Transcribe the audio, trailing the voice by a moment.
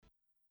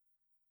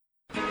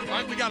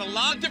We got a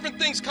lot of different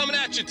things coming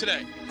at you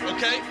today,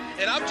 okay?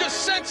 And I'm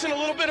just sensing a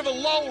little bit of a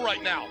lull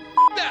right now.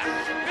 That.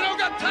 We don't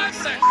got time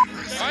for that.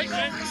 All right?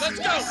 Let's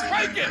go.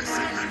 Crank it.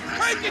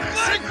 Crank it,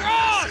 Glenn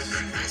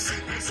Cross.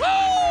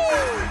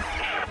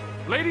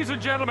 Woo! Ladies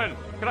and gentlemen,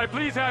 can I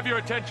please have your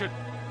attention?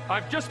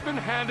 I've just been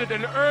handed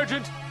an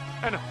urgent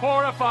and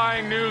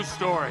horrifying news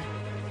story.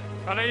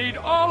 And I need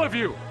all of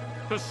you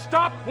to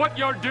stop what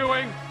you're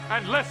doing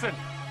and listen.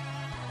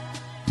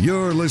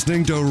 You're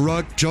listening to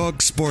Rock Chalk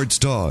Sports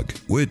Talk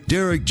with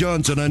Derek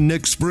Johnson and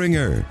Nick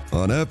Springer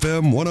on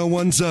FM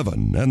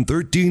 1017 and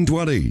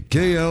 1320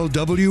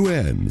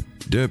 KLWN.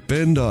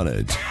 Depend on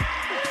it.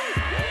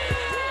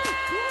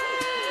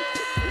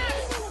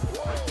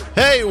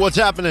 Hey, what's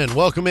happening?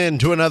 Welcome in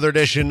to another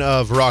edition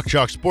of Rock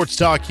Chalk Sports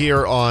Talk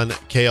here on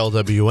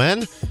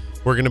KLWN.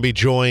 We're going to be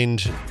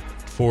joined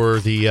for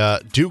the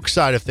Duke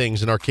side of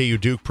things in our KU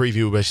Duke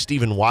preview by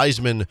Stephen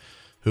Wiseman,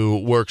 who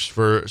works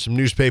for some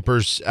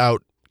newspapers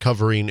out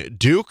covering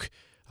Duke.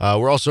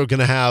 We're also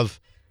going to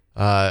have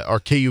our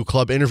KU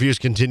club interviews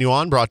continue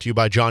on, brought to you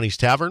by Johnny's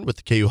Tavern with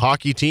the KU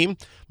hockey team.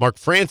 Mark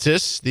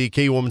Francis, the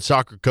KU women's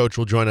soccer coach,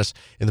 will join us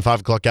in the 5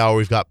 o'clock hour.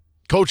 We've got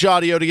coach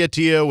audio to get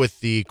to you with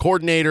the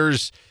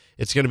coordinators.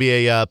 It's going to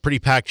be a pretty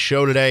packed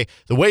show today.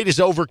 The wait is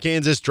over,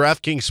 Kansas.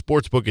 DraftKings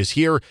Sportsbook is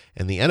here,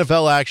 and the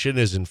NFL action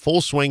is in full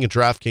swing at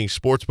DraftKings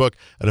Sportsbook,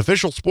 an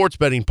official sports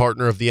betting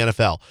partner of the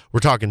NFL. We're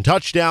talking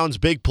touchdowns,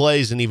 big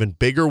plays, and even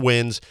bigger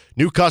wins.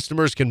 New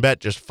customers can bet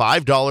just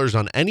 $5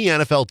 on any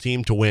NFL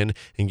team to win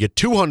and get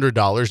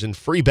 $200 in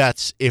free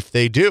bets if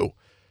they do.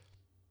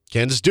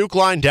 Kansas Duke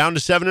line down to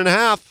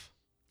 7.5.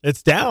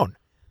 It's down.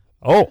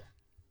 Oh.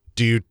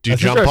 Do you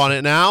jump on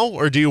it now,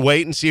 or do you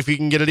wait and see if you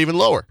can get it even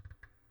lower?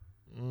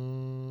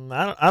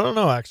 I don't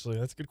know, actually.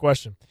 That's a good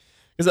question.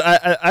 Because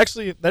I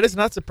actually, that is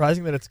not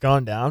surprising that it's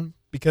gone down,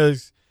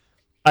 because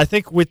I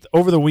think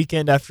over the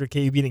weekend after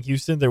KU beating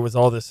Houston, there was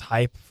all this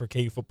hype for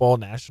KU football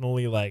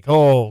nationally, like,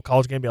 oh,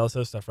 college game, all this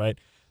other stuff, right?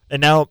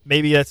 And now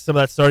maybe some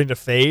of that's starting to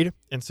fade,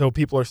 and so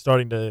people are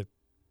starting to,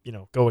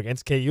 go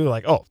against KU,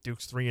 like, oh,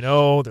 Duke's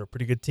 3-0, they're a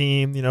pretty good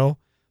team, The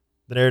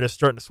narrative's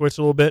starting to switch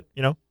a little bit,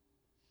 So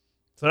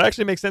it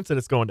actually makes sense that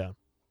it's going down.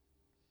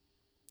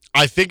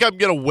 I think I'm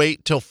going to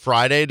wait till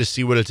Friday to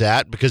see what it's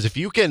at, because if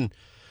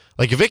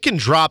it can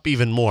drop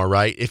even more,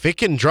 right? If it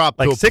can drop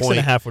like to a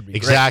 6.5 would be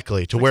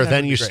exactly great. To where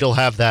then you still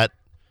have that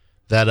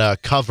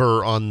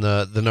cover on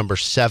the number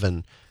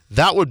 7,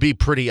 that would be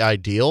pretty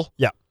ideal.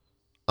 Yeah.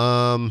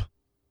 I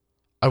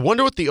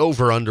wonder what the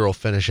over/under will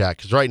finish at,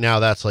 because right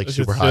now that's like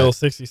super high. Still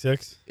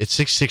 66. It's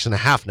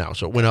 66.5 now,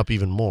 so it went up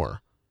even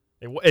more.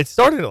 It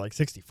started at like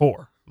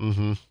 64.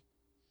 Mm-hmm.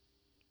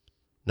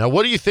 Now,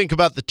 what do you think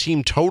about the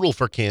team total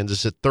for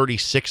Kansas at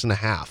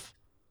 36.5?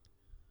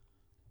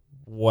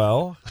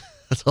 Well,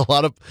 that's a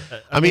lot of.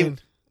 I mean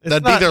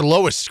that'd be their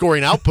lowest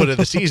scoring output of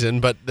the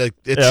season, but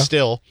it's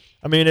still.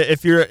 I mean,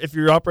 if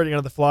you're operating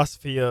under the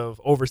philosophy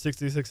of over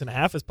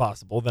 66.5 is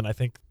possible, then I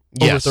think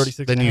over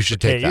 36. Then you should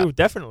take KU, that.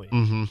 Definitely.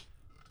 Mm-hmm.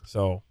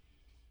 So,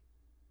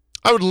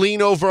 I would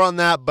lean over on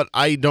that, but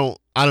I don't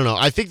know.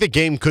 I think the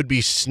game could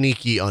be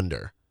sneaky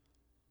under.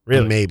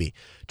 Really? Maybe.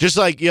 Just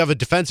like you have a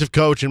defensive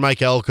coach in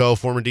Mike Elko,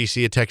 former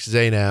DC at Texas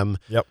A&M.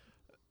 Yep.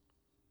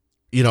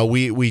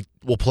 We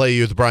will play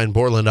you the Brian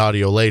Borland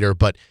audio later,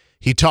 but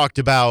he talked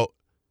about,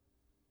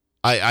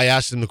 I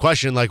asked him the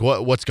question, like,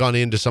 what's gone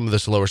into some of the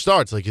slower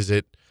starts? Like, is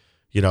it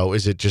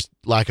just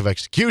lack of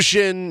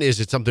execution? Is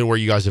it something where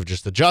you guys have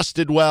just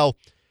adjusted well?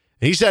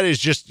 And he said it's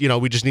just,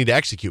 we just need to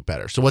execute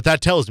better. So what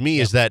that tells me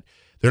is that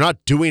they're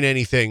not doing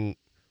anything.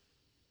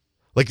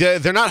 Like,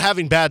 they're not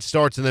having bad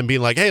starts and then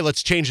being like, hey,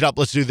 let's change it up.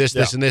 Let's do this,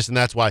 this, and this. And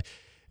that's why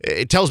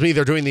it tells me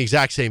they're doing the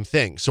exact same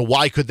thing. So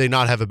why could they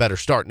not have a better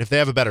start? And if they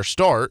have a better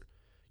start,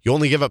 you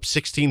only give up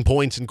 16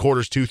 points in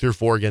quarters 2 through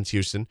 4 against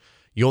Houston.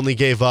 You only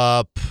gave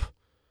up.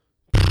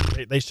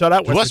 They shut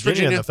out West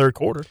Virginia in the third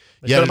quarter.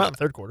 They shut them out in the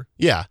third quarter.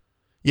 Yeah.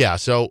 Yeah.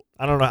 So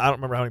I don't know. I don't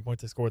remember how many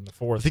points they scored in the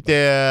fourth. I think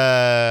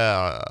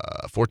they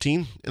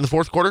 14 in the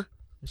fourth quarter.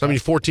 So,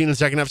 14 in the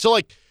second half. So,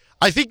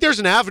 I think there's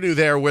an avenue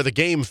there where the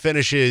game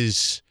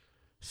finishes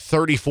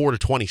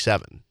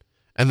 34-27,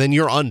 and then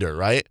you're under,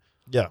 right?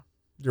 Yeah,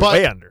 you're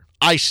way under.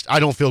 I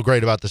don't feel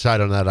great about the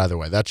side on that either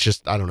way. That's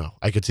just, I don't know.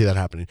 I could see that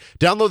happening.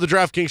 Download the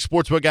DraftKings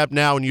Sportsbook app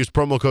now and use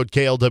promo code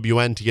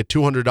KLWN to get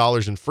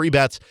 $200 in free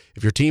bets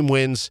if your team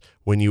wins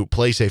when you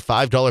place a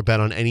 $5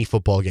 bet on any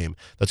football game.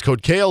 That's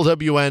code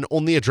KLWN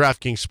only at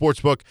DraftKings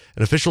Sportsbook,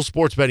 an official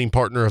sports betting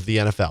partner of the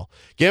NFL.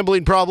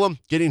 Gambling problem?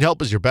 Getting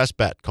help is your best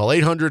bet. Call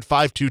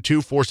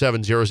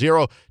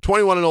 800-522-4700.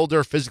 21 and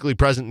older, physically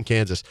present in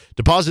Kansas.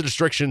 Deposit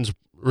restrictions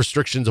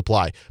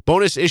apply.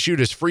 Bonus issued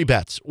as free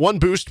bets. 1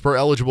 boost per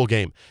eligible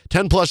game.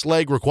 10-plus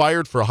leg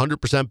required for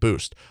 100%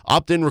 boost.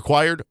 Opt-in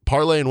required.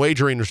 Parlay and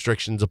wagering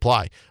restrictions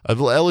apply.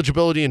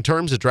 Eligibility and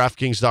terms at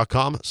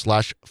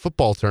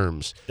DraftKings.com/football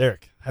terms.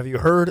 Derek, have you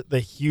heard the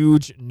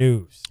huge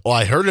news? Oh,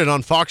 I heard it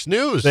on Fox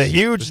News. The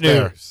huge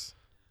news.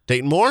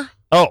 Dayton Moore?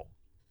 Oh.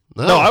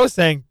 No, I was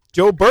saying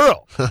Joe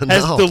Burrow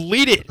has No.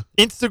 deleted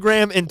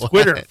Instagram and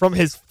Twitter from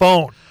his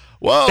phone.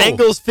 Whoa.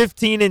 Bengals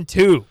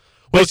 15-2.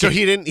 Wait, so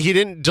he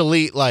didn't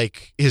delete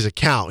like his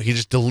account. He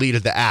just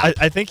deleted the app.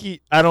 I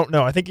don't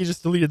know. I think he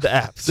just deleted the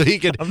app. So he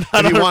could,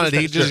 if he wanted,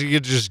 he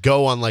could just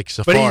go on like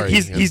Safari. But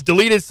he's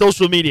deleted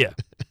social media.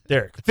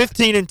 Derek,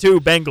 15-2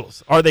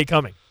 Bengals. Are they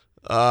coming?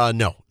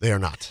 No, they are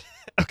not.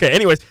 Okay.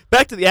 Anyways,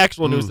 back to the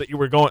actual news that you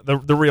were going.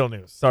 The real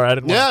news. Sorry, I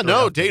didn't. Yeah,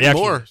 no. Dayton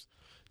Moore.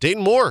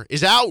 Dayton Moore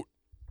is out.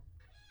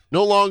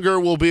 No longer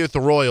will be with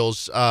the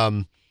Royals.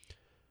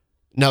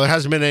 Now, there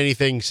hasn't been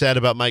anything said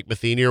about Mike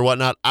Matheny or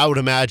whatnot. I would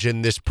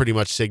imagine this pretty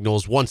much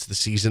signals once the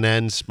season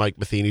ends, Mike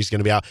Matheny's going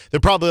to be out. They're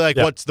probably like,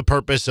 what's the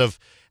purpose of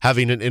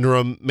having an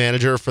interim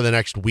manager for the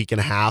next week and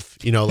a half?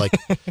 You know, like,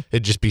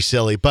 it'd just be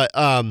silly. But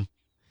I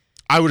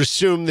would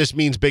assume this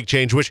means big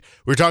change, which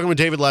we were talking with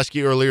David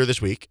Lesky earlier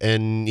this week,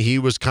 and he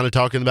was kind of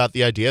talking about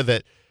the idea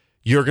that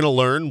you're going to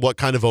learn what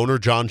kind of owner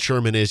John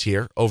Sherman is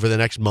here over the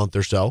next month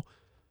or so.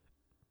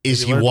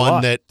 Is he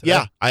one that,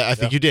 I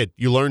think you did.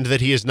 You learned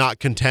that he is not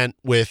content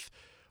with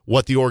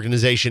what the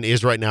organization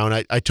is right now.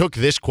 And I took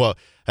this quote.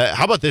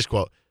 How about this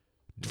quote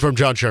from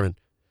John Sherman?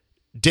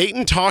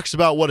 Dayton talks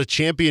about what a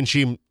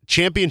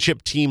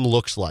championship team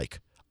looks like.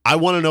 I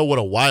want to know what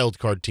a wild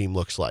card team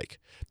looks like.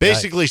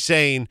 Basically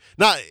saying,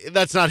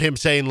 that's not him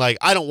saying like,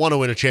 I don't want to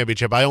win a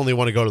championship. I only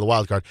want to go to the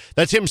wild card.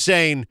 That's him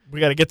saying, we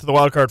got to get to the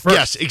wild card first.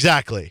 Yes,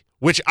 exactly.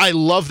 Which I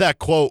love that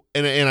quote.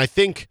 And I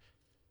think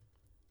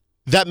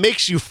that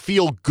makes you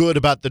feel good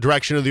about the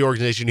direction of the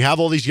organization. You have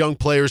all these young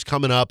players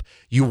coming up.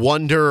 You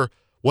wonder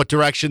what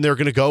direction they're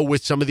going to go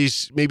with some of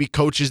these maybe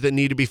coaches that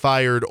need to be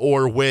fired,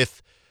 or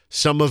with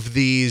some of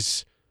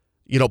these,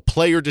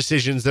 player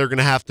decisions they're going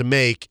to have to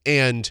make.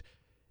 And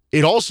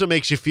it also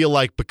makes you feel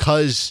like,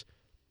 because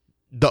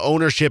the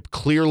ownership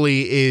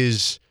clearly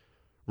is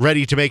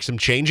ready to make some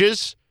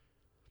changes,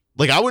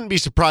 like, I wouldn't be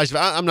surprised.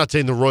 I'm not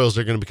saying the Royals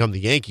are going to become the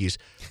Yankees,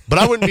 but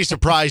I wouldn't be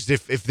surprised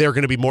if they're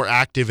going to be more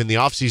active in the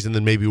offseason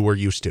than maybe we're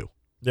used to.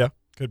 Yeah,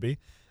 could be.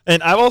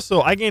 And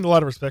I gained a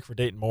lot of respect for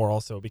Dayton Moore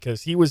also,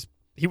 because he was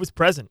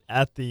present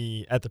at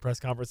the press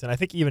conference, and I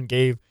think he even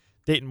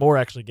Dayton Moore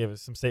actually gave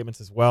us some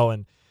statements as well.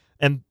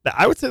 And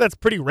I would say that's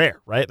pretty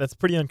rare, right? That's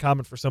pretty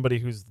uncommon for somebody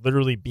who's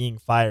literally being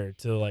fired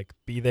to like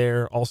be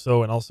there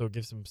also and also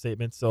give some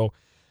statements. So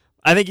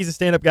I think he's a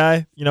stand-up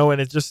guy,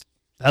 and it just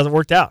hasn't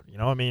worked out.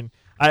 I mean,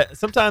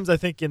 sometimes I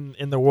think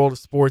in the world of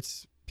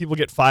sports, people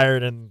get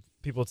fired and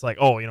it's like,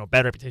 oh,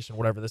 bad reputation,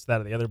 whatever, this,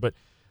 that, or the other. But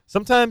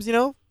sometimes,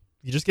 you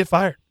just get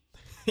fired.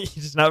 He's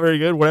just not very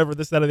good, whatever,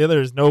 this, that, or the other.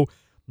 There's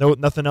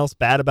nothing else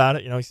bad about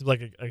it. He seems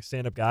like a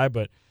stand-up guy.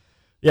 But,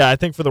 yeah, I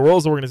think for the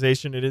Royals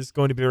organization, it is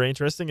going to be very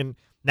interesting. And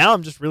now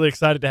I'm just really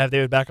excited to have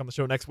David back on the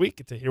show next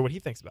week to hear what he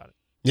thinks about it.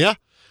 Yeah.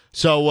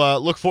 So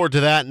look forward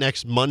to that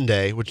next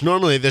Monday, which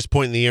normally at this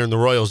point in the year, and the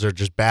Royals are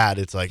just bad.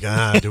 It's like, we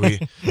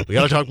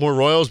got to talk more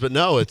Royals? But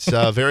no, it's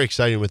very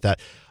exciting with that.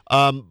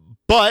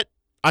 But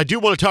I do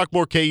want to talk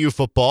more KU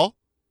football.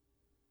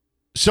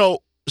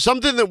 So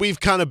something that we've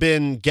kind of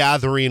been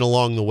gathering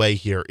along the way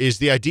here is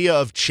the idea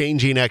of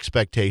changing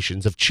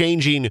expectations, of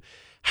changing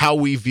how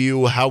we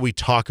view, how we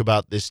talk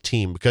about this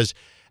team. Because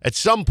at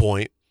some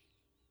point,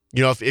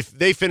 if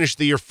they finish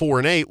the year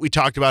 4-8, we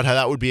talked about how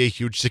that would be a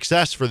huge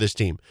success for this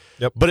team.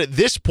 Yep. But at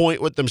this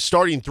point, with them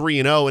starting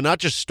 3-0, and not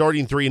just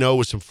starting 3-0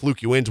 with some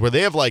fluky wins, where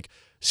they have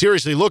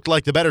seriously looked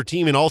like the better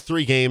team in all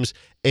three games,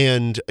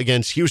 and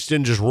against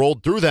Houston just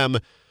rolled through them,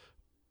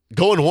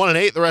 going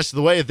 1-8 the rest of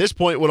the way at this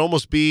point would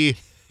almost be,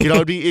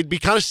 it'd be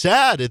kind of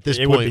sad at this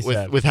point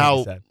with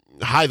how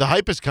high the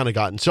hype has kind of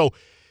gotten. So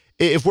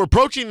if we're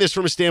approaching this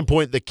from a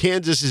standpoint that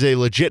Kansas is a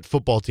legit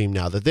football team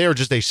now, that they are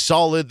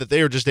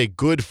just a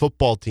good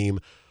football team,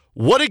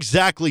 what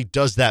exactly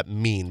does that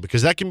mean?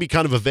 Because that can be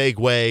kind of a vague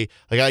way.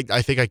 Like,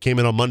 I think I came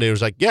in on Monday and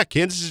was like, yeah,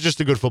 Kansas is just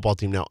a good football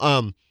team now.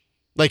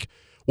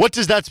 What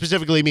does that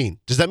specifically mean?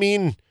 Does that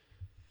mean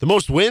the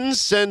most wins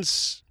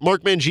since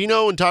Mark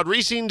Mangino and Todd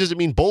Reesing? Does it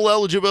mean bowl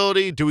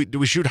eligibility? Do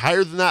we shoot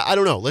higher than that? I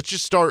don't know. Let's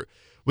just start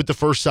with the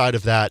first side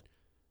of that.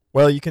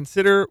 Well, you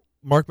consider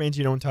Mark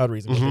Mangino and Todd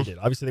Reesing, what they did.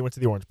 Obviously, they went to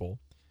the Orange Bowl.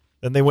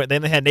 Then they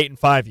had an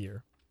 8-5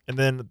 year, and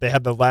then they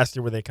had the last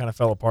year where they kind of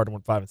fell apart and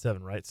went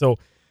 5-7, right? So,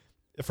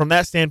 from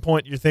that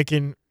standpoint, you're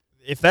thinking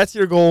if that's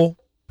your goal,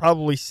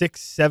 probably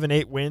 6, 7,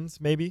 8 wins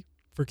maybe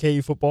for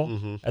KU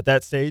football at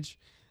that stage,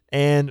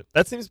 and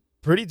that seems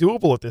pretty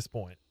doable at this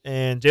point.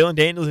 And Jalen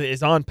Daniels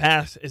is on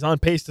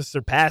pace to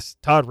surpass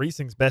Todd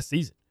Reesing's best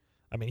season.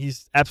 I mean,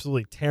 he's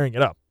absolutely tearing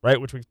it up,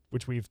 right?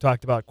 Which we've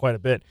talked about quite a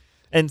bit.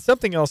 And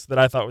something else that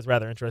I thought was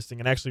rather interesting,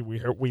 and actually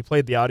we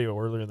played the audio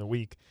earlier in the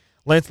week.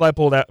 Lance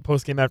Leipold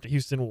post-game after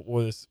Houston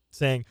was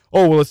saying,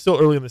 oh, well, it's still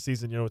early in the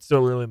season. It's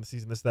still early in the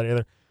season, this, that, and the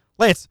other.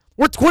 Lance,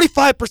 we're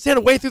 25%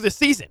 away through the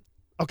season,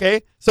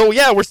 okay? So,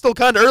 yeah, we're still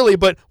kind of early,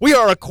 but we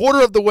are a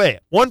quarter of the way,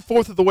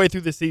 1/4 of the way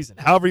through the season.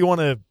 However you want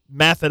to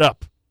math it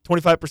up.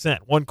 25%,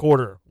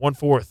 1/4,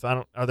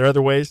 1/4. Are there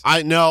other ways?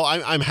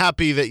 I'm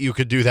happy that you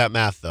could do that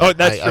math, though. Oh,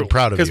 that's true. I'm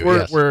proud of you.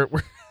 Because we're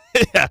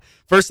yeah,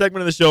 first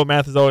segment of the show,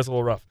 math is always a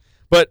little rough.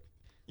 But,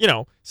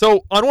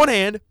 so on one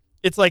hand,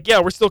 it's like, yeah,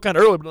 we're still kind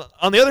of early. But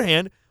on the other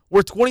hand,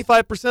 we're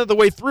 25% of the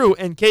way through,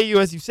 and KU,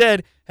 as you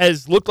said,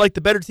 has looked like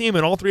the better team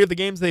in all three of the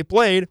games they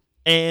played.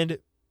 And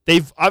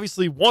they've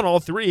obviously won all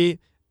three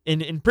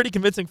in pretty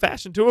convincing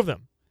fashion, two of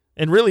them.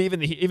 And really,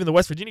 even the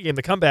West Virginia game,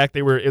 the comeback,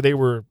 they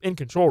were in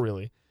control,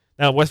 really.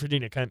 Now, West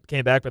Virginia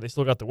came back, but they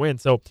still got the win.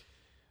 So,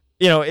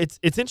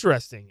 it's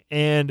interesting.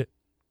 And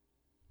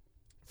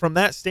from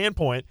that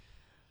standpoint,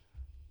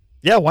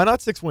 yeah, why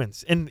not 6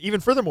 wins? And even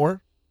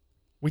furthermore,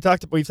 we've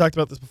talked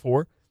about this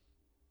before.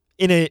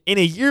 In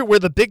a year where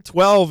the Big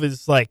 12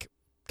 is like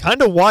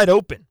kind of wide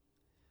open,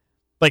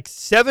 like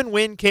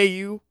 7-win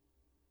KU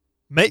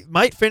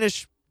might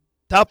finish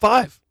top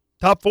 5,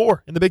 top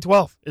 4 in the Big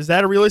 12. Is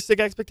that a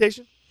realistic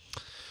expectation?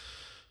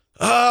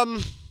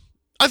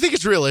 I think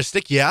it's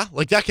realistic. Yeah,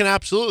 like that can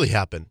absolutely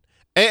happen.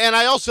 And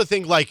I also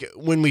think like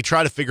when we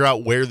try to figure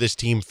out where this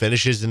team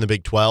finishes in the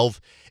Big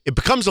 12, it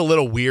becomes a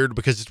little weird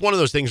because it's one of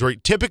those things where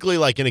typically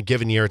like in a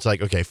given year, it's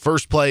like, okay,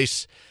 first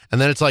place,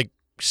 and then it's like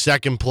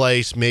second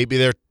place. Maybe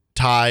they're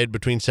tied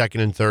between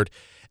second and third.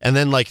 And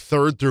then like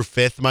 3rd through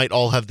 5th might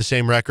all have the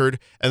same record.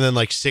 And then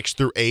like 6th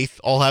through 8th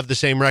all have the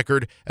same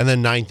record. And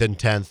then 9th and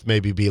 10th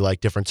maybe be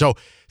like different. So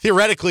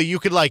theoretically, you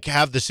could like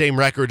have the same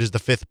record as the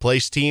 5th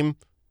place team,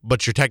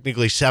 but you're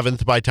technically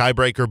 7th by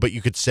tiebreaker, but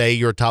you could say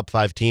you're a top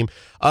 5 team.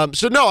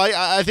 So no,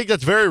 I think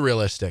that's very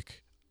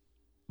realistic.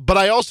 But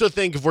I also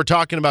think if we're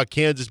talking about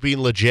Kansas being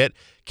legit,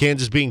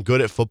 Kansas being good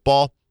at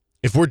football,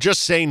 if we're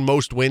just saying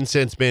most wins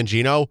since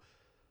Mangino,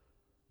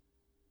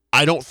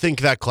 I don't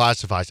think that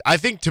classifies. I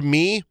think to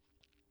me,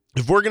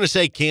 if we're going to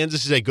say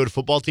Kansas is a good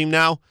football team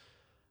now,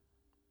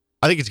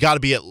 I think it's got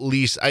to be at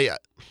least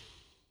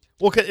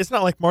Well, it's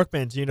not like Mark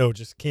Mangino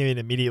just came in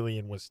immediately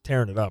and was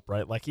tearing it up,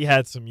 right? Like he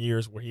had some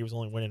years where he was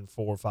only winning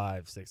 4,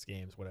 5, 6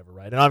 games, whatever,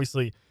 right? And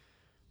obviously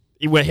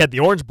he had the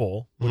Orange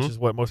Bowl, which is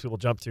what most people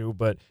jump to,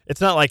 but it's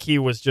not like he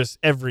was just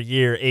every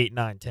year 8,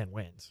 9, 10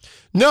 wins.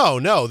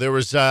 No. There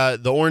was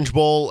the Orange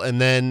Bowl, and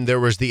then there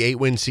was the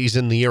 8-win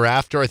season the year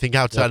after. I think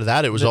outside of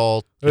that, it was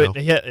all.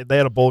 They had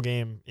a bowl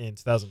game in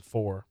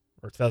 2004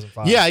 or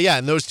 2005. Yeah,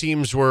 and those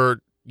teams were,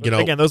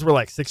 again, those were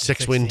like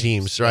 6-win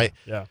teams, right?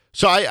 Yeah.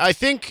 So I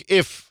think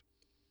if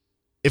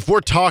we're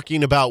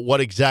talking about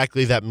what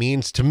exactly that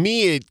means, to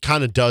me, it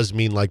kind of does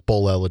mean like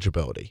bowl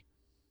eligibility.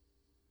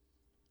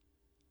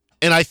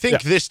 And I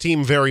think this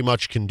team very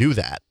much can do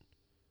that.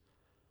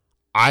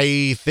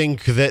 I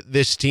think that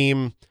this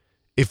team,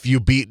 if you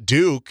beat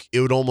Duke,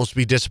 it would almost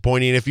be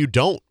disappointing if you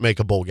don't make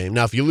a bowl game.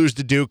 Now, if you lose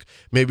to Duke,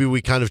 maybe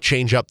we kind of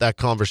change up that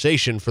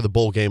conversation for the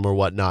bowl game or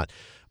whatnot.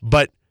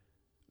 But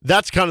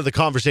that's kind of the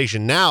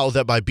conversation now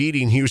that by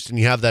beating Houston,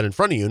 you have that in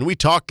front of you. And we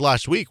talked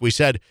last week. We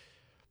said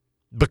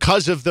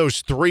because of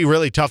those 3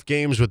 really tough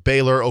games with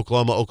Baylor,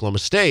 Oklahoma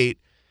State,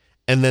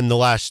 and then the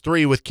last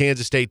 3 with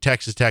Kansas State,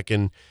 Texas Tech,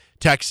 and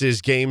Texas,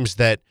 games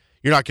that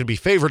you're not going to be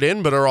favored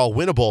in but are all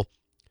winnable,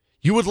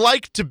 you would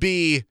like to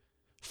be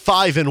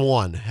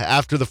 5-1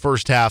 after the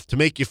first half to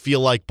make you feel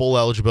like bowl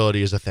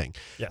eligibility is a thing.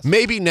 Yes.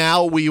 Maybe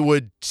now we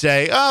would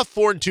say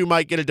 4-2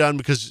 might get it done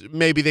because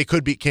maybe they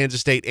could beat Kansas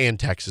State and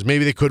Texas.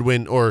 Maybe they could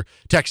win, or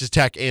Texas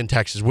Tech and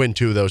Texas win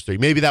 2 of those 3.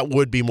 Maybe that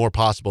would be more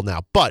possible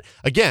now. But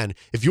again,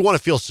 if you want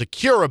to feel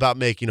secure about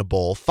making a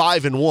bowl,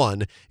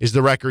 5-1 is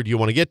the record you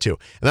want to get to.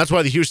 And that's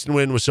why the Houston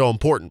win was so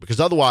important, because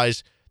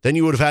otherwise then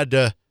you would have had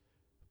to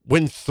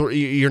win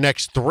your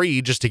next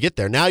 3 just to get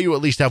there. Now you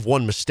at least have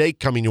 1 mistake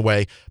coming your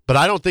way, but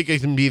I don't think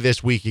it can be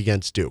this week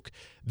against Duke.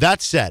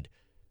 That said,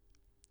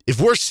 if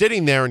we're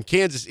sitting there and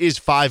Kansas is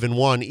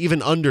 5-1,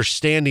 even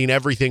understanding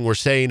everything we're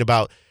saying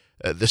about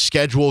the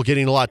schedule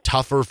getting a lot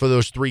tougher for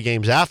those 3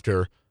 games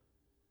after,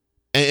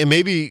 and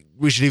maybe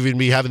we should even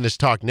be having this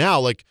talk now,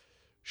 like,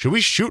 should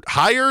we shoot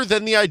higher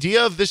than the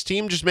idea of this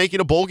team just making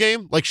a bowl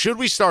game? Like, should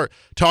we start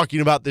talking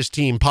about this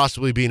team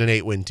possibly being an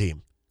 8-win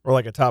team? Or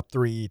like a top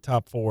 3,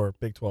 top 4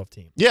 Big 12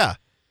 team. Yeah.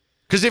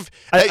 Because if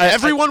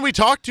everyone we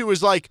talked to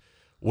is like,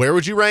 where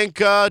would you rank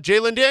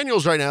Jalen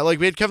Daniels right now? Like,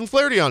 we had Kevin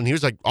Flaherty on. He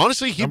was like,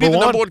 honestly, he'd be the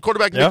number 1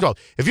 quarterback in the Big 12.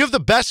 If you have the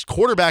best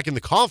quarterback in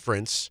the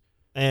conference,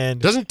 and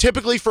doesn't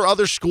typically for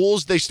other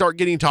schools they start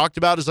getting talked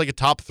about as like a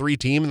top 3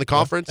 team in the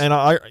conference? And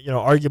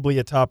arguably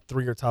a top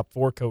 3 or top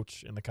 4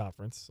 coach in the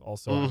conference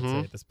also, I would say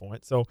at this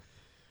point. So,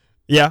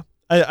 yeah.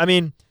 I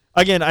mean,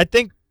 again, I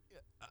think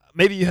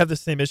maybe you have the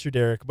same issue,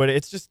 Derek, but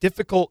it's just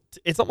difficult.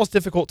 It's almost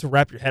difficult to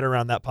wrap your head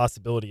around that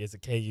possibility as a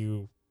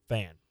KU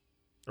fan,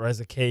 or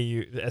as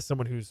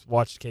someone who's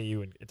watched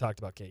KU and talked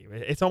about KU.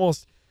 It's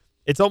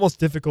almost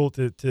difficult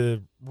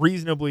to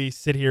reasonably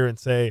sit here and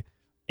say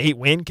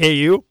 8-win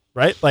KU,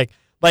 right? Like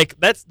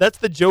that's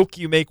the joke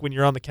you make when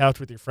you're on the couch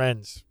with your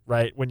friends,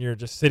 right? When you're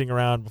just sitting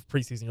around with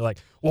preseason, you're like,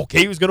 well,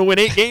 KU's going to win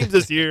 8 games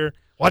this year.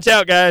 Watch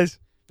out, guys.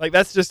 Like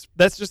that's just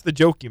the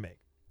joke you make,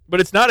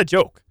 but it's not a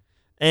joke.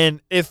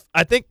 And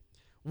I think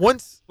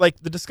once, like,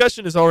 the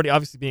discussion is already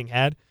obviously being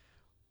had,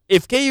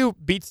 if KU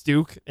beats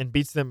Duke and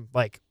beats them,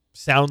 like,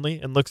 soundly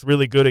and looks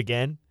really good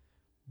again,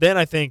 then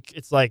I think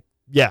it's like,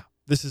 yeah,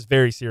 this is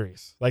very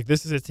serious. Like,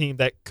 this is a team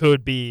that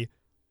could be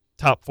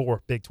top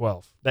 4 Big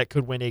 12, that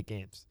could win 8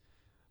 games.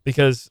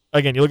 Because,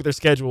 again, you look at their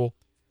schedule,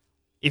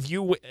 if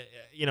you,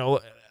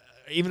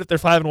 even if they're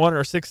 5-1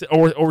 or 6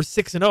 or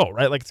 6-0,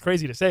 right? Like, it's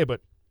crazy to say,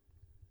 but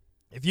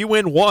if you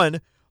win 1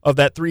 of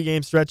that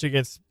 3-game stretch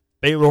against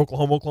Baylor,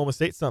 Oklahoma, Oklahoma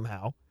State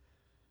somehow,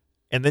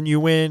 and then you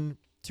win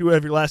 2 out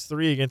of your last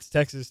 3 against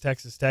Texas,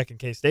 Texas Tech, and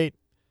K-State,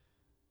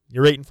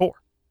 you're 8-4,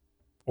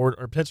 or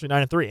potentially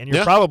 9-3, and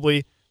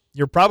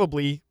you're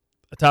probably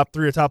a top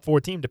 3 or top 4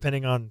 team,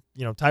 depending on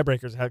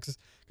tiebreakers. Because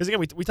again,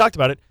 we talked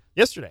about it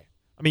yesterday.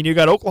 I mean, you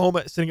got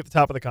Oklahoma sitting at the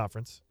top of the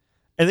conference,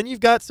 and then you've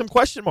got some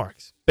question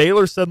marks.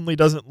 Baylor suddenly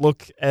doesn't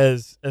look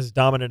as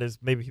dominant as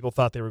maybe people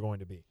thought they were going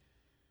to be.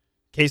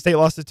 K-State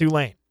lost to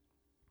Tulane.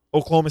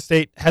 Oklahoma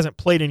State hasn't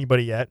played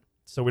anybody yet,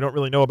 so we don't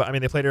really know about. I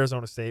mean, they played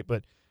Arizona State,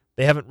 but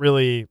we haven't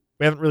really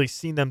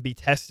seen them be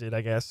tested,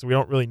 I guess. So we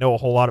don't really know a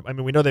whole lot. I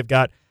mean, we know they've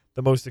got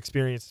the most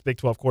experienced Big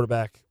 12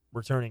 quarterback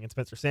returning in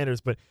Spencer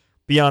Sanders, but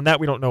beyond that,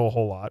 we don't know a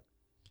whole lot.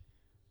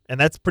 And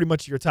that's pretty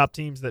much your top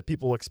teams that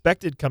people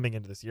expected coming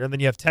into this year. And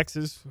then you have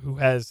Texas, who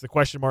has the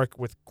question mark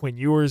with Quinn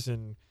Ewers,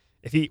 and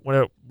if he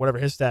whatever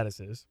his status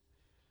is.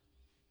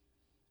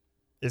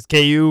 Is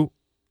KU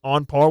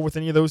on par with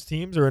any of those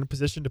teams, or in a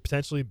position to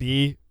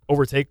potentially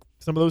overtake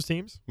some of those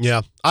teams?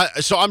 Yeah.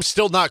 So I'm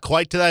still not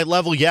quite to that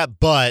level yet,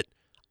 but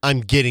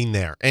I'm getting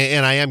there.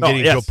 And I am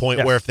getting to a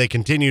point where if they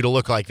continue to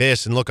look like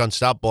this and look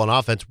unstoppable on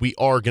offense, we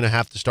are going to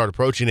have to start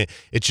approaching it.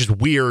 It's just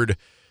weird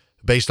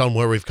based on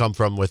where we've come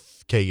from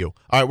with KU.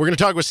 All right, we're going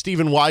to talk with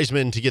Stephen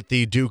Wiseman to get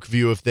the Duke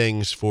view of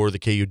things for the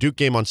KU-Duke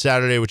game on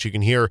Saturday, which you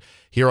can hear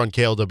here on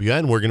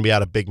KLWN. We're going to be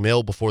out of Big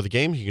Mill before the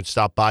game. You can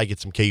stop by, get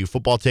some KU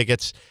football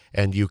tickets,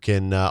 and you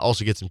can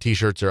also get some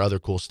T-shirts or other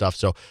cool stuff.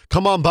 So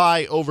come on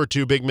by over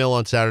to Big Mill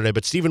on Saturday.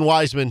 But Stephen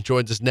Wiseman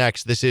joins us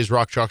next. This is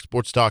Rock Chalk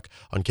Sports Talk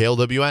on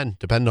KLWN.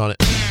 Depend on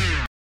it.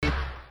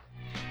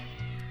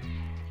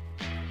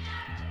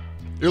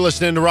 You're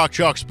listening to Rock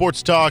Chalk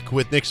Sports Talk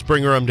with Nick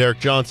Springer. I'm Derek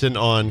Johnson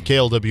on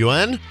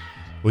KLWN.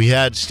 We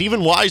had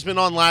Stephen Wiseman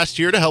on last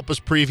year to help us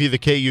preview the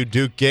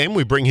KU-Duke game.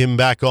 We bring him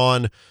back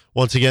on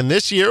once again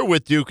this year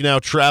with Duke now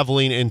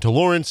traveling into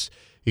Lawrence.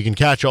 You can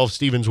catch all of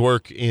Stephen's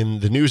work in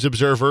the News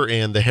Observer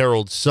and the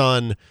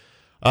Herald-Sun.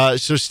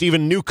 So,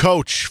 Stephen, new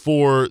coach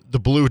for the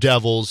Blue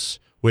Devils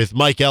with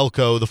Mike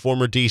Elko, the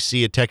former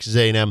DC at Texas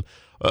A&M.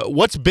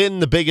 What's been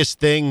the biggest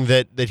thing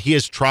that he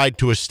has tried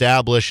to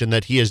establish and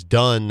that he has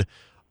done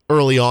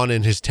early on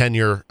in his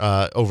tenure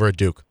over at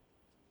Duke?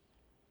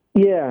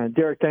 Yeah,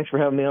 Derek, thanks for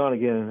having me on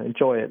again.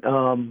 Enjoy it.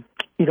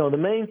 The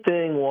main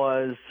thing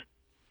was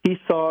he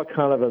saw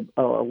kind of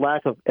a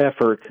lack of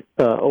effort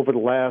over the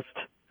last,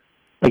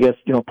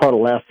 part of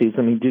last season.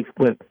 I mean, Duke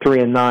went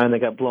 3-9. They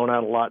got blown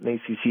out a lot in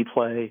ACC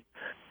play.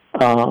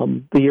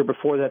 The year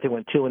before that, they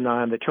went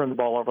 2-9. They turned the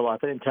ball over a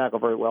lot. They didn't tackle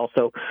very well.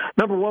 So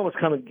number one was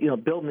kind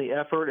of building the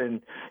effort,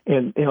 and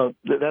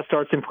that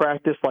starts in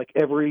practice. Like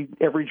every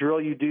drill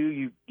you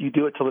do, you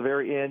do it till the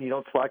very end. You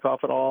don't slack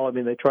off at all. I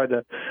mean, they tried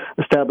to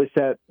establish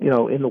that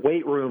in the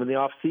weight room in the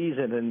off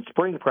season and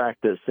spring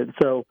practice. And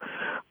so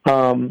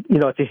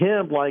to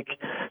him, like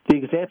the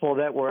example of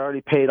that where it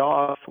already paid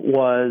off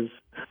was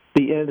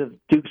the end of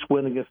Duke's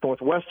win against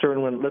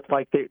Northwestern, when it looked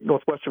like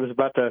Northwestern was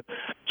about to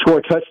score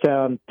a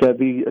touchdown to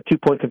be a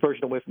 2-point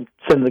conversion away from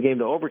sending the game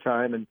to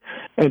overtime,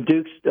 and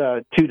Duke's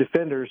 2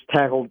 defenders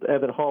tackled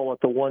Evan Hull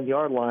at the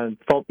 1-yard line.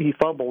 He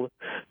fumbled.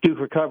 Duke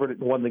recovered it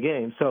and won the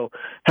game. So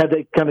had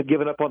they kind of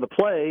given up on the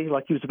play,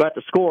 like he was about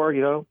to score,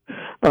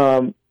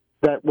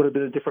 that would have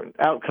been a different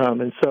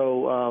outcome. And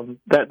so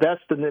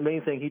that's the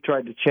main thing he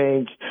tried to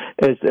change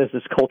as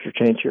this culture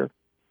change here.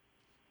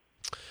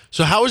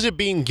 So how is it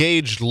being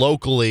gauged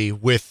locally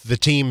with the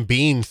team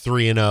being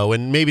 3-0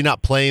 and maybe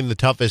not playing the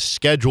toughest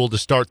schedule to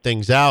start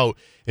things out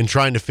and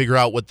trying to figure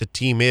out what the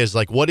team is?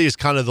 Like, what is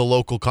kind of the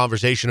local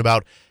conversation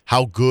about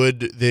how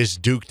good this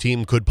Duke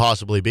team could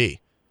possibly be?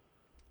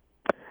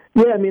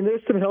 Yeah, I mean,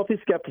 there's some healthy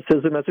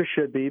skepticism, as there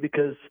should be,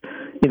 because,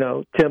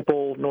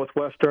 Temple,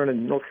 Northwestern,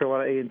 and North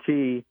Carolina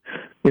A&T,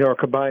 are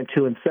combined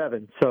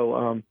 2-7.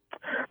 So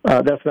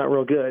that's not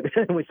real good.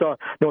 We saw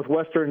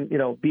Northwestern,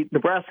 beat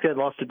Nebraska, and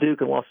lost to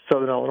Duke, and lost to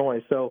Southern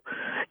Illinois. So,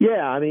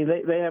 yeah, I mean,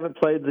 they haven't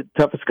played the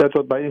toughest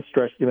schedule by any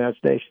stretch of the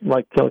imagination.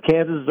 Like,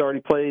 Kansas has already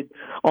played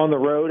on the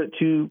road at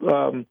two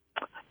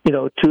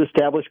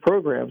established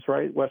programs,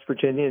 right? West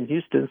Virginia and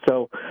Houston.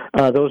 So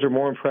those are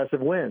more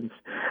impressive wins.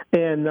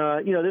 And,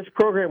 this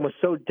program was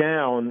so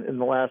down in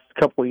the last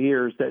couple of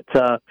years that,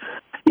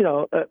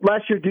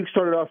 last year Duke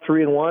started off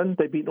 3-1.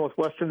 They beat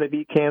Northwestern, they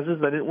beat Kansas,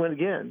 and they didn't win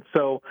again.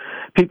 So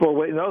people are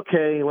waiting,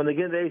 okay, when they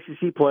get into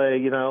ACC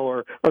play,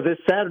 or this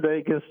Saturday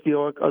against,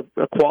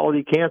 a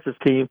quality Kansas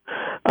team,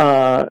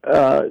 they're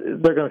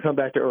going to come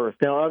back to earth.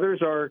 Now,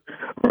 others are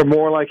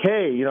more like,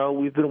 hey,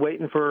 we've been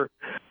waiting for,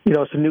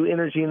 some new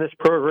energy in this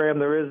program.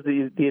 There is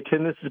the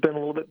attendance has been a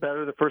little bit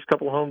better the first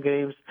couple of home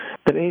games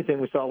than anything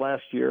we saw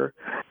last year.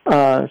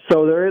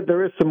 So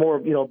there is some more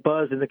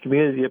buzz in the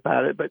community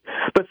about it, but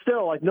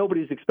still, like,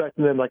 nobody's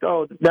expecting them like,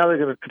 oh, now they're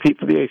going to compete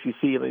for the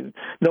ACC. I mean,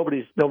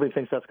 nobody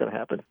thinks that's going to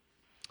happen.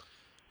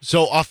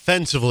 So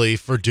offensively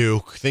for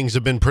Duke, things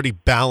have been pretty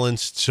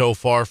balanced so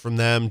far from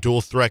them.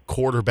 Dual threat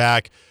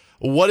quarterback.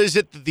 What is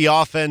it that the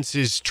offense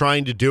is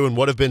trying to do, and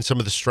what have been some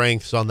of the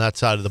strengths on that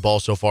side of the ball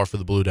so far for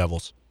the Blue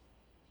Devils?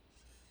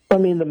 I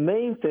mean, the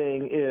main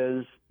thing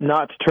is,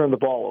 not to turn the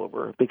ball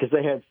over because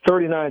they had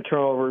 39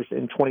 turnovers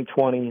in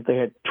 2020. They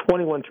had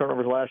 21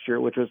 turnovers last year,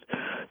 which was,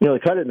 they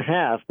cut it in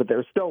half, but there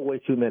was still way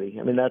too many.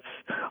 I mean, that's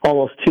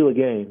almost 2 a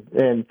game,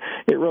 and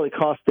it really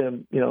cost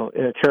them, in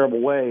a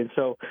terrible way. And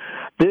so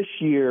this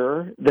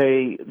year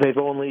they've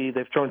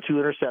thrown 2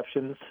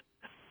 interceptions,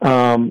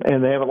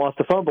 and they haven't lost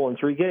a fumble in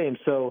 3 games.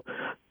 So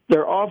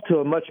they're off to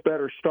a much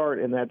better start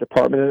in that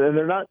department, and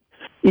they're not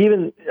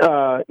even,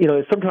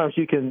 sometimes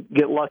you can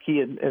get lucky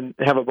and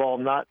have a ball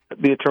not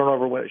be a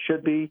turnover when it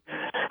should be.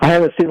 I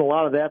haven't seen a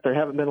lot of that. There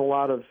haven't been a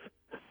lot of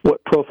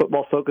what Pro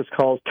Football Focus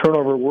calls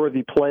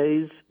turnover-worthy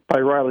plays by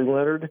Riley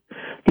Leonard.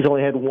 He's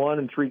only had 1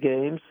 in 3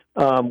 games.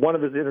 One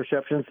of his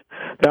interceptions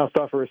bounced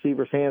off a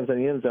receiver's hands in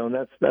the end zone.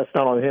 That's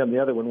not on him. The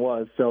other one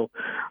was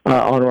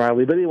on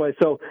Riley. But anyway,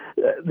 so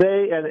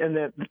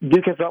that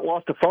Duke has not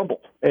lost a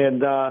fumble,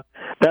 and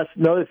that's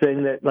another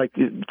thing that, like,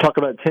 you talk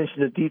about attention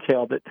to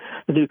detail, that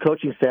the new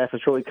coaching staff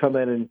has really come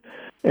in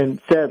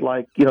and said,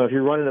 like, if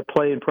you're running a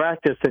play in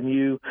practice and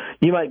you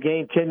might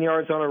gain 10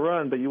 yards on a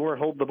run, but you weren't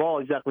holding the ball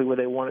exactly where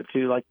they want it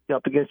to, like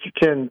up against your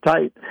 10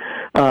 tight,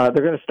 they're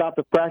going to stop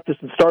the practice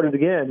and start it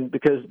again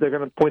because they're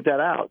going to point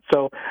that out.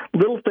 So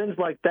little things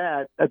like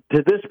that,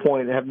 to this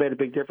point, have made a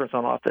big difference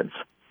on offense.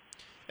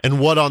 And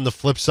what, on the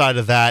flip side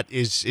of that,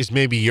 is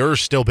maybe your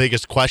still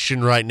biggest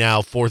question right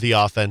now for the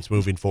offense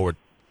moving forward?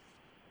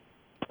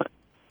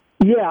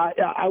 Yeah,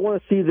 I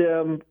want to see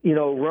them,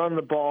 run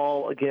the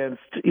ball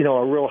against,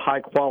 a real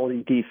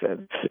high-quality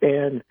defense.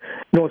 And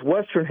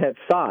Northwestern had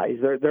size.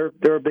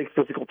 They're a big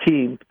physical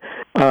team.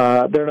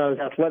 They're not as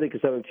athletic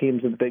as other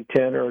teams in the Big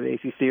Ten or the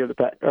ACC or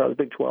the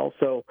Big 12.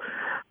 So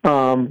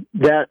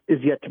that is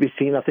yet to be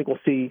seen. I think we'll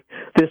see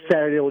this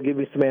Saturday. We'll give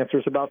you some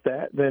answers about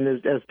that. Then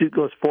as Duke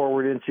goes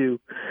forward into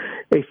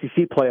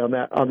ACC play on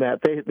that,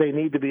 they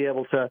need to be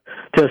able to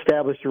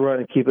establish the run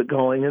and keep it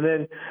going. And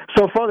then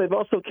so far they've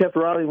also kept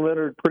Riley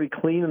Leonard pretty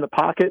clean in the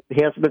pocket.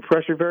 He hasn't been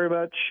pressured very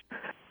much.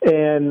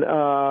 And,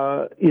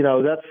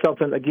 that's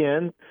something,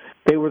 again,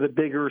 they were the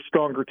bigger,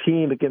 stronger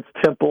team against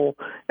Temple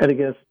and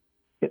against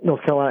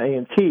North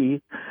Carolina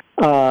A&T.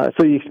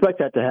 So you expect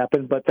that to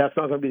happen, but that's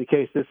not going to be the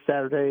case this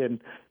Saturday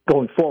and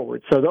going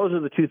forward. So those are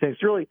the 2 things.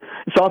 Really,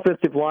 it's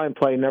offensive line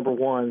play, number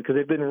 1, because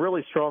they've been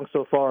really strong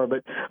so far,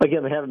 but,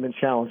 again, they haven't been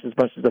challenged as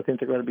much as I think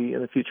they're going to be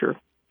in the future.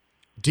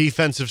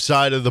 Defensive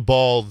side of the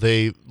ball,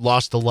 they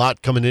lost a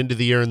lot coming into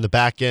the year in the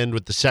back end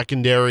with the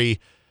secondary.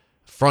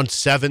 Front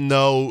 7,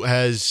 though,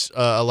 has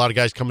a lot of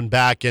guys coming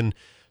back, and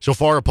so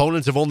far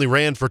opponents have only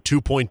ran for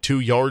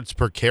 2.2 yards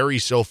per carry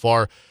so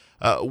far.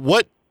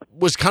 What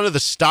was kind of the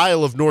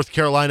style of North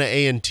Carolina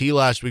A&T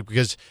last week?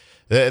 Because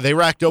they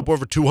racked up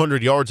over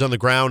 200 yards on the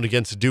ground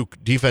against a Duke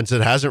defense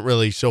that hasn't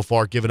really so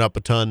far given up a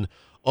ton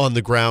on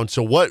the ground.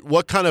 So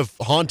what kind of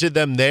haunted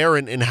them there,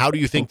 and how do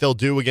you think they'll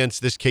do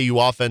against this KU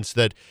offense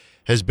that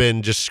has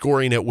been just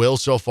scoring at will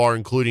so far,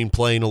 including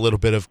playing a little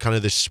bit of kind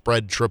of this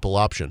spread triple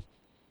option?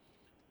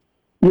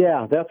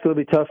 Yeah, that's going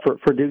to be tough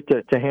for Duke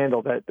to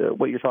handle that,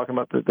 what you're talking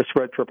about, the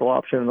spread triple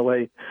option and the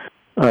way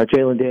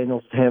Jalen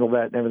Daniels handled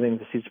that and everything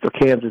this season for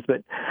Kansas.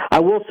 But I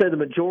will say the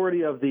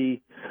majority of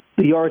the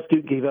yards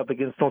Duke gave up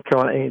against North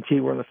Carolina A&T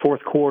were in the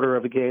fourth quarter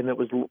of a game that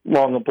was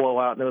long a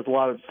blowout, and there was a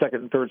lot of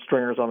second and third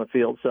stringers on the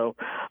field. So,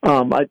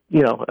 having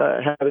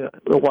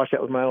watched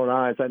that with my own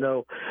eyes, I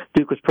know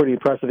Duke was pretty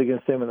impressive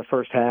against them in the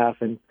first half,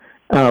 and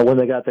when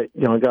they got that,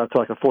 got to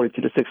like a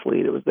 42-6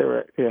 lead,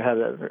 they had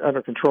it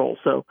under control.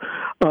 So,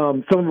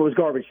 some of it was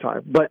garbage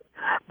time, but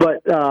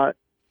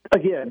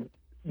again,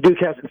 Duke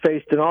hasn't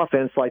faced an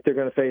offense like they're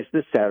going to face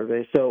this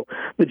Saturday, so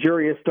the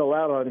jury is still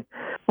out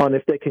on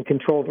if they can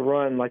control the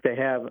run like they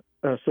have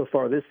so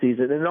far this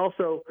season. And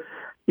also,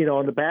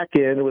 on the back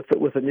end with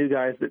the new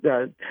guys,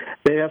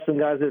 they have some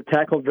guys that have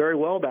tackled very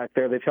well back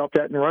there. They've helped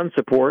out in run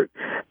support,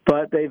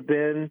 but they've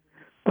been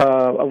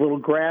a little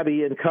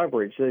grabby in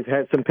coverage. They've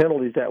had some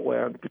penalties that way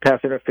on pass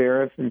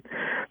interference, and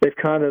they've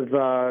kind of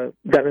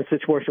gotten in a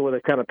situation where they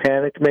kind of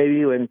panicked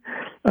maybe, and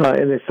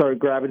they started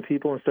grabbing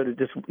people instead of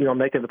just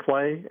making the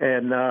play,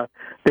 and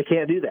they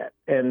can't do that,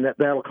 and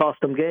that'll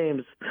cost them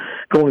games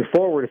going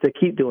forward if they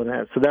keep doing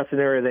that. So that's an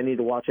area they need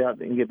to watch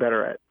out and get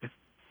better at.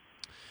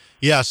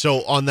 Yeah.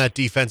 So on that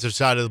defensive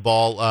side of the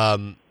ball,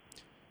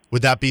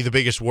 would that be the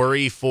biggest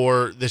worry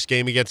for this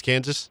game against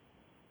Kansas?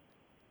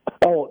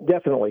 Oh,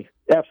 definitely.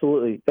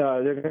 Absolutely.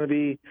 They're going to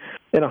be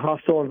in a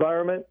hostile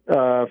environment.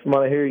 From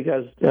what I hear, you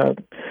guys got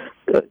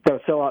a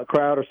sellout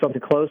crowd or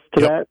something close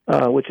to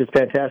that, which is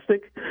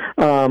fantastic.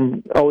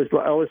 Always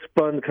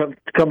fun to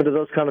come into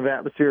those kind of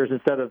atmospheres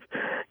instead of,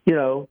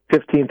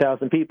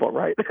 15,000 people,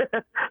 right?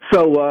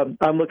 So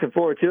I'm looking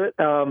forward to it.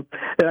 And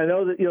I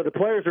know that, the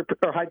players are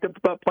hyped up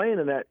about playing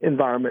in that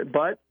environment,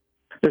 but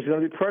there's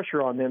going to be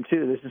pressure on them,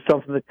 too. This is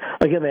something that,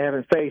 again, they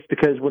haven't faced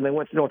because when they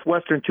went to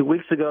Northwestern 2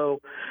 weeks ago,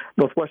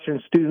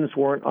 Northwestern students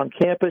weren't on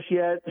campus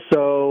yet,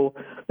 so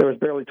there was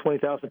barely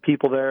 20,000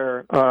 people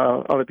there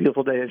on a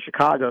beautiful day in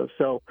Chicago.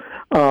 So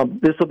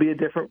this will be a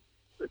different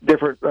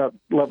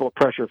level of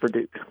pressure for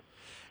Duke.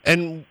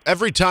 And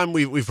every time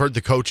we've heard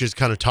the coaches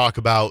kind of talk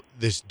about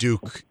this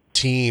Duke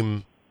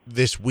team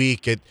this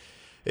week,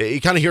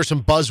 you kind of hear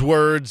some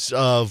buzzwords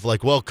of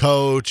like well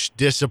coached,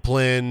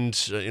 disciplined,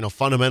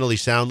 fundamentally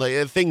sound,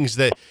 like things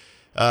that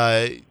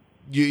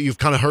you've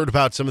kind of heard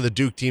about some of the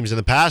Duke teams in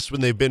the past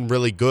when they've been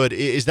really good.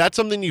 Is that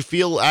something you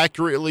feel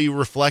accurately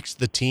reflects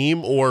the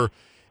team, or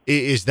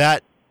is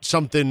that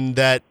something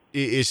that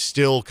is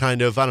still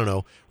kind of, I don't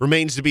know,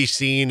 remains to be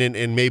seen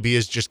and maybe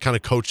is just kind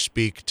of coach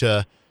speak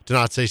to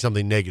not say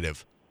something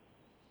negative?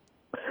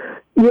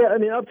 Yeah, I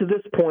mean, up to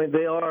this point,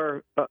 they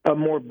are a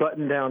more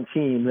buttoned-down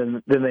team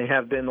than they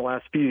have been the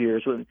last few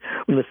years when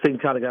this thing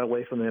kind of got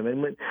away from them.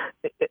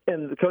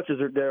 And the coaches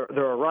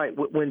they're all right.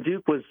 When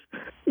Duke was,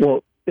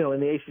 in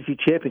the ACC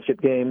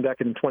championship game back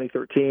in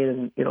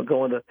 2013, and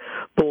going to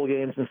bowl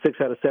games in 6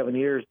 out of 7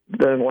 years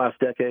during the last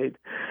decade,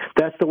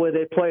 that's the way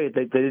they played.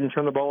 They didn't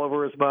turn the ball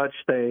over as much.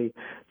 They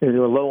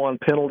were low on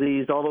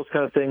penalties, all those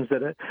kind of things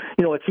that a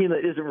team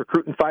that isn't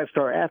recruiting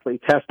 5-star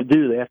athletes has to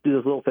do. They have to do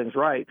those little things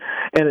right,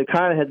 and it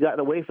kind of had gotten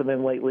away from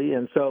them lately.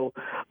 And so,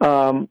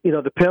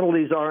 the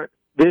penalties aren't.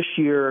 This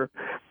year,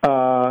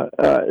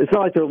 it's not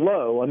like they're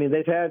low. I mean,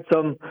 they've had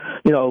some,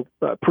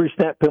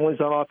 pre-snap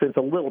penalties on offense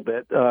a little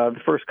bit. The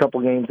first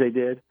couple games they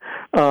did.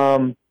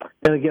 And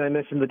again, I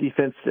mentioned the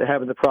defense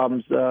having the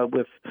problems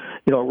with,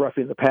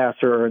 roughing the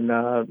passer and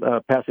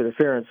pass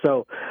interference.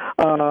 So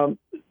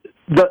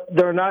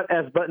they're not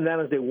as buttoned down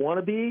as they want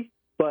to be.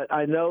 But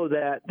I know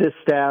that this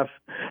staff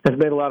has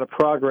made a lot of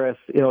progress,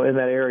 in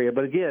that area.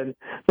 But again,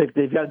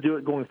 they've got to do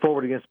it going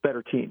forward against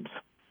better teams.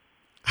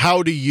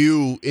 How do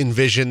you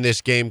envision this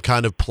game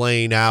kind of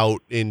playing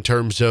out in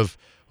terms of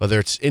whether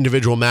it's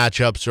individual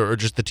matchups or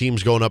just the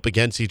teams going up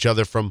against each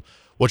other, from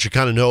what you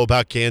kind of know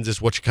about Kansas,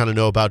 what you kind of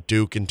know about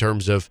Duke in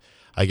terms of,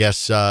 I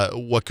guess,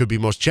 what could be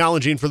most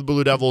challenging for the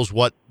Blue Devils,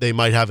 what they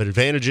might have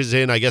advantages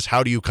in? I guess,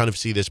 how do you kind of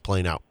see this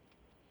playing out?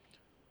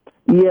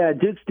 Yeah,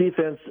 Duke's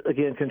defense,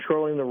 again,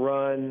 controlling the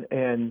run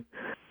and,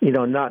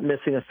 not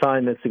missing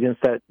assignments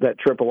against that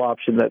triple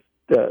option that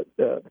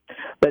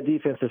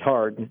defense is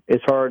hard.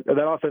 It's hard.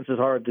 That offense is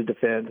hard to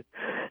defend,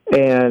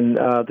 and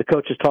the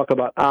coaches talk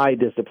about eye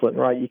discipline.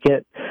 Right? You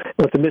can't,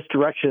 with the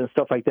misdirection and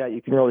stuff like that,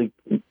 you can really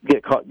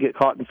get caught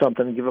in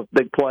something and give up a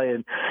big play.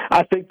 And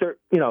I think they're,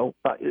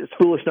 it's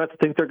foolish not to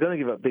think they're going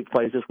to give up big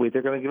plays this week.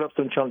 They're going to give up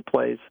some chunk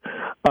plays.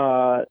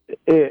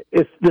 This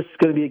is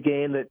going to be a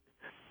game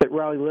that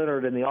Riley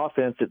Leonard and the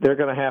offense, that they're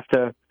going to have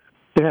to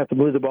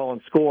move the ball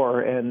and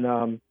score, and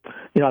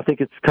I think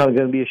it's kind of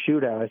going to be a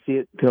shootout. I see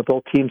it,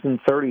 both teams in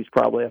the 30s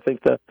probably. I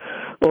think the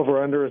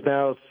over/under is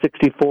now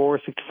 64,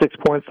 66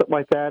 points, something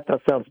like that.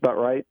 That sounds about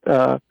right.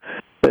 That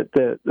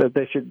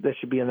they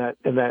should be in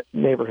that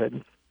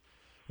neighborhood.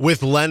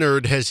 With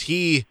Leonard, has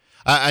he?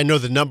 I know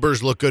the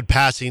numbers look good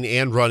passing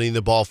and running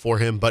the ball for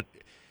him, but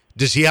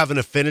does he have an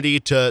affinity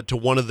to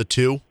one of the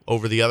two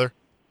over the other?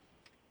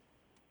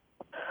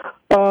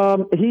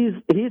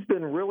 He's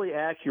been really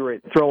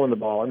accurate throwing the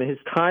ball. I mean, his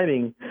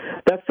timing,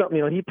 that's something,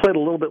 he played a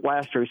little bit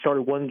last year. He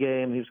started one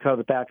game, he was kind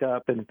of the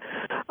backup, and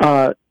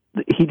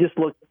he just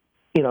looked,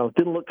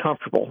 didn't look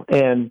comfortable.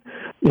 And,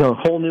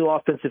 whole new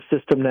offensive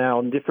system now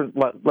and different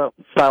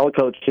style of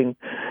coaching.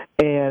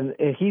 And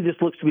he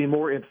just looks to be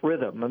more in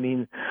rhythm. I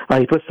mean,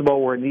 he puts the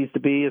ball where it needs to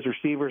be. His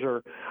receivers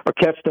are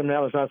catching them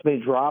now. There's not as many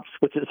drops,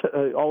 which is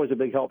always a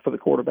big help for the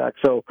quarterback.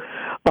 So,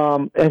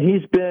 and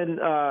he's been,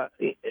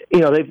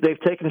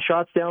 they've taken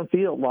shots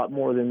downfield a lot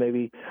more than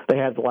maybe they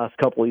had the last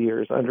couple of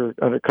years under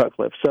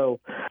Cutcliffe. So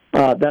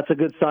that's a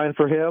good sign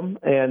for him,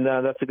 and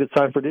that's a good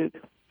sign for Duke.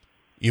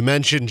 You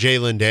mentioned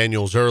Jalen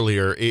Daniels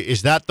earlier.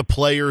 Is that the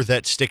player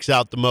that sticks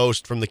out the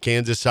most from the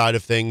Kansas side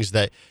of things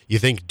that you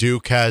think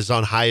Duke has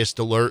on highest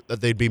alert,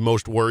 that they'd be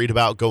most worried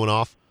about going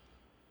off?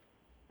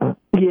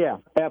 Yeah,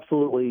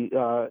 absolutely.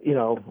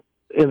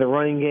 In the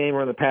running game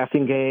or in the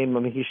passing game,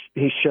 I mean,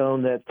 he's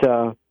shown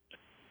that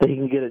he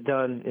can get it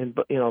done in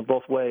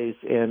both ways.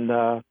 And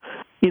some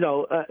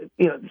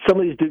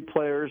of these Duke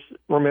players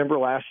remember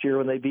last year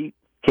when they beat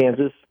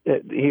Kansas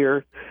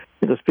here,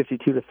 it was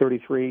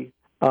 52-33.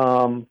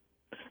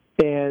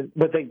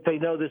 But they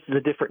know this is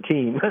a different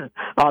team,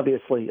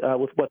 obviously,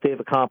 with what they've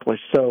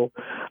accomplished. So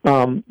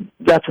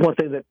that's one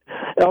thing that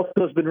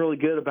Elko's been really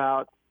good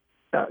about,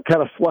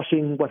 kind of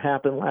flushing what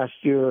happened last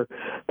year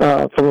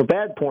from a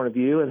bad point of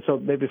view. And so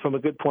maybe from a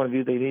good point of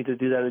view, they need to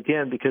do that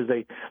again because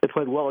they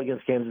played well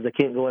against Kansas. They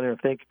can't go in there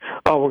and think,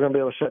 we're going to be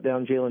able to shut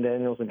down Jalen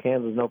Daniels in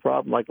Kansas, no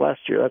problem, like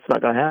last year. That's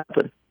not going to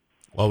happen.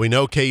 Well, we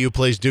know KU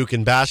plays Duke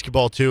in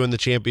basketball, too, in the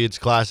Champions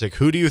Classic.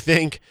 Who do you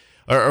think –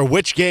 or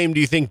which game do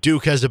you think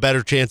Duke has a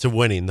better chance of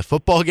winning, the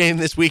football game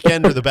this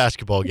weekend or the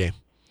basketball game?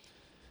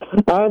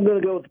 I'm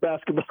going to go with the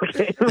basketball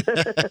game.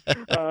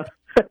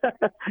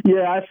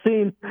 Yeah, I've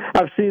seen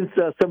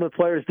some of the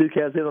players Duke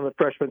has in on the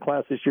freshman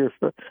class this year.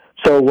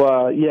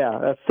 So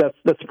yeah,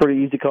 that's a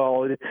pretty easy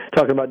call.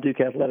 Talking about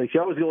Duke athletics,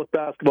 you always go with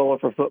basketball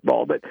over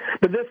football, but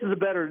this is a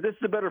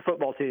better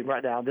football team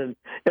right now than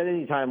at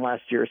any time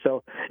last year.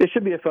 So it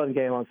should be a fun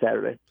game on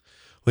Saturday.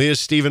 Well,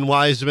 here's Stephen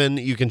Wiseman.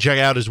 You can check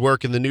out his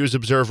work in the News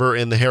Observer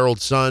and the Herald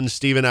Sun.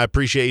 Stephen, I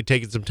appreciate you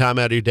taking some time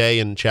out of your day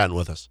and chatting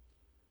with us.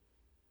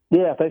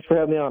 Yeah, thanks for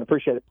having me on.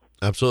 Appreciate it.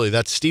 Absolutely.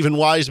 That's Stephen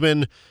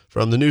Wiseman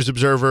from the News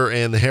Observer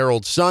and the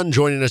Herald Sun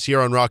joining us here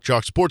on Rock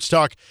Chalk Sports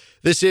Talk.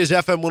 This is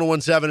FM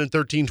 1017 and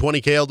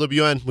 1320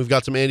 KLWN. We've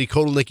got some Andy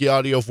Kotelnicki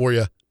audio for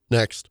you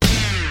next.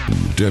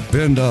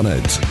 Depend on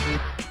it.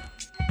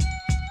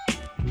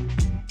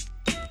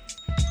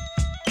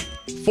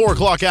 4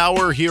 o'clock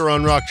hour here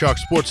on Rock Chalk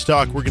Sports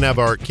Talk. We're going to have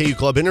our KU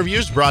Club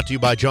interviews brought to you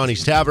by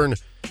Johnny's Tavern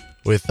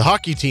with the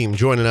hockey team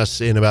joining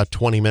us in about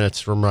 20 minutes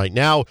from right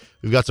now.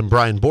 We've got some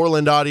Brian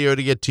Borland audio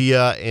to get to you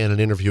and an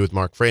interview with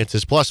Mark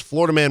Francis, plus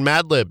Florida Man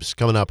Mad Libs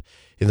coming up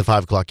in the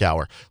 5 o'clock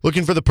hour.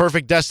 Looking for the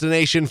perfect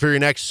destination for your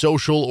next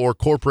social or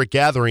corporate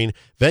gathering?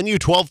 Venue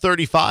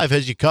 1235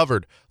 has you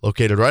covered,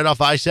 located right off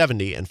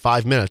I-70 and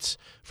 5 minutes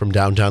from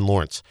downtown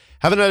Lawrence.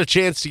 Haven't had a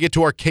chance to get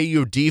to our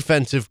KU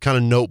defensive kind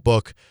of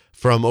notebook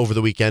from over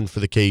the weekend for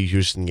the KU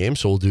Houston game,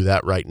 so we'll do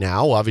that right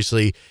now.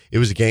 Obviously, it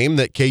was a game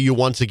that KU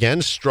once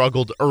again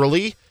struggled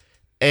early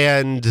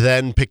and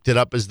then picked it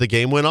up as the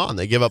game went on.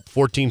 They gave up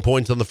 14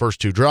 points on the first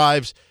 2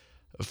 drives.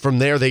 From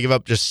there, they give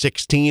up just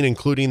 16,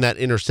 including that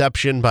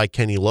interception by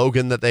Kenny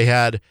Logan that they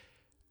had.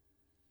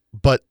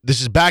 But this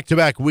is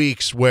back-to-back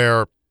weeks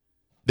where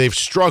they've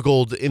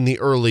struggled in the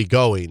early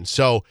going.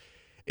 So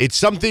it's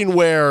something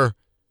where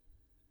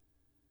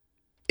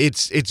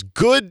it's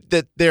good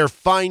that they're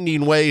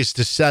finding ways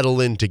to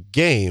settle into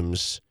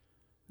games.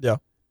 Yeah.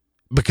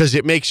 Because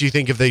it makes you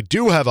think if they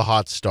do have a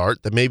hot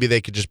start, that maybe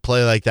they could just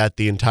play like that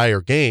the entire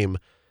game.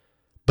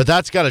 But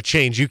that's got to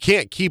change. You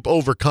can't keep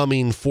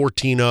overcoming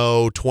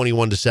 14-0,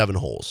 21-7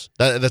 holes.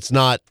 That's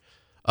not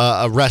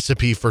a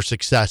recipe for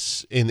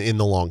success in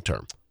the long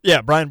term.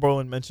 Yeah, Brian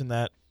Borland mentioned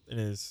that in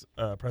his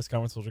press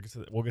conference.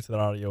 We'll get to that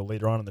audio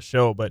later on in the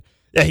show. But,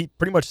 yeah, he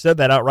pretty much said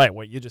that outright,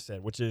 what you just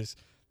said, which is,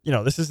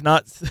 this is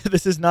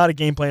not a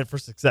game plan for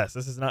success.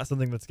 This is not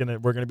something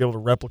we're gonna be able to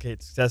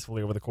replicate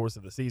successfully over the course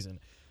of the season.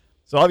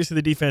 So obviously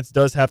the defense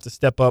does have to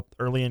step up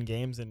early in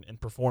games and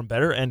perform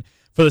better. And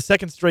for the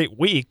second straight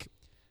week,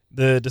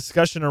 the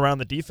discussion around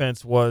the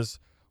defense was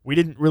we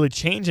didn't really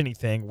change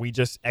anything. We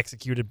just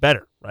executed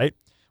better, right?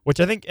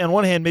 Which I think on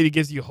one hand maybe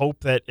gives you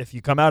hope that if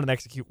you come out and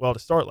execute well to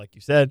start, like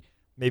you said,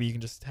 maybe you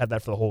can just have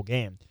that for the whole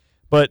game.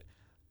 But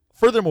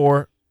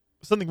furthermore,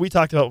 something we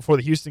talked about before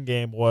the Houston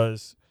game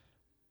was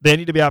the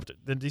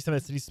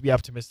defense needs to be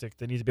optimistic.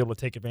 They need to be able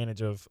to take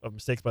advantage of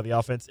mistakes by the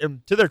offense.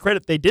 And to their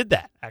credit, they did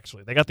that,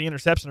 actually. They got the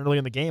interception early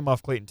in the game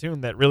off Clayton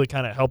Tune that really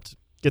kind of helped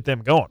get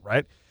them going,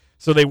 right?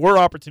 So they were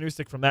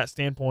opportunistic from that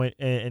standpoint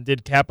and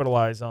did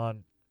capitalize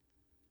on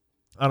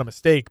a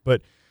mistake.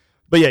 But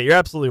yeah, you're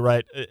absolutely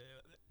right.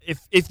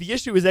 If the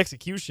issue is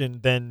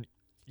execution, then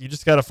you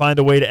just got to find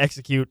a way to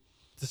execute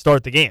to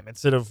start the game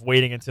instead of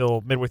waiting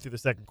until midway through the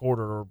second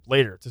quarter or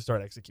later to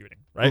start executing,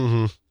 right?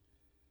 Mm-hmm.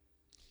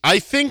 I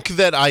think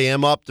that I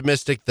am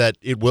optimistic that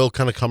it will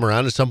kind of come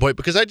around at some point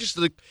because I just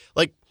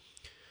like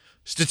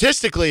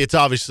statistically, it's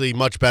obviously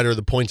much better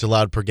the points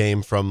allowed per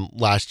game from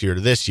last year to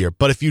this year.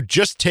 But if you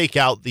just take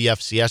out the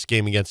FCS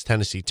game against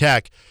Tennessee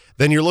Tech,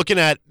 then you're looking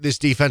at this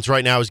defense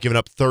right now is giving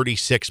up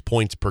 36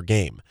 points per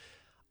game.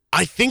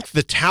 I think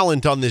the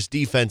talent on this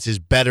defense is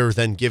better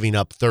than giving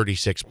up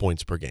 36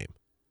 points per game.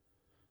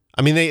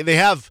 I mean, they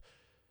have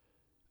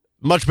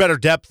much better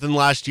depth than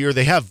last year.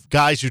 They have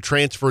guys who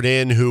transferred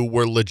in who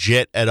were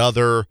legit at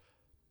other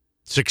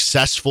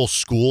successful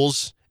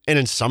schools. And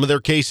in some of their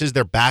cases,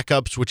 they're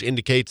backups, which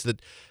indicates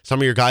that some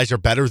of your guys are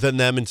better than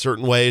them in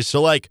certain ways.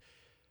 So, I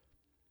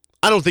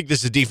don't think this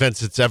is a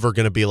defense that's ever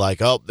going to be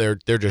like, oh, they're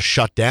just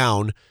shut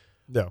down.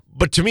 No.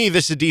 But to me,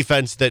 this is a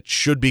defense that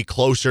should be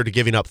closer to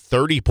giving up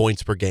 30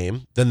 points per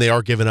game than they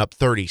are giving up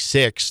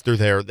 36 through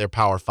their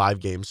Power 5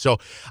 games. So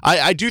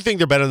I do think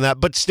they're better than that.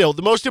 But still,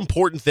 the most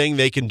important thing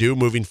they can do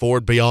moving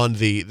forward beyond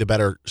the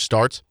better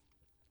starts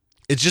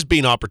is just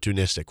being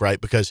opportunistic,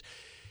 right? Because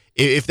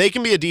if they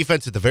can be a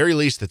defense at the very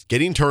least that's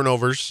getting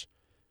turnovers,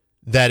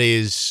 that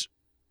is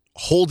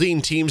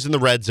holding teams in the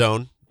red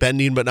zone,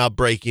 bending but not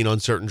breaking on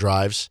certain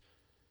drives,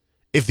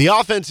 if the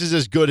offense is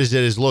as good as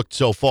it has looked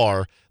so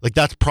far,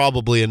 that's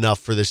probably enough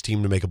for this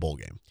team to make a bowl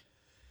game.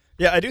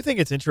 Yeah, I do think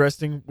it's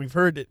interesting. We've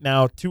heard it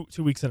now two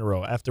weeks in a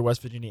row after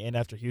West Virginia and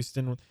after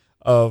Houston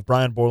of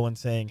Brian Borland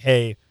saying,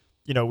 hey,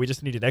 we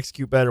just needed to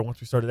execute better.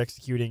 Once we started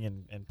executing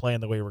and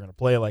playing the way we're going to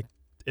play,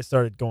 it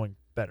started going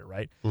better,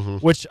 right? Mm-hmm.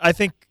 Which I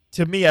think,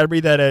 to me, I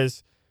read that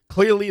as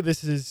clearly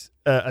this is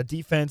a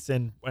defense,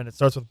 and it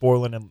starts with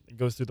Borland and it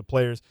goes through the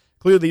players.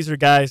 Clearly these are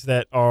guys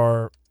that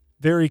are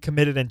very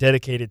committed and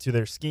dedicated to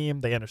their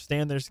scheme. They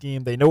understand their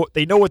scheme. They know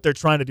what they're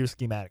trying to do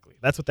schematically.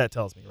 That's what that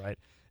tells me, right?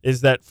 Is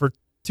that for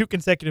 2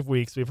 consecutive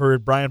weeks we've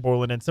heard Brian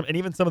Borland and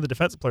even some of the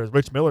defensive players.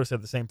 Rich Miller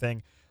said the same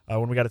thing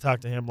when we got to talk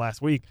to him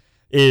last week.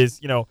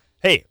 Is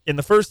hey, in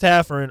the first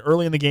half or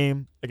early in the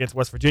game against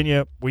West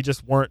Virginia, we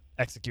just weren't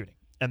executing,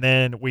 and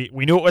then we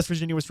knew what West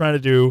Virginia was trying to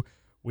do.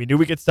 We knew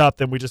we could stop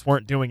them. We just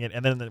weren't doing it,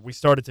 and then we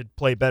started to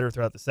play better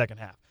throughout the second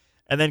half.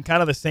 And then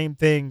kind of the same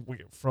thing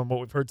from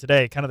what we've heard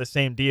today, kind of the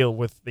same deal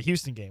with the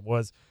Houston game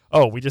was,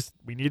 we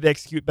needed to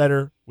execute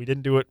better. We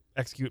didn't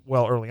execute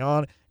well early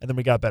on, and then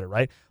we got better,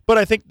 right? But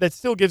I think that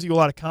still gives you a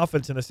lot of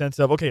confidence in the sense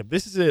of, okay,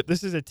 this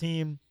is a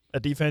team,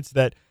 a defense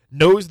that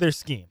knows their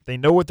scheme. They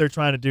know what they're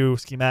trying to do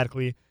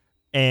schematically,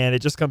 and it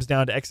just comes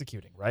down to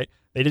executing, right?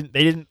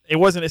 It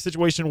wasn't a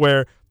situation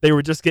where they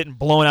were just getting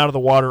blown out of the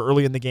water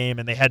early in the game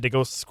and they had to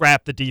go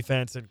scrap the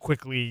defense and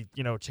quickly,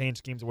 change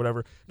schemes or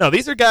whatever. No,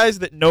 these are guys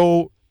that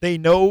know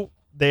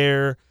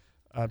their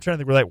I'm trying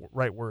to think of the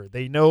right word.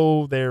 They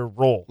know their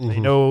role. They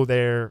know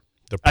their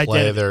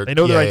identity. They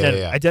know their identity.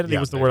 Yeah. Identity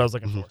was the word I was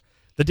looking for.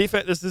 The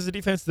defense. This is a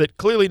defense that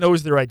clearly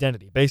knows their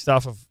identity based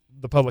off of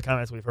the public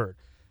comments we've heard.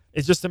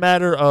 It's just a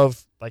matter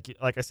of, like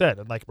I said,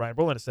 and like Brian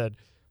Brolin has said,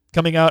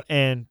 coming out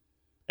and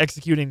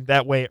executing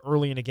that way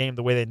early in a game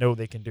the way they know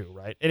they can do,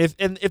 right?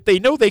 And if they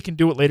know they can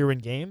do it later in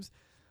games,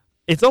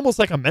 it's almost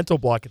like a mental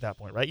block at that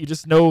point, right? You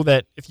just know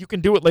that if you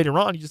can do it later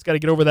on, you just got to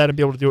get over that and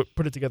be able to do it,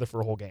 put it together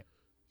for a whole game.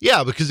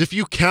 Yeah, because if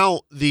you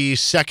count the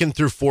second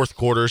through fourth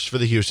quarters for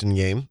the Houston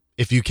game,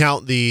 if you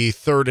count the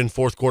third and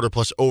fourth quarter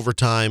plus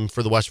overtime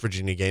for the West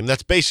Virginia game,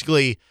 that's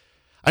basically,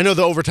 I know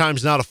the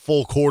overtime's not a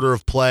full quarter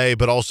of play,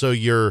 but also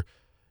you're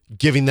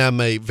giving them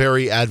a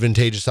very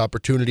advantageous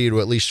opportunity to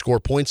at least score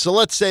points. So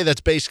let's say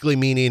that's basically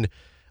meaning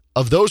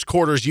of those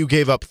quarters, you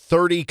gave up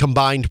 30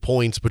 combined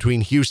points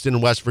between Houston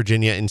and West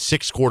Virginia in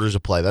 6 quarters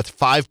of play. That's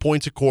 5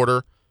 points a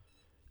quarter.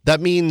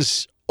 That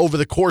means over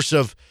the course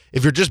of,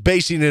 if you're just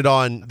basing it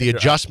on the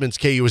adjustments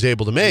KU was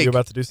able to make. You're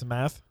about to do some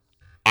math?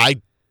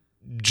 I'm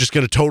just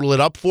going to total it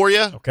up for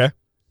you. Okay.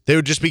 They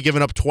would just be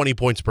giving up 20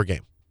 points per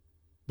game.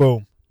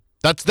 Boom.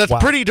 That's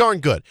pretty darn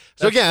good.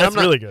 So that's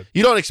really good.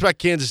 You don't expect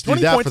Kansas to do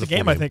that 20 points for the a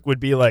game, I think, would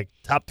be like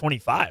top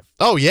 25.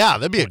 Oh, yeah.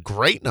 That'd be a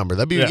great number.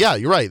 That'd be, yeah,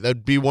 you're right.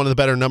 That'd be one of the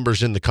better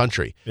numbers in the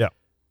country. Yeah.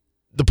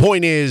 The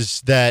point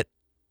is that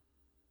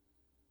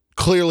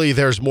clearly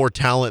there's more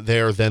talent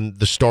there than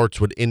the starts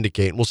would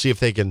indicate. And we'll see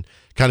if they can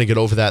kind of get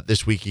over that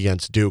this week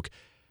against Duke.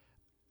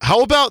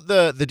 How about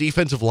the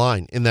defensive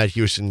line in that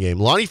Houston game?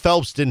 Lonnie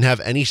Phelps didn't have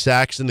any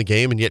sacks in the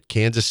game, and yet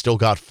Kansas still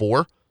got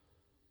 4.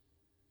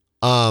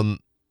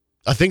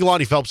 I think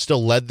Lonnie Phelps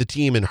still led the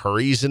team in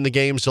hurries in the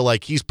game, so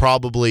he's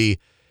probably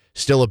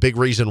still a big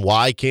reason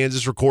why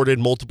Kansas recorded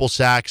multiple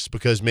sacks,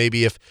 because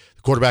maybe if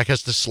the quarterback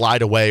has to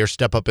slide away or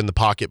step up in the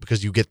pocket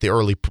because you get the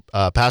early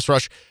pass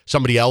rush,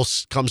 somebody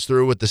else comes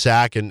through with the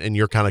sack and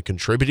you're kind of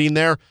contributing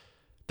there.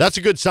 That's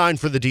a good sign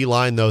for the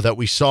D-line, though, that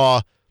we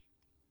saw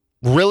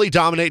really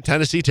dominate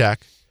Tennessee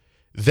Tech,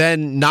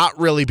 then not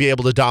really be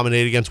able to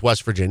dominate against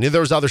West Virginia.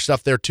 There was other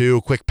stuff there,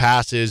 too, quick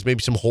passes,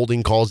 maybe some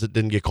holding calls that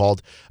didn't get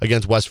called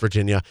against West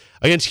Virginia.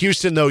 Against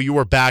Houston, though, you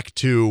were back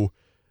to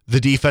the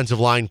defensive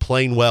line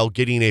playing well,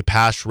 getting a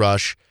pass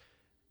rush,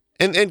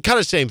 and kind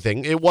of same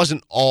thing. It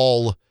wasn't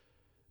all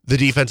the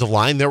defensive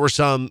line. There were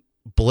some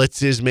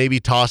blitzes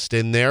maybe tossed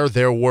in there.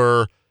 There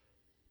were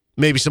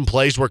maybe some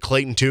plays where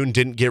Clayton Tune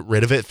didn't get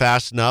rid of it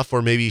fast enough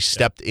or maybe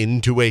stepped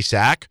into a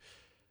sack.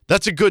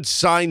 That's a good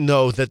sign,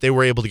 though, that they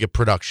were able to get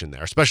production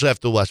there, especially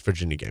after the West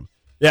Virginia game.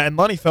 Yeah, and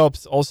Lonnie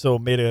Phelps also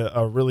made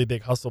a really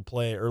big hustle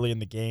play early in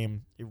the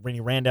game when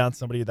he ran down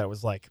somebody that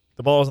was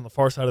the ball was on the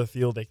far side of the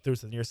field. They threw it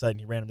to the near side, and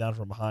he ran him down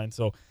from behind.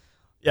 So,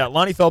 yeah,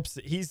 Lonnie Phelps,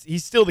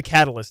 he's still the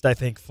catalyst, I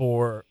think,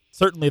 for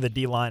certainly the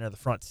D-line or the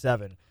front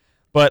 7.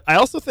 But I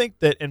also think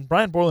that, and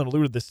Brian Borland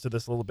alluded to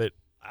this a little bit,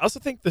 I also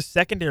think the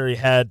secondary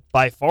had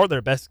by far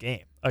their best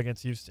game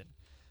against Houston,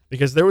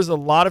 because there was a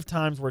lot of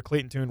times where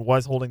Clayton Tune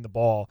was holding the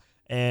ball,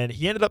 and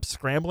he ended up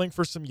scrambling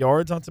for some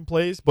yards on some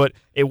plays, but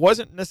it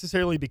wasn't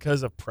necessarily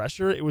because of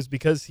pressure. It was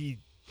because he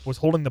was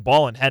holding the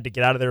ball and had to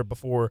get out of there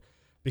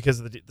because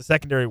of the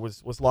secondary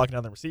was locking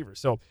down the receivers.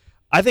 So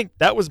I think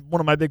that was one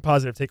of my big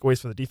positive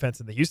takeaways for the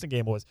defense in the Houston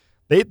game was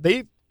they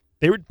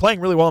were playing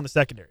really well in the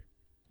secondary.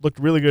 Looked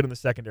really good in the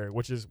secondary,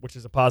 which is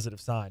a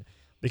positive sign,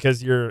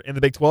 because you're in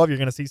the Big 12, you're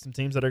going to see some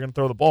teams that are going to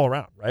throw the ball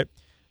around, right?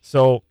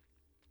 So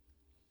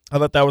I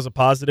thought that was a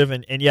positive.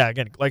 And yeah,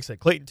 again, like I said,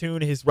 Clayton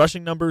Tune, his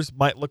rushing numbers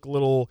might look a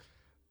little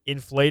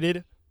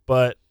inflated,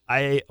 but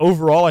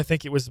overall, I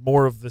think it was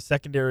more of the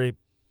secondary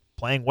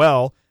playing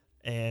well.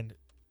 And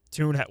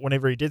Tune,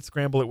 whenever he did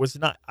scramble, it was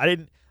not,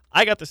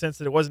 I got the sense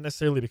that it wasn't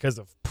necessarily because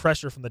of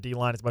pressure from the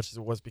D-line as much as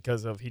it was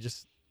because of he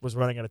just was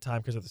running out of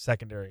time because of the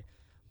secondary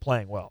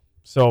playing well.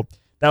 So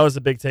that was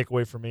a big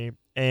takeaway for me.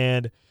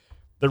 And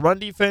the run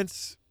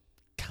defense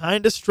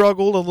kind of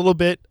struggled a little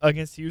bit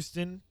against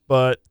Houston,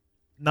 but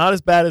not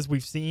as bad as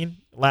we've seen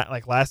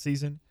like last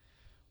season.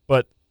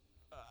 But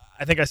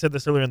I think I said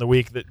this earlier in the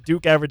week that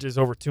Duke averages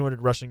over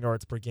 200 rushing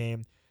yards per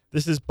game.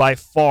 This is by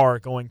far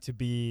going to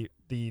be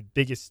the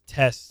biggest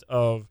test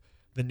of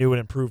the new and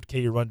improved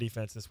KU run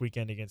defense this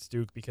weekend against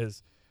Duke,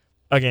 because,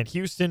 again,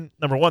 Houston,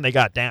 number one, they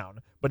got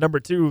down. But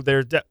number two,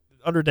 they're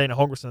under Dana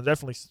Holgorsen,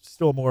 definitely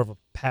still more of a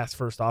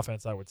pass-first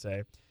offense, I would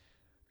say.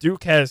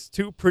 Duke has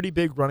 2 pretty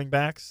big running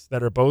backs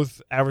that are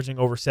both averaging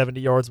over 70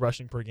 yards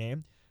rushing per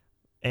game.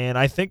 And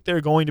I think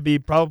they're going to be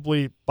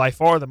probably by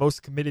far the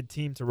most committed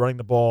team to running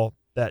the ball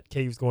that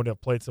KU's going to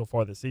have played so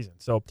far this season.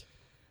 So,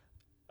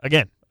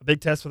 again, a big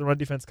test for the run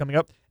defense coming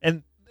up.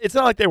 And it's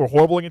not like they were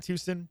horrible against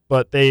Houston,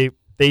 but they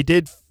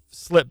did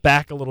slip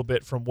back a little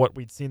bit from what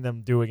we'd seen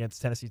them do against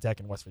Tennessee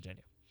Tech and West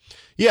Virginia.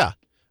 Yeah.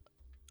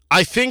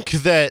 I think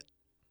that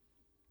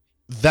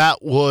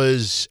that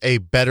was a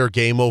better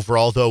game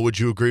overall, though. Would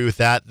you agree with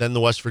that than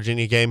the West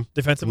Virginia game?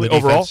 Defensively, The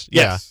overall? defense?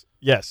 Yeah.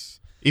 Yes.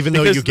 Even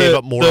though Because you gave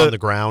up more on the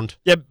ground.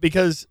 Yeah,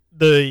 because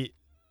the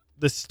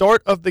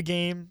start of the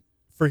game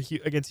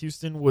against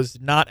Houston was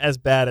not as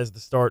bad as the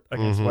start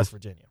against West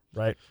Virginia,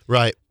 right?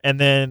 Right. And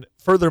then,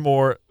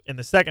 furthermore, in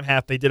the second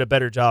half, they did a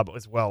better job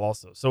as well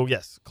also. So,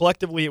 yes,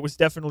 collectively, it was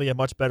definitely a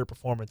much better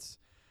performance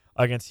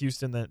against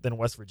Houston than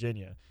West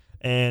Virginia.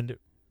 And,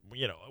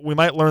 we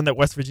might learn that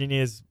West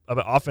Virginia's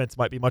offense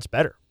might be much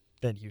better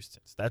than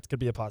Houston's. That could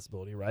be a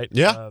possibility, right?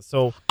 Yeah.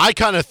 So I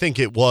kind of think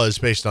it was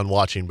based on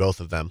watching both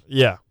of them.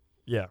 Yeah.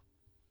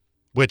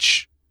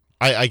 Which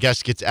I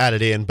guess gets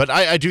added in. But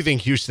I do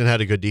think Houston had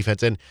a good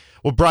defense. And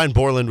what Brian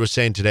Borland was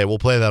saying today, we'll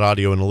play that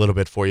audio in a little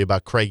bit for you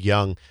about Craig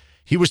Young.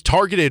 He was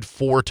targeted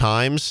 4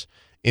 times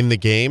in the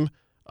game,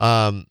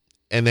 and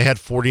they had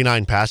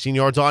 49 passing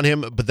yards on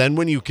him. But then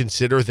when you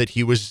consider that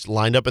he was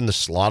lined up in the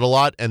slot a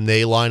lot, and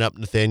they line up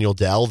Nathaniel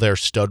Dell, their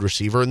stud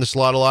receiver, in the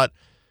slot a lot,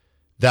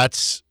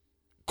 that's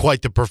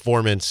quite the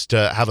performance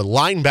to have a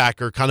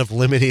linebacker kind of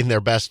limiting their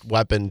best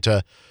weapon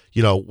to,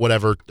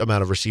 whatever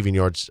amount of receiving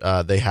yards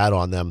they had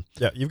on them.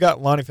 Yeah, you've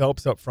got Lonnie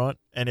Phelps up front,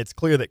 and it's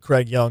clear that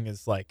Craig Young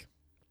is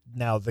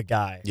now the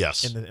guy.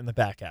 Yes. In the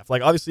back half.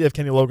 Obviously you have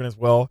Kenny Logan as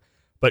well,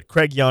 but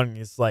Craig Young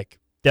is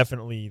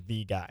definitely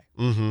the guy.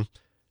 Mm-hmm.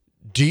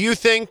 Do you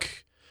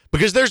think,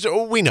 because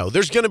we know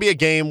there's going to be a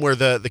game where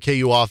the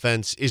KU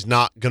offense is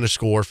not going to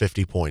score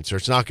 50 points or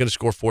it's not going to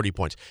score 40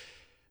 points.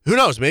 Who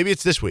knows? Maybe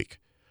it's this week.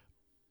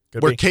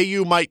 Where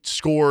KU might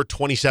score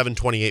 27,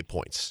 28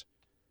 points.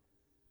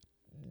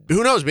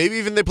 Who knows? Maybe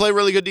even they play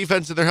really good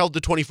defense and they're held to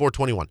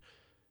 24-21.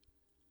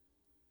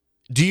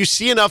 Do you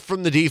see enough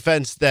from the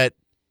defense that,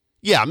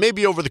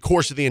 maybe over the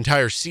course of the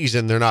entire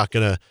season, they're not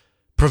going to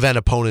prevent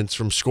opponents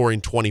from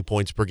scoring 20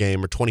 points per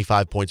game or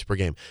 25 points per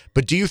game.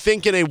 But do you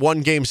think in a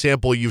one-game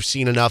sample you've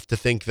seen enough to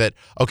think that,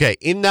 okay,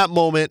 in that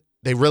moment,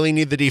 they really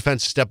need the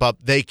defense to step up.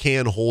 They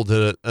can hold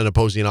an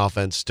opposing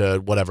offense to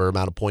whatever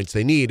amount of points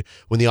they need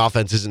when the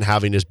offense isn't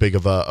having as big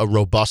of a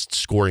robust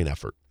scoring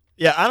effort.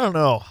 Yeah, I don't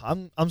know.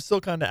 I'm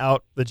still kind of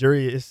out. The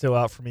jury is still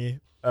out for me.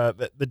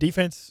 The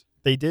defense,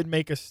 they did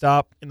make a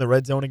stop in the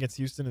red zone against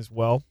Houston as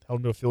well, held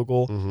them to a field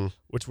goal,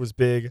 which was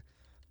big.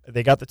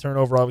 They got the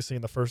turnover, obviously,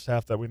 in the first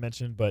half that we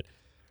mentioned. But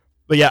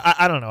yeah,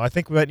 I don't know. I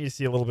think we might need to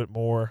see a little bit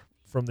more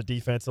from the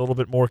defense, a little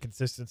bit more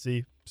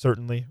consistency,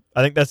 certainly.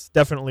 I think that's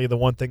definitely the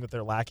one thing that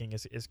they're lacking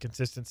is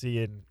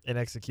consistency in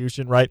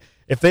execution, right?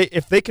 If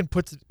they can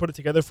put it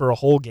together for a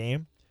whole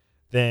game,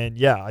 then,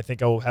 yeah, I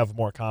think I will have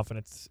more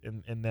confidence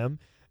in them.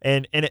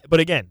 But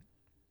again,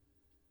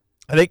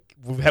 I think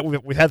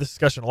we've had this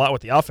discussion a lot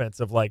with the offense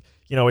of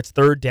it's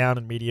third down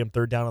and medium,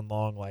 third down and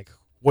long.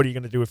 What are you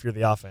going to do if you're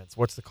the offense?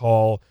 What's the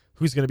call?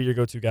 Who's going to be your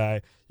go-to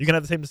guy? You can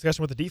have the same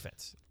discussion with the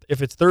defense.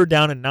 If it's third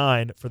down and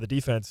 9 for the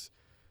defense,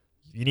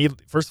 you need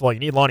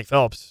Lonnie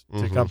Phelps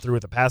to come through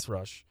with a pass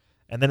rush.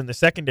 And then in the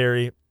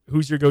secondary,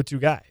 who's your go-to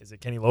guy? Is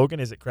it Kenny Logan?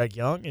 Is it Craig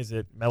Young? Is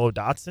it Mello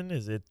Dotson?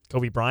 Is it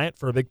Kobe Bryant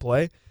for a big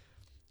play?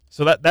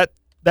 So that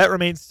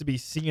remains to be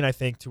seen, I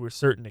think, to a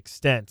certain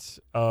extent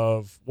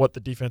of what the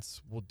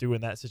defense will do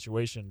in that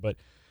situation. But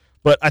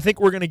I think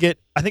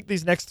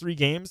these next 3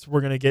 games,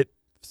 we're going to get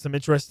some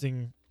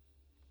interesting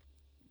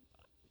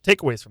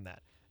takeaways from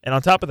that. And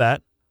on top of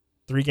that,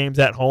 3 games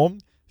at home,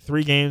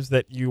 3 games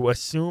that you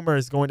assume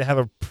is going to have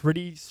a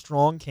pretty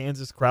strong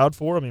Kansas crowd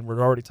for. I mean,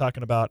 we're already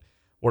talking about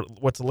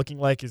what's looking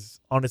like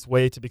is on its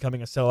way to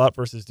becoming a sellout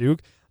versus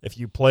Duke. If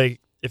you play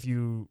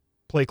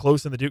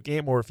close in the Duke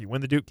game, or if you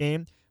win the Duke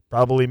game,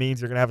 probably means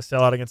you're going to have a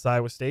sellout against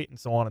Iowa State and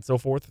so on and so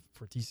forth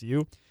for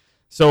TCU.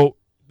 So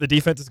the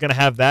defense is going to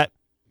have that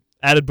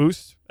added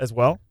boost as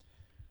well.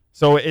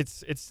 So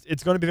it's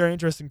going to be very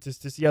interesting to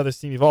see how this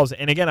team evolves.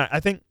 And again, I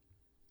think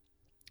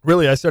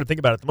really I started thinking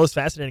about it. The most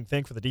fascinating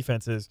thing for the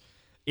defense is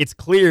it's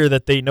clear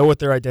that they know what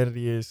their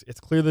identity is. It's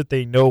clear that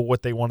they know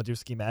what they want to do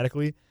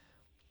schematically.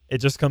 It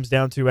just comes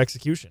down to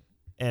execution.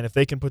 And if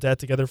they can put that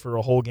together for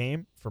a whole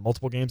game, for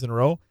multiple games in a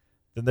row,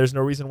 then there's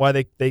no reason why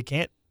they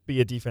can't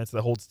be a defense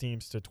that holds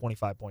teams to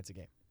 25 points a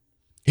game.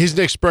 He's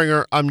Nick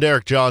Springer. I'm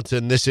Derek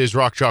Johnson. This is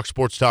Rock Chalk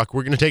Sports Talk.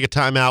 We're going to take a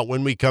timeout.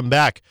 When we come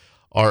back,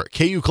 our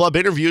KU Club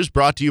interviews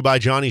brought to you by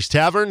Johnny's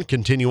Tavern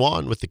continue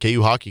on with the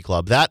KU Hockey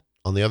Club. That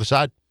on the other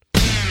side.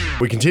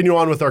 We continue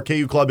on with our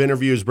KU Club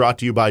interviews brought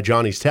to you by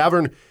Johnny's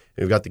Tavern.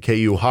 We've got the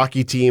KU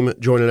hockey team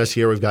joining us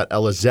here. We've got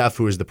Ella Zeff,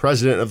 who is the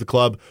president of the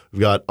club. We've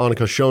got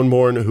Annika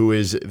Schoenborn, who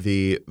is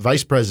the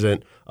vice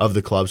president of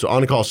the club. So,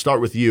 Annika, I'll start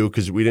with you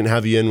because we didn't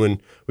have you in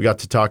when we got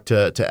to talk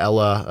to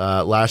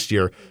Ella last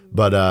year.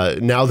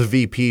 But now the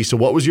VP. So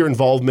what was your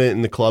involvement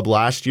in the club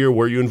last year?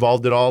 Were you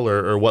involved at all,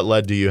 or what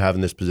led to you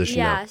having this position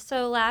now? Yeah,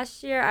 so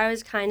last year I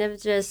was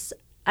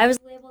I was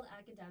labeled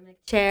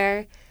academic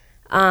chair,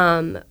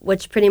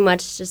 which pretty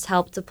much just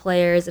helped the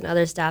players and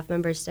other staff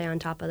members stay on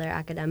top of their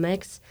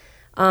academics.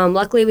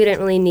 Luckily, we didn't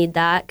really need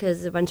that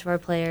because a bunch of our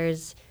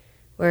players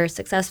were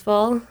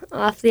successful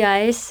off the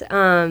ice.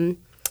 And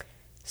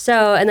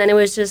then it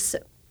was just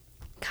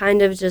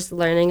kind of just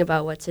learning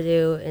about what to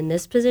do in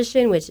this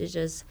position, which is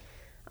just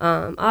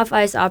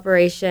off-ice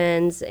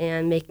operations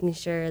and making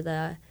sure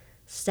the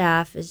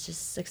staff is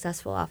just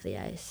successful off the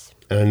ice.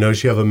 And I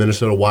noticed you have a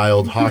Minnesota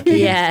Wild hockey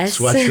Yes.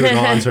 sweatshirt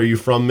on. So are you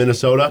from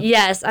Minnesota?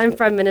 Yes, I'm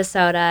from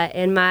Minnesota,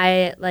 and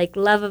my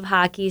love of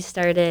hockey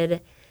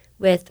started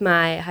with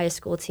my high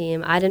school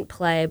team. I didn't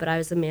play, but I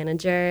was a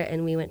manager,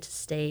 and we went to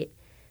state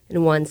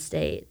and won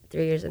state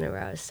 3 years in a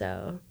row.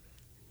 So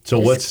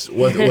what's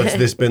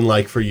this been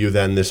like for you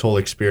then, this whole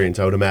experience?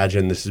 I would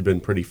imagine this has been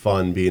pretty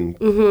fun being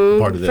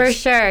part of this. For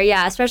sure,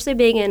 yeah, especially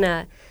being in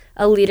a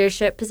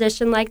leadership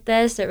position like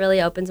this, it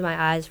really opens my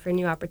eyes for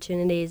new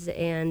opportunities,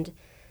 and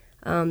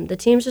the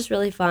team's just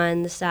really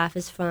fun. The staff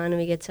is fun.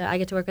 I get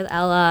to work with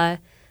Ella.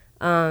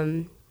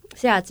 So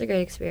yeah, it's a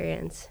great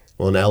experience.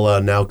 Well, and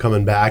Ella now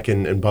coming back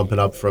and bumping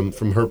up from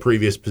her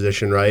previous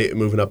position, right?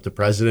 Moving up to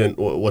president.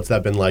 What's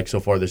that been like so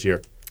far this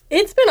year?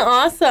 It's been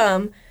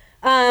awesome.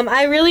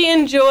 I really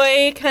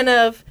enjoy kind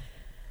of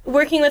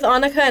working with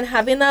Annika and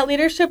having that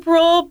leadership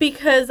role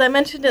because I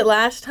mentioned it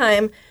last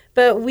time,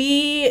 but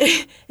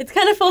it's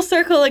kind of full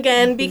circle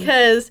again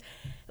because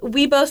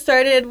we both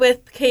started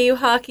with KU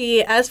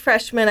hockey as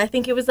freshmen. I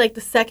think it was the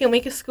second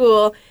week of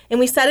school, and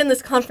we sat in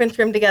this conference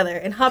room together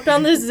and hopped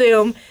on the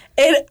Zoom,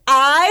 and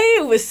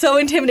I was so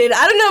intimidated.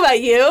 I don't know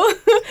about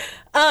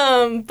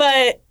you,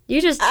 but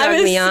you just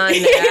drugged me on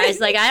there. I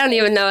was like, I don't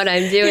even know what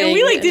I'm doing.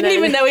 Yeah, we didn't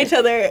even know each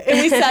other, and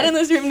we sat in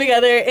this room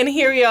together, and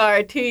here we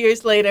are 2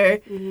 years later,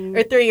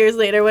 or 3 years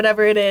later,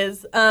 whatever it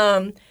is,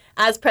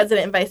 as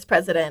president and vice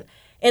president.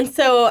 And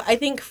so I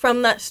think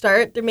from that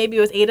start, there maybe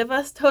was 8 of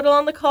us total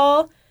on the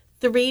call.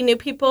 3 new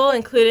people,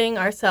 including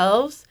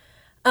ourselves,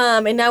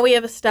 and now we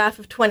have a staff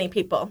of 20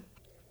 people.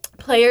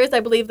 Players, I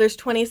believe there's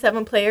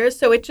 27 players,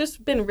 so it's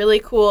just been really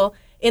cool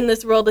in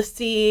this role to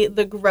see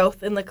the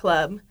growth in the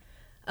club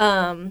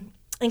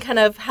and kind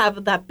of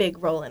have that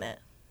big role in it.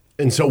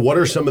 And so what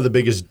are some of the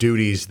biggest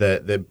duties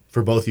that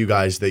for both you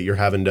guys that you're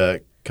having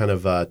to kind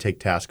of take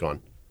task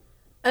on?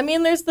 I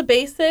mean, there's the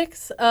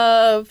basics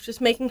of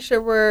just making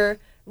sure we're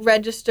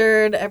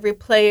registered. Every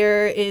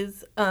player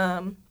is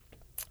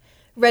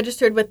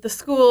registered with the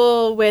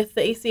school, with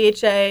the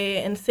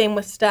ACHA, and same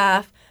with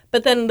staff.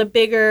 But then the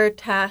bigger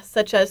tasks,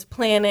 such as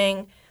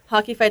planning,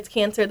 Hockey Fights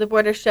Cancer, the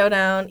Border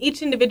Showdown,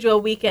 each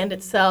individual weekend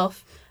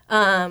itself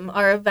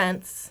are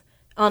events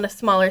on a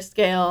smaller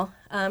scale.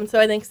 So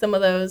I think some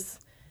of those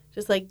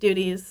just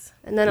duties.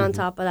 And then on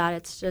top of that,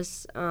 it's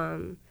just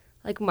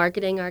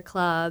marketing our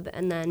club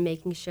and then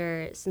making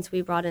sure, since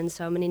we brought in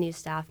so many new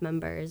staff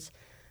members,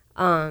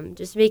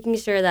 just making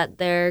sure that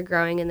they're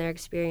growing in their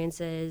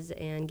experiences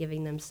and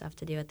giving them stuff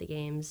to do at the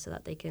games so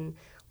that they can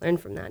learn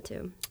from that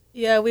too.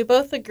 Yeah, we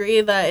both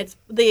agree that it's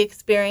the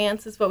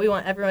experience is what we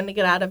want everyone to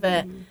get out of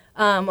it.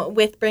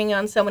 With bringing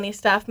on so many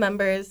staff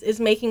members is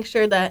making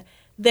sure that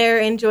they're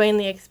enjoying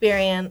the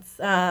experience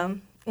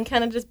and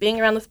kind of just being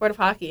around the sport of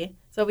hockey.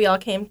 So we all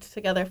came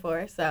together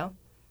for.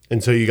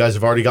 And so you guys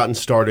have already gotten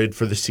started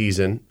for the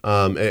season.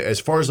 As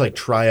far as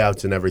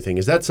tryouts and everything,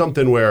 is that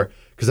something where,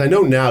 because I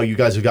know now you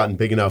guys have gotten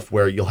big enough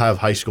where you'll have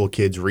high school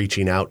kids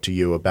reaching out to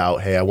you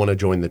about, hey, I want to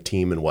join the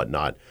team and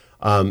whatnot.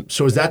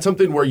 So is that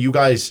something where you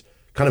guys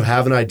kind of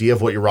have an idea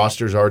of what your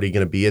roster is already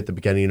going to be at the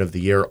beginning of the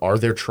year? Are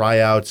there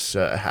tryouts?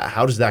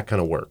 How does that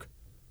kind of work?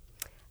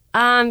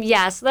 So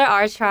there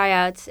are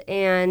tryouts,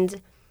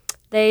 and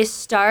they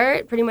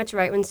start pretty much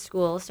right when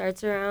school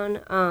starts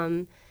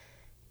around.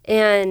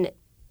 And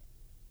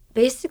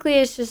basically,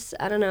 it's just,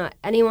 I don't know,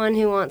 anyone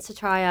who wants to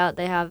try out.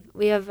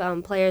 We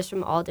have players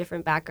from all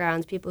different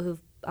backgrounds, people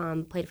who've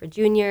played for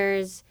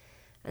juniors,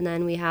 and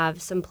then we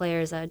have some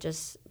players that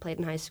just played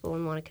in high school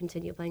and want to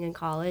continue playing in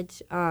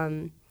college.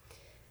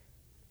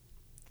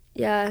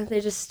 They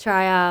just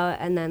try out,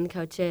 and then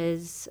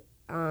coaches,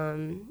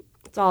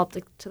 it's all up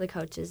to the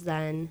coaches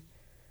then.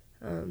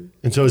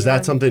 And so is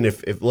that something,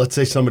 if let's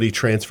say somebody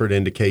transferred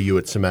into KU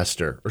at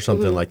semester or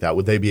something like that,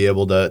 would they be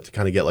able to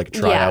kind of get a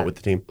tryout with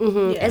the team?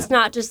 Mm-hmm. Yeah. It's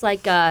not just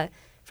a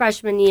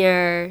freshman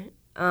year,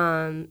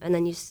 and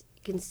then you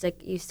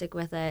stick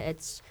with it.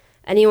 It's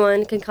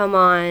anyone can come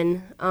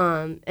on,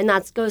 and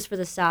that goes for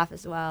the staff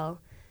as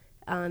well.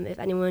 If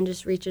anyone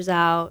just reaches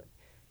out,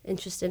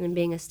 interested in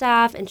being a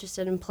staff,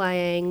 interested in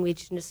playing, we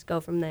can just go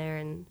from there.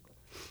 And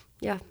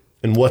yeah.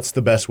 And what's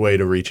the best way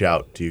to reach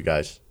out to you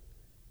guys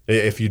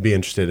if you'd be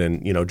interested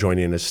in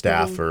joining as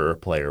staff or a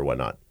player or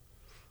whatnot?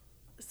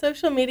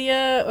 Social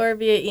media or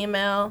via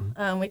email.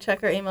 We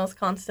check our emails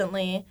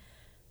constantly.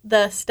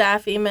 The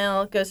staff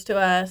email goes to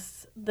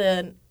us.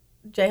 The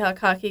Jayhawk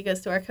hockey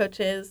goes to our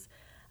coaches.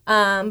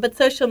 But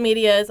social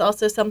media is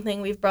also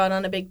something we've brought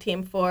on a big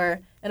team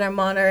for and are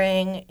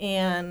monitoring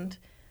and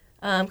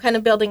kind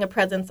of building a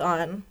presence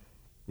on.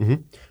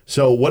 Mm-hmm.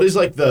 So what is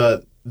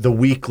the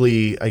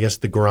weekly, I guess,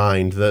 the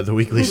grind, the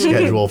weekly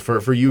schedule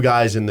for you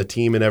guys and the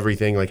team and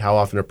everything? How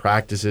often are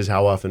practices,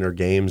 how often are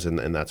games,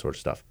 and that sort of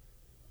stuff?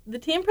 The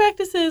team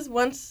practices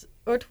once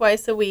or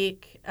twice a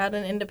week out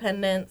in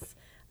Independence,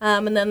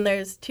 and then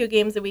there's 2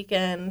 games a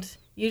weekend,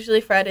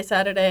 usually Friday,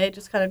 Saturday,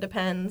 just kind of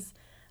depends.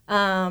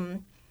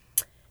 And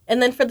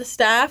then for the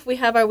staff, we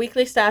have our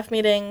weekly staff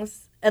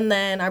meetings and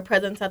then our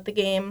presence at the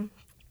game.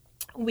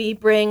 We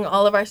bring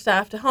all of our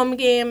staff to home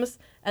games,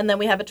 and then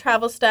we have a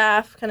travel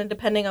staff, kind of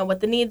depending on what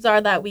the needs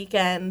are that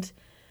weekend.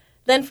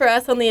 Then for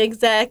us on the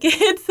exec,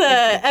 it's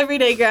a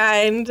everyday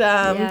grind.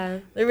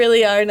 There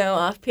really are no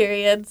off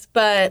periods,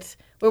 but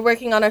we're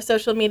working on our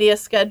social media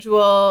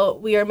schedule.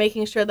 We are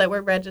making sure that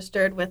we're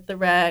registered with the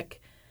rec.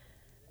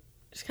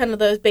 Just kind of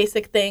those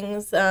basic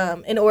things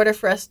in order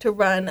for us to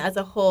run as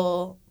a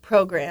whole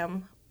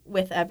program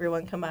with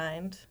everyone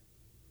combined.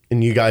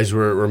 And you guys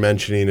were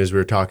mentioning, as we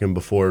were talking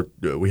before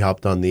we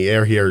hopped on the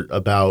air here,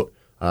 about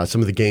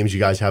some of the games you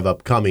guys have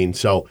upcoming.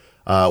 So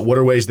what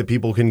are ways that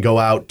people can go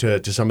out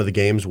to some of the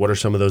games? What are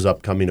some of those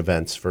upcoming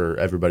events for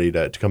everybody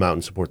to come out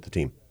and support the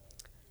team?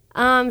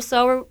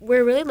 So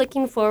we're really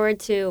looking forward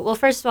to, well,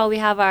 first of all, we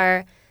have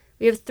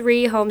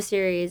 3 home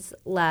series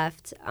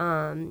left.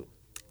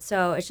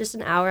 So it's just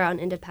an hour on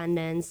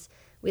Independence.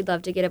 We'd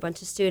love to get a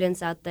bunch of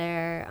students out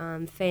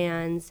there,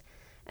 fans.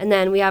 And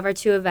then we have our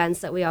 2 events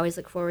that we always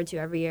look forward to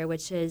every year,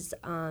 which is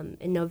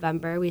in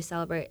November. We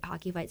celebrate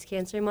Hockey Fights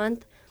Cancer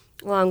Month,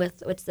 along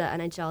with which the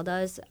NHL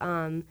does.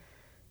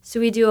 So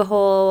we do a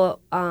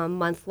whole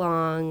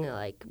month-long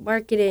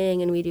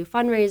marketing, and we do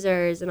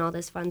fundraisers and all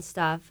this fun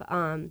stuff.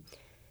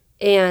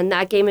 And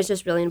that game is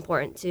just really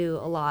important to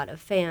a lot of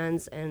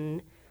fans,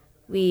 and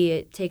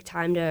we take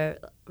time to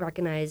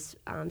recognize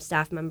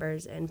staff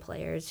members and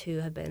players who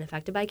have been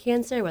affected by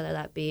cancer, whether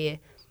that be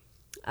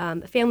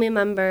a family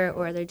member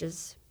or they're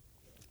just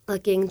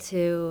looking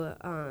to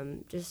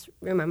just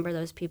remember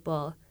those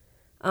people.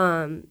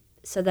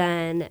 So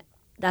then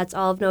that's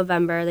all of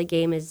November. The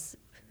game is,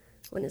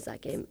 when is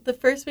that game? The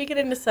first weekend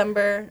in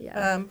December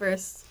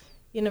versus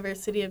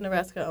University of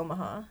Nebraska,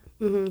 Omaha.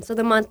 Mm-hmm. So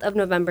the month of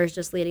November is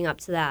just leading up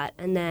to that.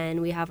 And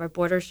then we have our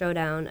border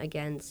showdown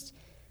against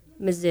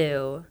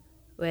Mizzou,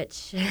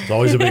 which it's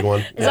always a big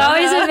one. It's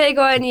always a big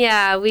one,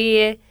 yeah.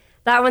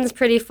 That one's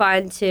pretty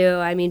fun, too.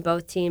 I mean,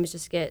 both teams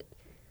just get,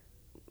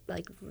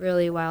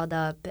 really wild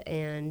up,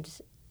 and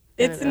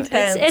it's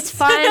intense. It's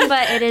fun,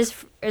 but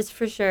it's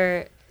for sure.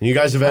 And you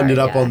guys have ended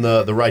up on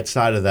the right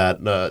side of that,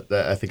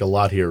 I think, a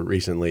lot here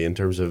recently in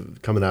terms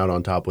of coming out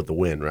on top with the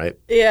win, right?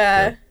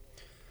 Yeah.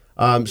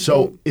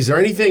 So is there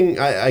anything,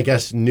 I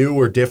guess, new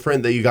or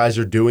different that you guys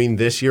are doing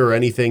this year, or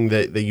anything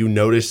that you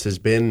noticed has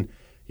been,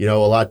 a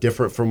lot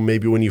different from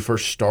maybe when you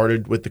first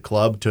started with the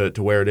club to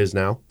where it is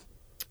now?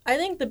 I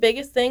think the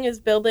biggest thing is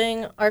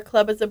building our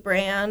club as a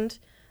brand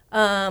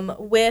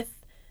with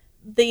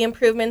the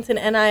improvements in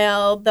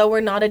NIL. Though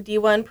we're not a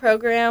D1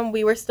 program,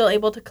 we were still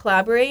able to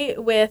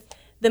collaborate with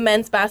the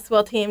men's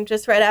basketball team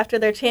just right after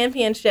their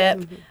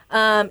championship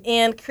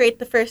and create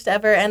the first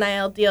ever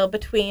NIL deal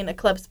between a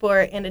club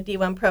sport and a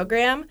D1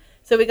 program.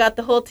 So we got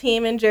the whole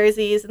team in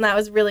jerseys, and that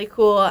was really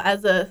cool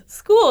as a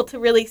school to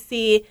really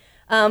see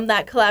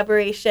that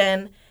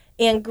collaboration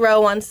and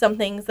grow on some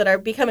things that are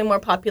becoming more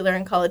popular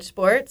in college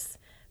sports.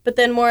 But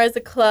then more as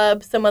a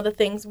club, some of the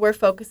things we're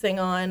focusing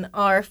on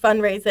are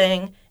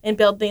fundraising and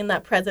building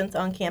that presence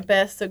on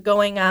campus. So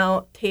going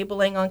out,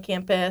 tabling on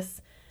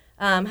campus,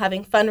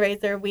 having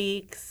fundraiser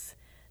weeks.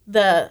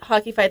 The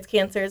Hockey Fights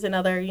Cancer is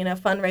another,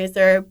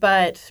 fundraiser,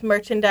 but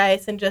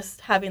merchandise and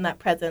just having that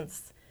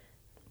presence.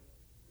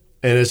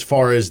 And as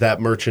far as that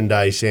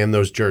merchandise and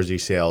those jersey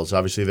sales,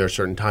 obviously there are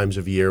certain times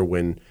of year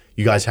when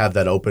you guys have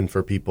that open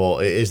for people.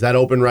 Is that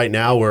open right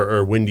now,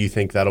 or when do you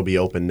think that'll be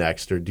open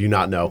next, or do you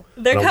not know?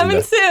 They're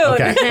coming soon.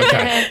 Okay.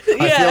 I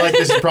feel like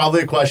this is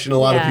probably a question a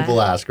lot of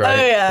people ask, right?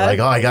 Oh, yeah. Like,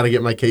 I got to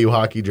get my KU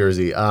hockey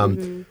jersey.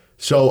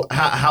 So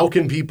how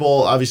can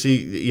people,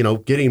 obviously,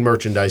 getting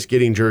merchandise,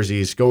 getting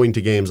jerseys, going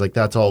to games,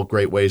 that's all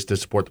great ways to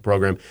support the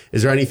program.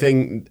 Is there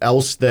anything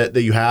else that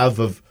you have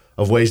of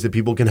ways that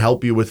people can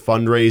help you with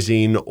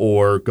fundraising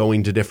or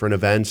going to different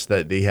events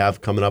that they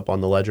have coming up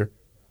on the ledger?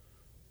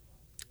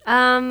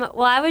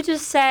 Well, I would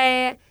just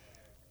say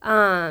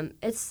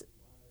it's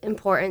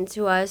important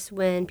to us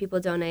when people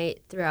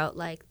donate throughout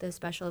the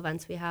special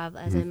events we have.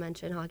 As I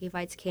mentioned, Hockey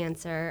Fights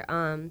Cancer.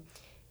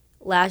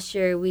 Last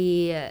year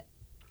we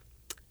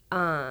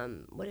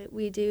what did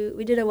we do?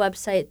 We did a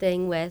website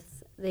thing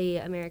with the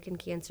American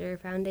Cancer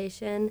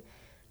Foundation.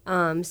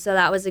 So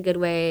that was a good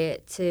way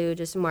to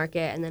just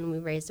market, and then we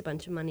raised a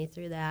bunch of money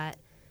through that.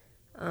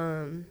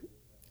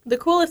 The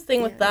coolest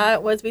thing with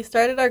that was we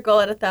started our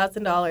goal at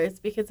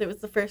 $1,000 because it was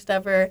the first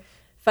ever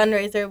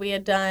fundraiser we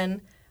had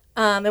done,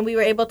 and we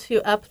were able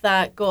to up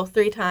that goal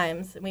 3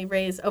 times, and we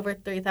raised over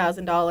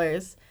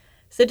 $3,000.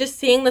 So just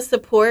seeing the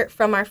support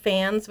from our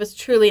fans was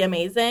truly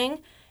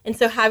amazing. And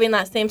so having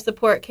that same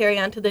support carry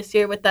on to this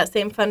year with that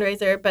same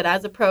fundraiser, but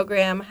as a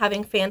program,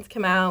 having fans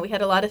come out. We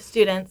had a lot of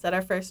students at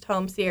our first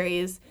home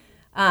series,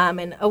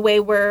 and a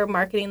way we're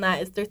marketing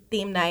that is their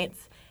theme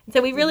nights. And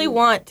so we really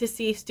want to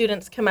see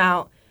students come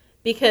out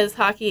because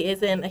hockey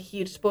isn't a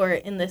huge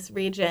sport in this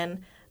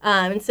region.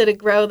 And so to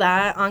grow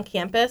that on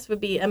campus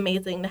would be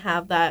amazing to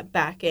have that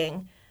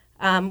backing.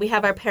 We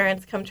have our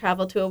parents come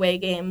travel to away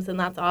games, and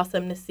that's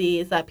awesome to see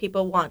is that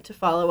people want to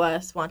follow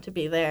us, want to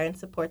be there, and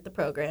support the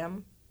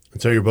program.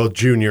 And so you're both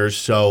juniors,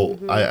 so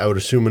I would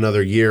assume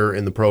another year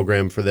in the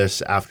program for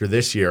this after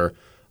this year.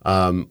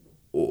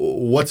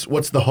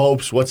 what's the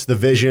hopes? What's the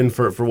vision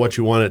for what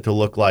you want it to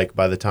look like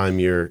by the time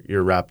you're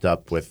wrapped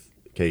up with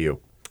KU?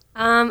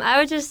 I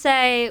would just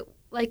say,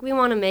 like, we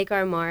want to make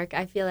our mark.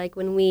 I feel like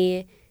when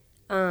we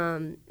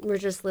were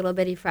just little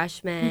bitty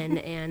freshmen,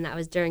 and that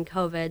was during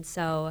COVID,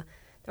 so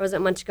there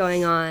wasn't much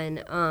going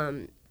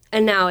on.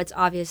 And now it's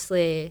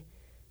obviously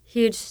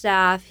huge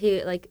staff.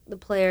 Like, the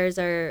players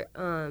are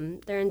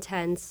they're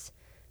intense,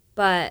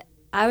 but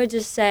I would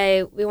just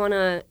say we want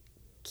to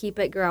keep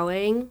it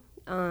growing,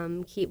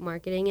 keep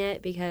marketing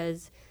it,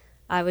 because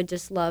I would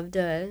just love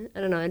to, I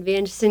don't know, it'd be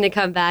interesting to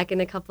come back in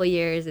a couple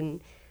years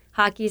and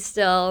hockey's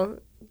still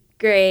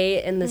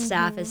great and the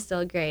staff is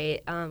still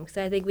great, because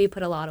I think we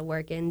put a lot of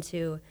work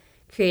into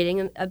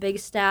creating a big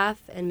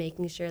staff and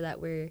making sure that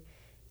we're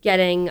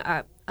getting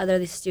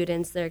other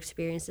students their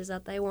experiences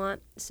that they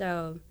want.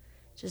 So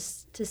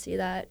just to see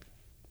that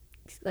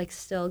like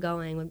still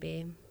going would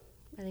be,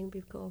 I think would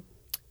be cool.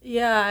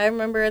 Yeah, I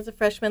remember as a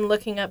freshman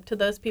looking up to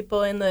those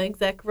people in the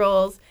exec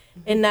roles,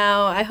 and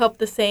now I hope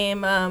the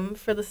same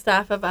for the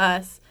staff of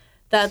us,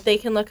 that they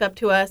can look up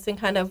to us and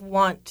kind of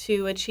want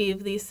to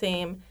achieve these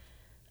same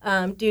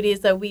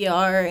duties that we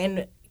are,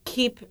 and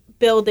keep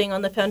building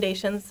on the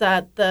foundations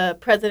that the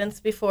presidents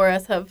before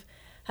us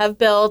have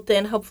built,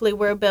 and hopefully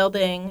we're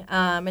building.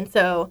 And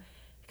so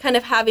kind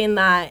of having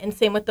that, and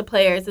same with the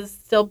players, is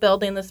still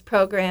building this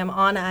program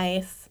on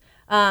ice.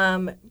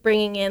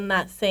 Bringing in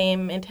that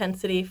same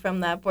intensity from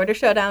that Border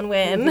Showdown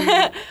win,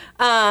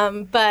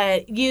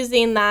 but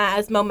using that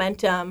as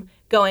momentum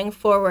going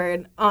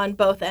forward on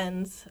both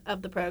ends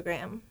of the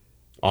program.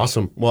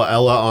 Awesome. Well,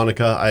 Ella,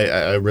 Annika,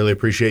 I really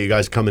appreciate you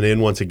guys coming in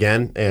once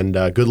again, and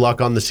good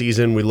luck on the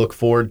season. We look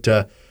forward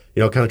to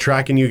kind of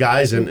tracking you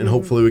guys, and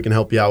hopefully we can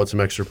help you out with some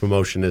extra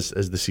promotion as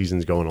the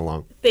season's going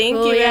along. Thank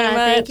you very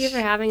much. Thank you for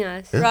having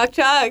us. Yeah. Rock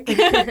Chalk.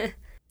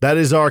 That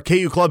is our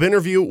KU Club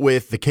interview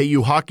with the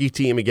KU hockey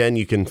team. Again,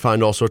 you can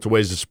find all sorts of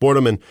ways to support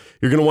them, and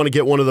you're going to want to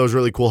get one of those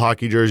really cool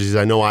hockey jerseys.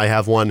 I know I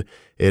have one.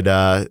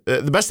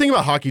 The best thing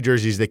about hockey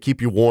jerseys, they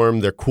keep you warm.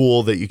 They're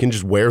cool, that you can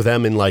just wear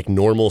them in like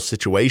normal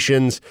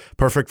situations.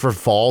 Perfect for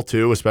fall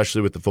too,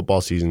 especially with the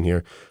football season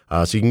here.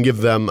 So you can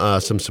give them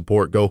some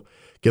support. Go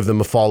give them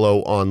a follow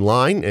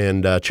online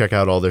and check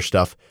out all their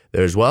stuff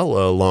there as well,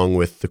 along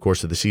with the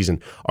course of the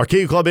season. Our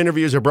KU Club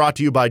interviews are brought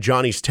to you by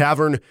Johnny's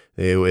Tavern,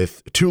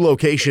 with 2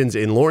 locations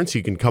in Lawrence.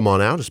 You can come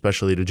on out,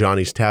 especially to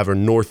Johnny's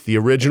Tavern North, the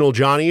original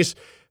Johnny's.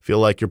 Feel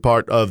like you're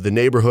part of the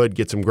neighborhood,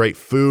 get some great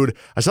food.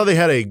 I saw they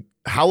had a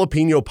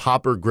jalapeno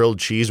popper grilled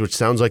cheese, which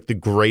sounds like the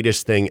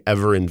greatest thing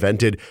ever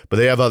invented, but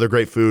they have other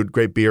great food,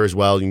 great beer as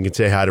well. You can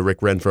say hi to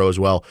Rick Renfro as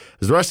well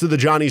as the rest of the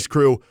Johnny's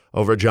crew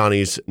over at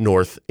Johnny's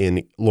North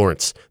in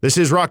Lawrence. This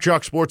is Rock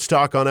Chalk Sports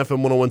Talk on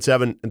FM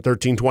 1017 and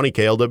 1320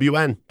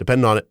 KLWN.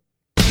 Depend on it.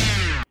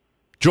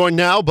 Joined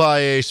now by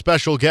a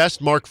special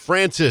guest, Mark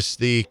Francis,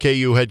 the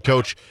KU head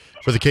coach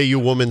for the KU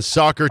women's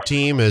soccer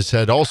team, has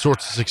had all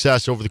sorts of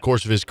success over the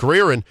course of his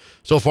career, and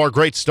so far,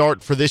 great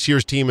start for this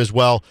year's team as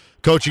well.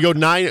 Coach, you go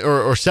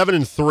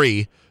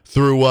 7-3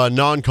 through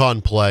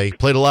non-con play.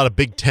 Played a lot of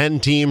Big Ten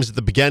teams at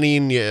the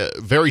beginning.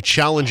 Very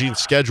challenging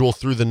schedule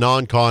through the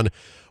non-con.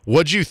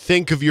 What'd you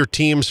think of your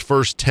team's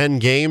first 10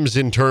 games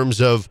in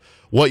terms of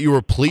what you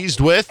were pleased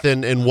with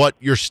and what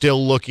you're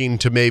still looking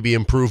to maybe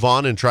improve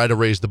on and try to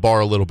raise the bar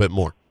a little bit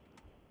more?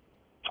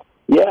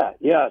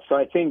 Yeah. So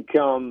I think,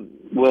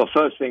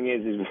 first thing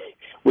is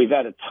we've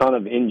had a ton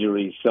of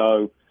injuries.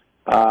 So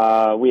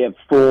we have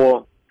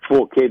four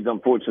kids,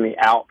 unfortunately,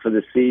 out for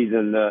the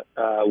season that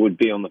would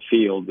be on the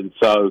field. And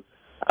so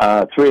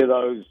 2 of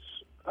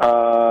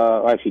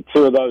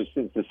those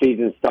since the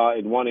season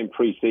started, 1 in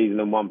preseason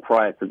and 1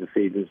 prior to the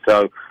season.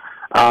 So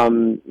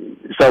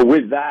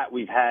with that,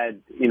 we've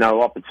had,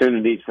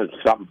 opportunities for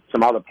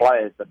some other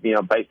players that,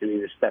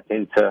 basically to step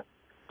into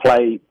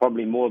play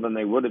probably more than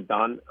they would have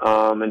done.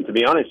 And to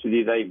be honest with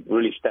you, they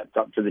really stepped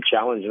up to the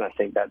challenge. And I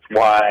think that's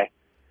why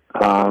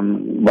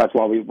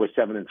we're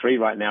 7-3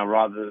 right now,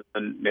 rather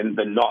than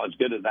not as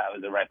good as that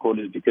as a record,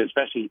 is because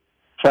especially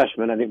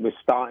freshmen. I think we're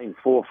starting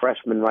 4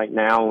 freshmen right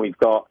now, and we've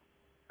got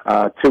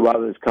 2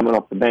 others coming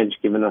off the bench,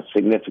 giving us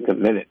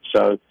significant minutes.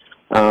 So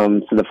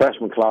the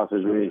freshman class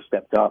has really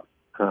stepped up.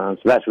 So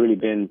that's really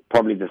been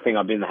probably the thing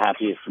I've been the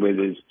happiest with,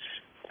 is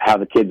how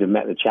the kids have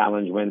met the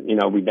challenge when,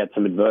 we've had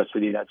some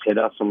adversity that's hit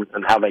us,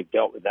 and how they've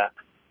dealt with that.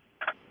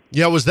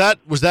 Yeah, was that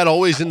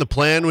always in the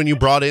plan when you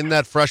brought in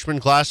that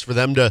freshman class, for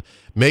them to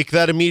make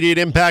that immediate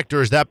impact, or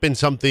has that been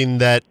something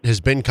that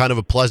has been kind of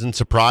a pleasant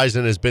surprise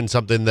and has been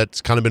something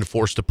that's kind of been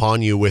forced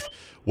upon you with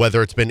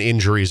whether it's been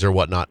injuries or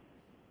whatnot?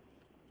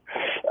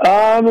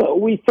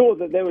 We thought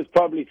that there was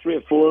probably 3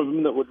 or 4 of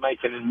them that would make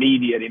an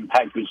immediate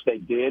impact, which they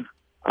did.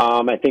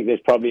 I think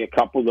there's probably a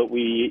couple that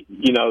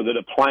that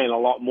are playing a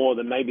lot more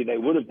than maybe they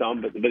would have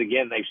done, but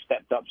again, they've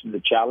stepped up to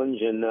the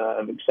challenge and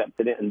have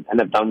accepted it and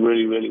have done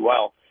really, really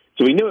well.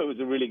 So we knew it was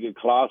a really good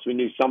class. We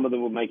knew some of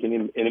them would make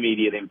an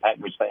immediate impact,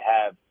 which they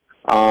have.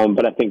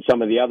 But I think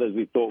some of the others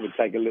we thought would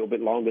take a little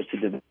bit longer to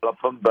develop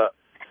them. But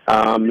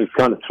we've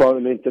kind of thrown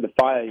them into the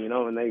fire,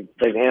 and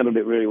they've handled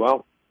it really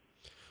well.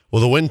 Well,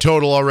 the win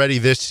total already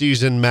this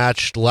season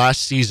matched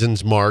last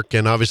season's mark,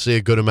 and obviously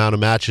a good amount of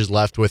matches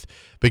left with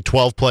Big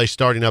 12 play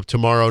starting up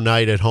tomorrow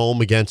night at home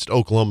against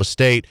Oklahoma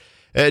State.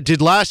 Did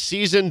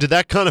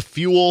that kind of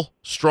fuel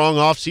strong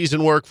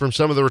off-season work from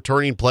some of the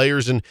returning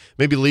players and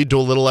maybe lead to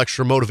a little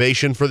extra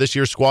motivation for this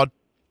year's squad?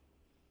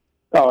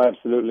 Oh,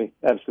 absolutely.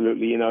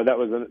 Absolutely. You know, that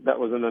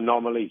was an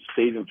anomaly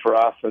season for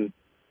us, and,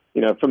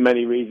 you know, for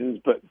many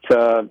reasons. But,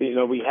 you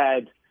know, we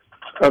had,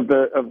 of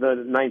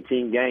the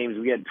 19 games,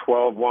 we had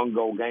 12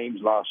 one-goal games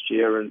last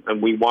year,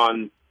 and we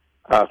won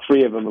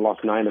 3 of them and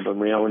lost 9 of them.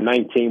 You know, in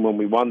 19, when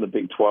we won the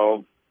Big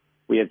 12,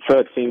 we had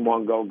 13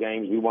 one-goal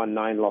games. We won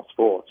 9, lost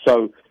 4.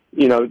 So,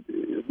 you know,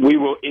 we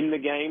were in the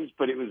games,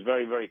 but it was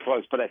very, very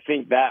close. But I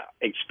think that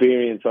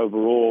experience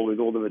overall, with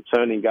all the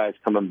returning guys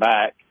coming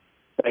back,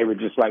 they were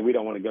just like, we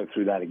don't want to go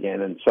through that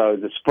again. And so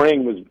the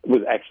spring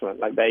was excellent.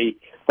 Like they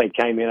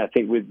came in, I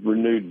think, with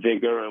renewed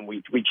vigor, and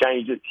we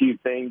changed a few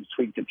things,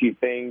 tweaked a few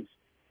things,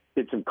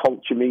 did some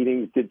culture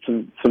meetings, did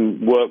some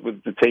work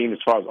with the team as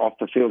far as off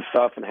the field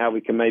stuff and how we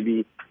can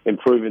maybe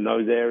improve in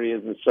those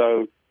areas. And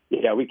so,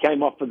 yeah, we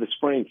came off for the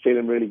spring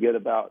feeling really good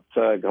about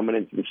coming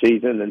into the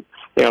season. And,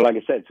 you know, like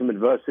I said, some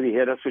adversity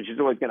hit us, which is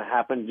always going to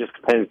happen, just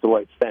depends to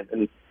what extent.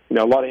 And, you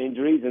know, a lot of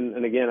injuries.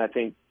 And again, I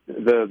think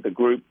the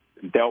group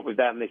dealt with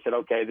that, and they said,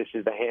 okay, this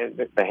is the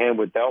hand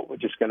we're dealt. We're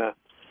just going to,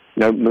 you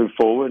know, move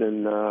forward,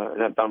 and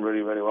have done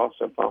really, really well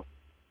so far.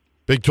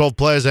 Big 12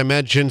 play, as I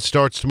mentioned,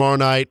 starts tomorrow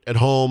night at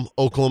home,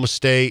 Oklahoma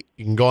State.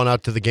 You can go on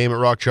out to the game at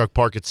Rock Chalk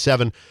Park at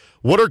 7.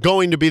 What are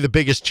going to be the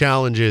biggest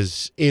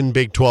challenges in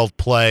Big 12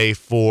 play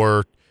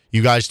for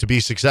you guys to be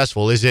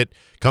successful? Is it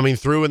coming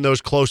through in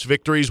those close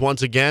victories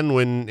once again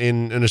when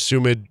in an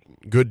assumed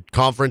good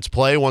conference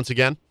play once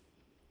again?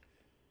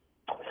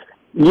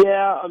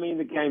 Yeah, I mean,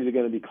 the games are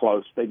going to be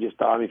close. They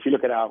just are. I mean, if you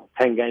look at our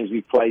 10 games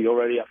we've played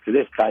already up to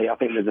this day, I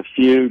think there's a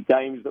few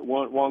games that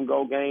weren't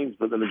one-goal games,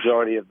 but the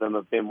majority of them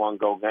have been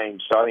one-goal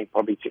games. So I think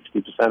probably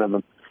 60% of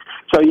them.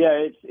 So,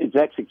 yeah, it's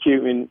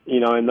executing,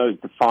 you know, in those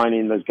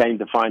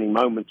game-defining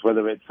moments,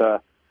 whether it's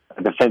a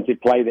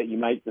defensive play that you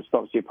make that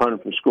stops the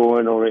opponent from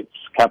scoring, or it's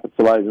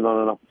capitalizing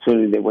on an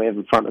opportunity that we have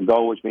in front of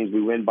goal, which means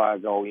we win by a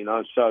goal, you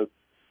know. So,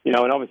 you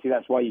know, and obviously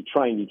that's why you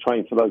train. You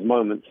train for those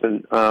moments.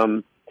 And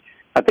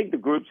I think the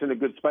group's in a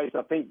good space.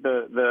 I think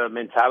the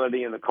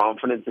mentality and the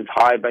confidence is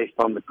high based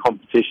on the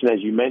competition.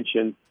 As you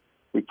mentioned,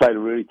 we played a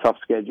really tough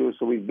schedule,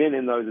 so we've been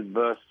in those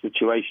adverse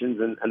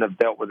situations and have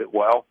dealt with it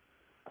well.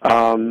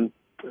 But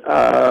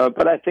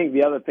I think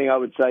the other thing I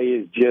would say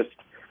is just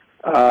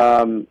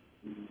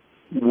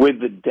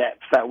with the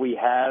depth that we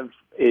have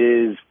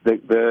is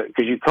because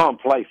you can't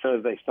play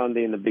Thursday,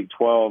 Sunday in the Big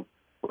 12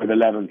 with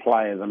 11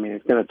 players. I mean,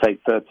 it's going to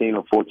take 13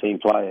 or 14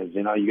 players.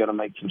 You know, you got to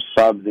make some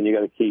subs, and you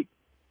got to keep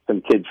some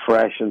kids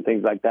fresh and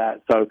things like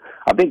that. So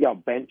I think our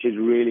bench is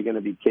really going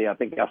to be key. I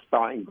think our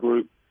starting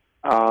group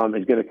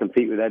is going to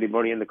compete with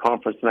anybody in the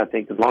conference, and I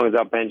think as long as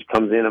our bench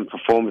comes in and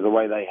performs the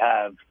way they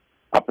have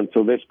up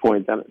until this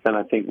point, then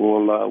I think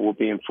we'll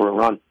be in for a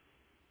run.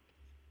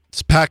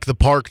 It's Pack the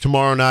Park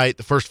tomorrow night.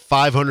 The first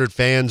 500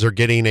 fans are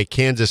getting a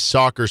Kansas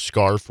soccer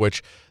scarf,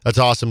 which that's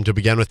awesome to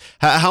begin with.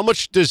 How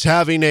much does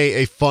having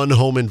a fun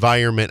home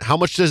environment, how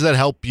much does that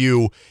help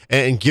you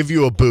and give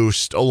you a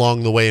boost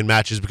along the way in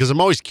matches? Because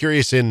I'm always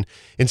curious, in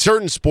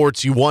certain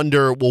sports, you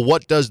wonder, well,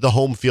 what does the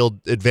home field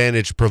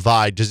advantage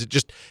provide? Does it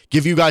just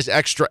give you guys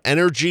extra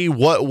energy?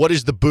 What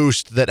is the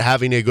boost that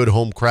having a good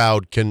home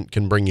crowd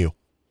can bring you?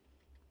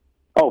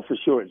 Oh, for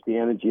sure, it's the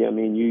energy. I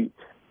mean,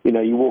 you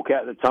know, you walk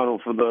out the tunnel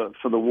for the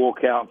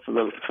walkout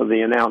for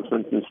the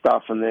announcements and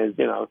stuff, and there's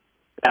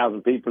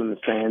 1,000 people in the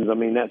stands. I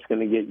mean, that's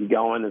going to get you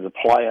going as a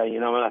player,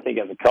 you know. And I think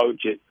as a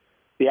coach,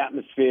 the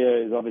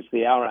atmosphere is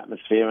obviously our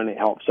atmosphere, and it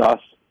helps us.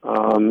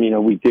 You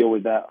know, we deal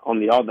with that on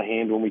the other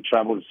hand when we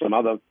travel to some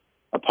other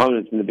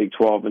opponents in the Big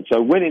 12, and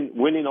so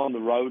winning on the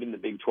road in the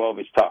Big 12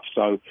 is tough.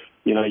 So,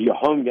 you know, your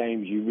home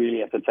games you really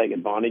have to take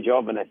advantage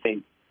of, and I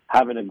think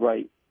having a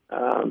great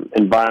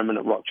environment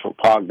at Rock Chalk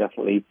Park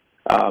definitely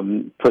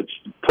puts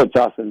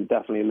us in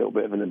definitely a little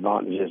bit of an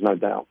advantage, there's no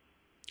doubt.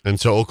 And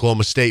so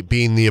Oklahoma State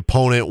being the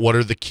opponent, what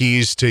are the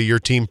keys to your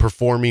team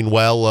performing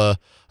well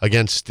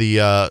against the,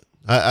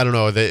 I don't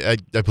know,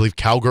 I believe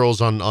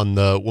Cowgirls on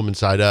the women's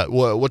side?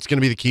 What's going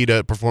to be the key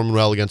to performing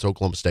well against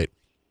Oklahoma State?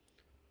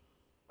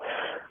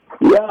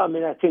 Yeah, I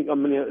mean,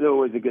 they're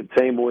always a good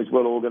team, always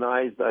well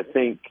organized. I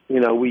think, you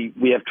know, we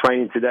have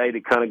training today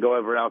to kind of go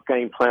over our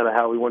game plan of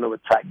how we want to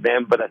attack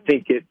them, but I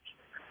think it's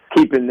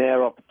keeping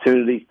their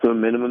opportunities to a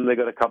minimum. They've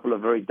got a couple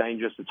of very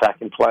dangerous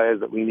attacking players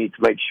that we need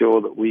to make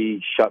sure that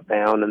we shut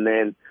down, and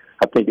then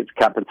I think it's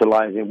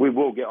capitalizing. We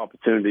will get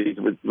opportunities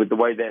with the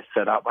way they're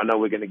set up. I know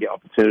we're going to get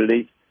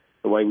opportunities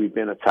the way we've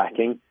been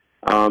attacking.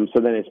 So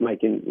then it's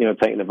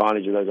taking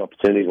advantage of those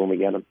opportunities when we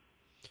get them.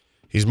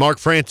 He's Mark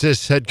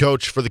Francis, head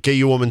coach for the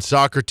KU women's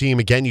soccer team.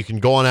 Again, you can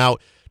go on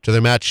out to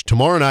their match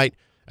tomorrow night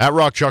at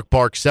Rock Chalk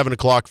Park, 7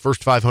 o'clock.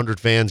 First 500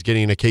 fans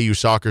getting a KU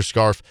soccer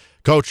scarf.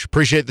 Coach,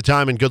 appreciate the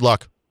time and good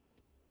luck.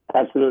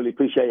 Absolutely.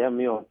 Appreciate you having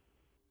me on.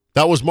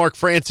 That was Mark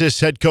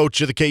Francis, head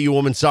coach of the KU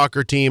women's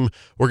soccer team.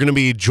 We're going to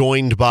be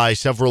joined by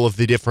several of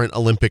the different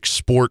Olympic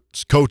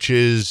sports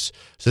coaches,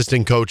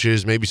 assistant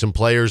coaches, maybe some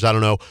players, I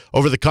don't know,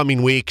 over the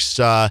coming weeks.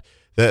 That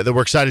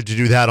we're excited to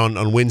do that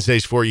on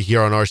Wednesdays for you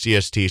here on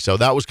RCST. So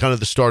that was kind of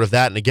the start of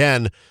that. And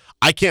again,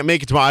 I can't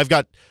make it tomorrow. I've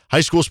got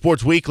High School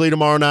Sports Weekly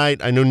tomorrow night.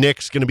 I know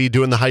Nick's going to be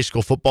doing the high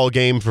school football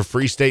game for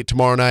Free State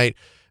tomorrow night.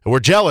 And we're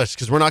jealous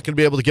because we're not going to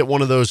be able to get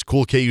one of those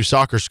cool KU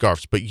soccer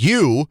scarves. But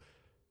you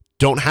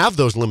don't have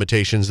those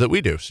limitations that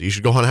we do, so you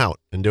should go on out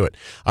and do it.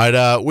 All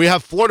right, we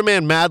have Florida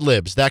Man Mad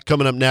Libs. That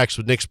coming up next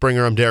with Nick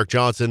Springer. I'm Derek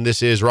Johnson.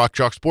 This is Rock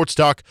Chalk Sports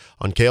Talk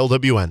on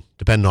KLWN.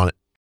 Depend on it.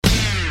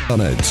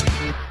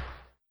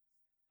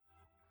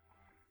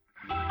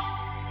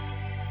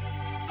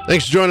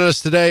 Thanks for joining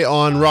us today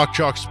on Rock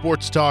Chalk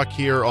Sports Talk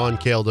here on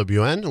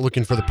KLWN.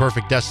 Looking for the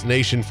perfect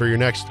destination for your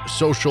next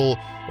social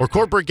or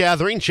corporate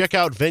gathering? Check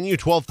out Venue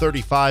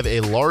 1235, a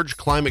large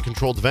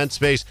climate-controlled event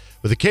space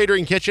with a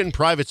catering kitchen,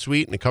 private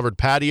suite, and a covered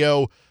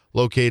patio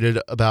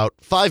located about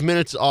 5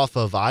 minutes off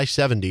of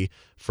I-70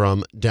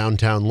 from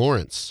downtown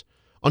Lawrence.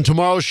 On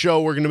tomorrow's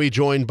show, we're going to be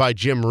joined by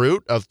Jim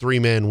Root of Three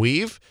Man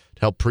Weave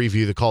to help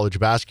preview the college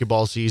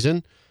basketball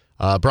season.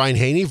 Brian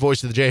Haney,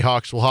 voice of the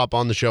Jayhawks, will hop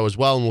on the show as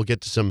well, and we'll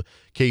get to some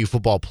KU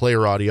football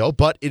player audio.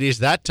 But it is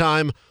that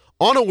time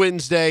on a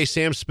Wednesday.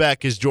 Sam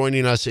Speck is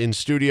joining us in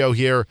studio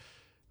here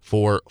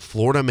for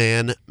Florida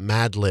Man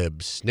Mad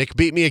Libs. Nick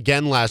beat me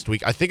again last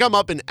week. I think I'm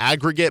up in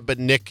aggregate, but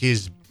Nick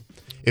is,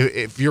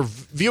 if you're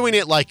viewing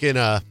it like in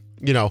a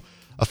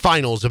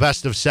finals, a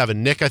best of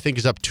 7, Nick I think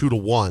is up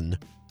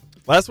 2-1.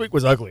 Last week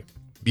was ugly.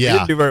 Yeah. He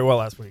didn't do very well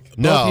last week.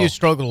 No. Well, you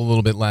struggled a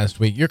little bit last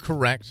week. You're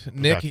correct.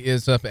 Nick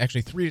is up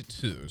actually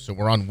 3-2. So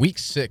we're on week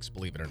 6,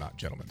 believe it or not,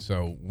 gentlemen.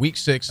 So week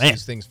 6,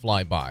 these things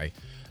fly by.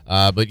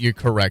 But you're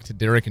correct.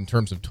 Derek, in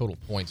terms of total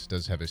points,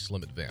 does have a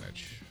slim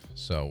advantage.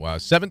 So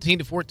 17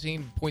 to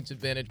 14 points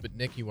advantage. But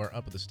Nick, you are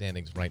up at the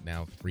standings right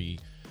now, 3-2.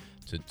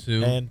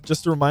 And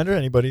just a reminder,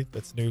 anybody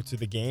that's new to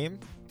the game,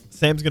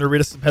 Sam's going to read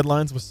us some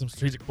headlines with some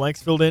strategic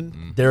blanks filled in.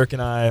 Mm-hmm. Derek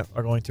and I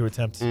are going to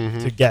attempt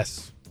to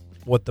guess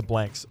what the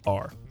blanks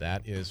are.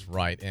 That is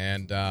right.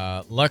 And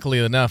luckily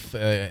enough,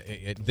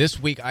 this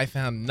week I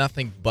found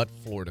nothing but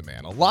Florida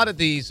Man. A lot of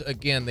these,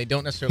 again, they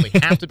don't necessarily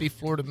have to be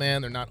Florida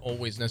Man. They're not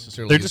always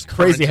necessarily They're just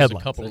crazy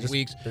headlines. A couple of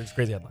weeks. They're just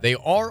crazy headlines. They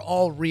are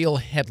all real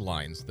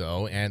headlines,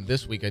 though. And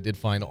this week I did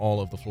find all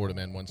of the Florida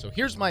Man ones. So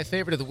here's my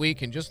favorite of the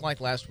week. And just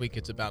like last week,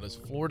 it's about as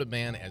Florida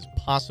Man as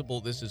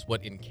possible. This is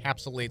what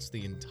encapsulates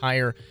the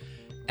entire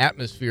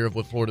atmosphere of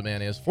what Florida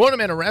Man is. Florida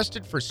Man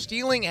arrested for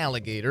stealing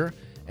alligator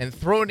and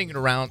throwing it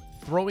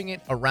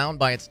around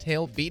by its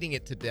tail, beating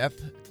it to death,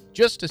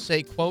 just to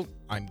say, quote,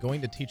 I'm going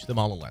to teach them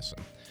all a lesson.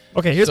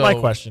 Okay, here's my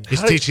question.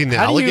 He's teaching the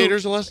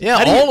alligators a lesson?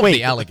 Yeah, all of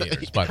the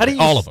alligators, by the way.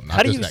 All of them,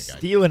 not just that guy. How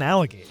do you steal an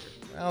alligator?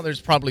 Well, there's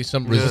probably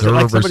some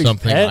reserve or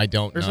something. I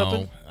don't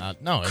know.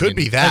 No, Could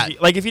be that.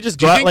 Like if you just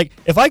go out, like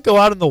if I go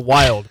out in the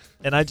wild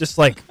and I just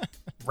like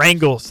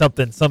wrangle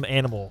some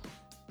animal,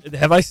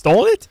 have I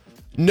stolen it?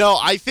 No,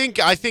 I think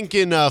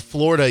in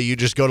Florida you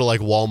just go to like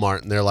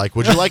Walmart and they're like,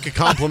 "Would you like a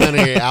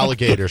complimentary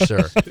alligator,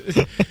 sir?"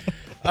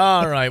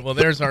 All right, well,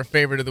 there's our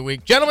favorite of the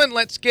week. Gentlemen,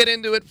 let's get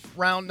into it.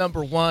 Round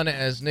number 1,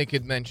 as Nick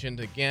had mentioned.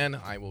 Again,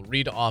 I will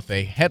read off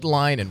a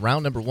headline. In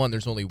round number 1,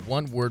 there's only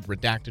one word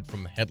redacted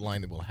from the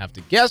headline that we'll have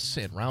to guess.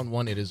 In round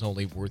 1, it is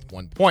only worth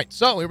 1 point.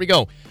 So here we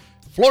go.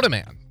 Florida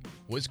man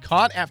was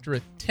caught after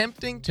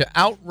attempting to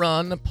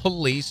outrun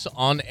police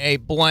on a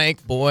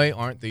blank. Boy,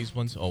 aren't these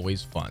ones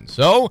always fun.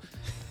 So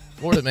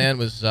Florida man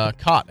was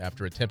caught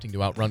after attempting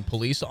to outrun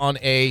police on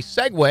a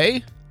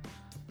Segway,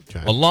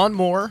 a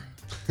lawnmower,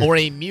 or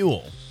a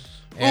mule.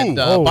 And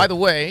by the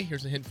way,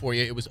 here's a hint for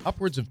you. It was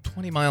upwards of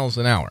 20 miles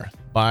an hour.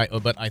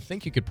 But I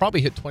think you could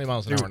probably hit 20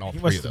 miles an hour in all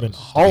three of those. Been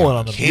hauling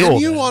on the mule. Can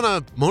you on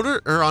a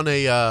motor or on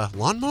a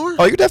lawnmower?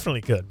 Oh, you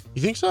definitely could.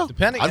 You think so?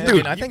 Depending,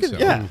 I think so.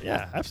 Yeah,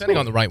 absolutely. Depending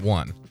on the right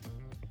one.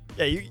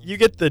 Yeah, you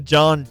get the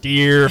John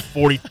Deere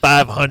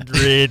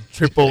 4500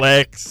 Triple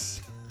X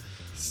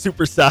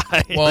super size.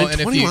 Well,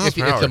 and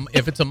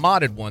if it's a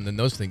modded one, then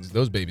those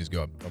babies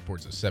go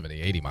upwards of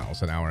 70, 80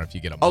 miles an hour if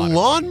you get a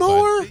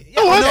lawnmower?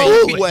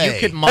 No way. You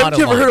could mod Haven't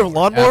you ever heard of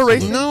lawnmower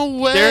racing? No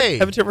way. Derek,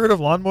 haven't you ever heard of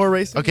lawnmower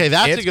racing? Okay,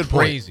 that's a good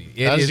point. Crazy.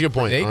 That's a good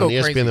point. They on go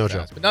ESPN crazy The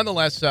fast. But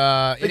nonetheless,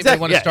 anybody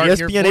want to start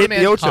here? ESPN Florida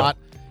man Ocho. caught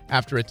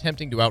after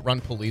attempting to outrun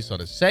police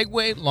on a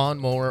Segway,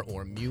 lawnmower,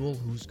 or mule.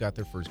 Who's got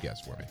their first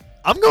guess for me?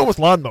 I'm going with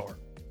lawnmower.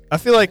 I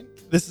feel like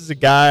this is a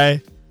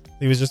guy,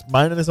 he was just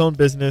minding his own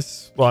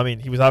business. Well, I mean,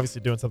 he was obviously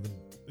doing something.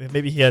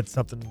 Maybe he had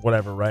something,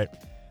 whatever, right?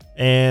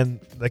 And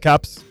the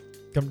cops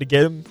come to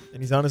get him,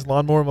 and he's on his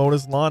lawnmower mowing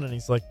his lawn, and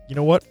he's like, you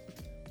know what?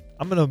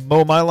 I'm going to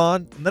mow my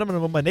lawn, and then I'm going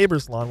to mow my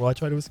neighbor's lawn while I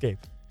try to escape.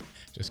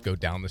 Just go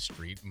down the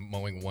street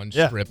mowing one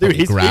strip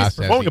dude, of grass.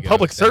 He's mowing a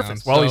public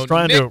surface while he's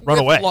trying to run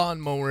away.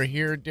 Lawnmower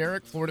here.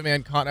 Derek, Florida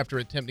man caught after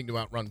attempting to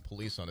outrun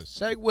police on a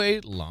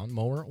Segway,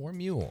 lawnmower, or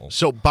mule.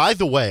 So, by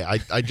the way,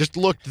 I just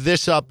looked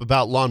this up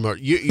about lawnmower.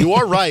 You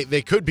are right.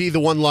 They could be the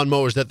one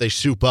lawnmowers that they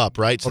soup up,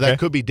 right? So that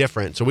could be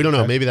different. So we don't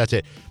know. Maybe that's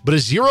it. But a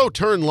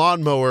zero-turn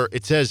lawnmower,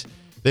 it says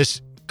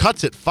this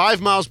cuts at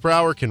 5 miles per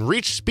hour can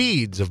reach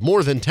speeds of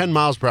more than 10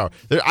 miles per hour.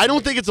 I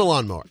don't think it's a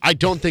lawnmower. I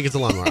don't think it's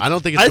going I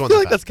that feel like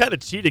fast. that's kind of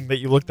cheating that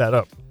you looked that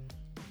up.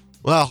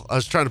 Well, I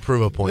was trying to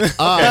prove a point.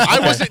 I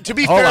wasn't. To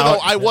be fair, though,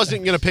 I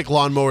wasn't going to pick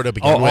lawnmower to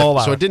begin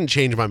with, so it didn't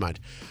change my mind.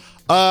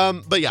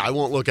 But yeah, I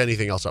won't look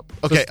anything else up.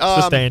 Okay.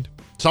 Sustained.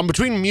 So I'm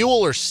between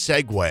mule or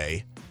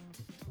Segway.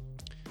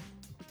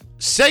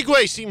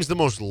 Segway seems the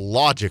most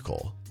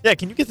logical. Yeah,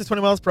 can you get to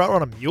 20 miles per hour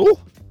on a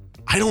mule?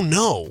 I don't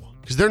know.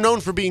 Because they're known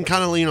for being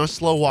kind of,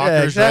 slow walkers,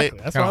 yeah, exactly.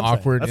 right? That's Kinda what I'm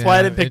awkward. saying. That's why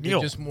I didn't pick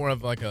mule. Just more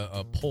of like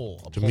a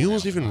pole. Do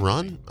mules even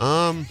run?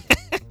 But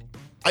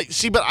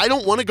I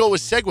don't want to go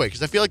with Segway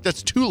because I feel like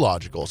that's too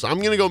logical. So I'm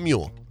going to go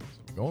mule.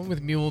 Going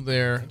with mule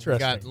there. Interesting. We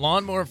got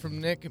lawnmower from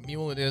Nick.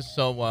 Mule it is.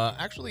 So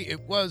actually,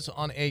 it was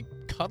on a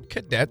Cub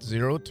Cadet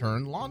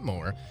zero-turn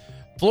lawnmower.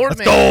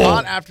 Florida man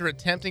caught after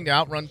attempting to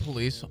outrun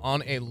police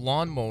on a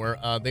lawnmower.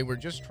 They were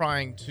just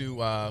trying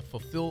to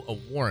fulfill a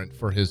warrant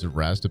for his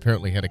arrest.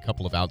 Apparently had a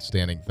couple of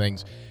outstanding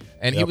things.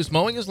 And he was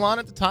mowing his lawn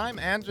at the time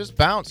and just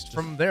bounced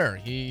from there.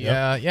 He,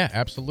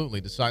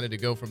 absolutely decided to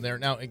go from there.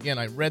 Now, again,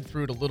 I read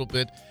through it a little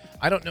bit.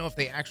 I don't know if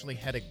they actually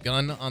had a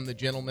gun on the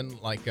gentleman,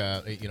 like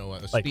a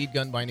speed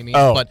gun by any means,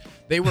 but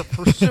they were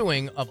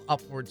pursuing of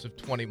upwards of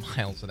 20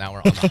 miles an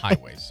hour on the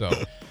highway. So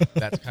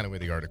that's kind of where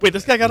the article. Wait,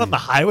 this guy got on the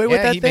highway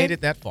with that thing? Yeah, he made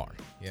it that far.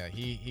 Yeah,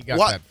 he got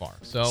that far.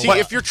 So see,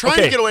 if you're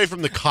trying to get away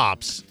from the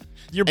cops,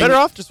 you're better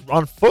off just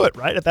on foot,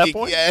 right? At that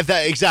point, yeah,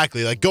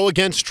 exactly. Like go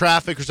against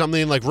traffic or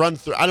something, like run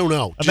through. I don't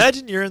know.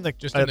 Imagine you're in the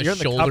in the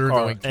shoulder cop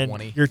car going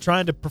 20. and you're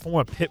trying to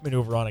perform a pit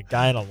maneuver on a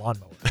guy in a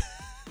lawnmower.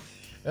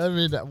 I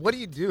mean, what do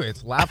you do?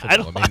 It's laughable.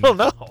 I don't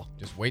know.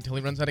 Just wait till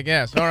he runs out of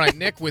gas. All right,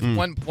 Nick with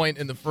 1 point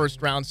in the first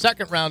round.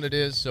 Second round it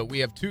is, so we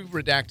have 2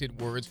 redacted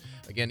words.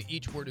 Again,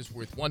 each word is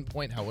worth 1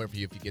 point. However, if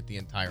you get the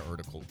entire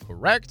article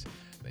correct,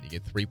 then you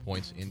get 3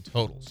 points in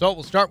total. So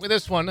we'll start with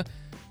this one.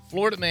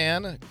 Florida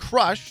man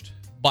crushed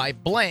by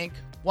blank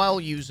while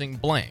using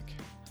blank.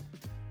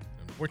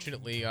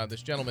 Unfortunately,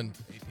 this gentleman,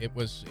 it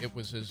was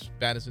as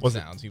bad as it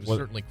sounds. He was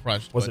certainly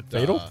crushed. Was it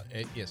fatal?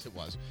 Yes, it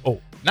was.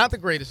 Oh. Not the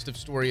greatest of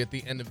story at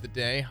the end of the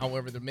day.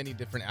 However, there are many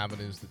different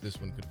avenues that this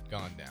one could have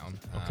gone down.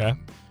 Okay.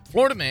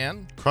 Florida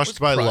man crushed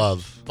by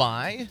love.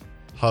 By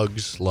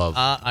hugs, love.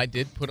 I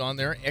did put on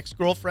there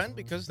ex-girlfriend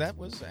because that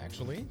was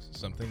actually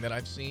something that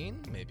I've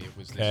seen. Maybe it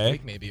was this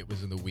week. Maybe it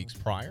was in the weeks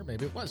prior.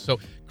 Maybe it was. So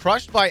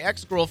crushed by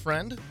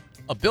ex-girlfriend,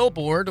 a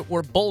billboard,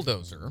 or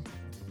bulldozer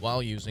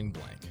while using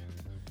blank.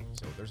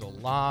 So there's a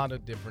lot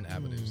of different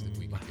avenues that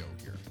we can go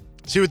here.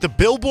 See, with the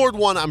billboard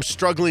one, I'm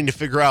struggling to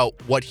figure out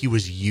what he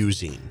was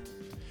using.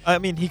 I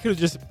mean, he could have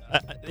just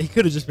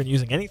been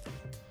using anything.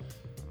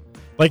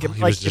 Like if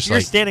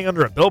you're standing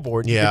under a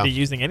billboard, you could be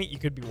using you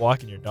could be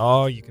walking your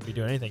dog, you could be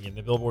doing anything, and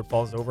the billboard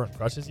falls over and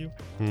crushes you.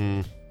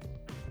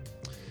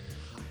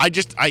 I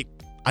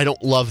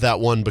don't love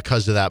that one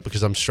because of that,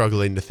 because I'm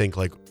struggling to think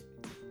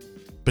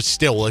but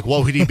still,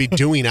 what would he be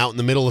doing out in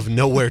the middle of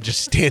nowhere,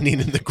 just standing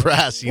in the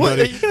grass? You know,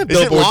 is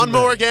it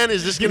lawnmower again?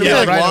 Is this going to be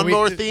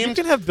lawnmower themed? You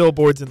can have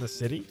billboards in the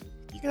city.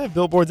 You can have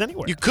billboards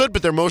anywhere. You could,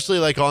 but they're mostly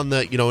on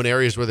the in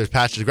areas where there's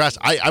patches of grass.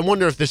 I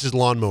wonder if this is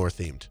lawnmower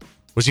themed.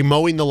 Was he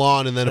mowing the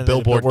lawn and then a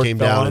billboard came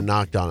down and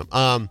knocked on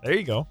him? There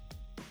you go.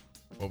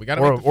 Well, we got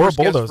to make the first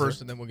guess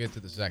first, and then we'll get to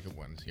the second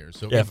ones here.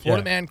 So,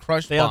 Florida man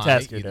crushed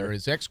by either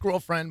his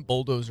ex-girlfriend,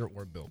 bulldozer,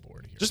 or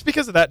billboard here. Just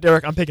because of that,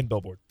 Derek, I'm picking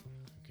billboard.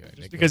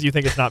 Just because you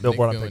think it's not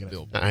billboard, I'm picking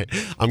billboard. All right.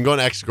 I'm going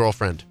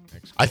ex-girlfriend.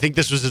 I think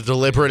this was a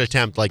deliberate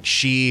attempt.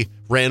 She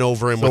ran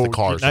over him with a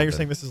car. Now you're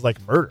saying this is like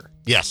murder.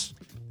 Yes.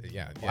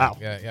 Yeah. Wow.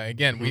 Yeah.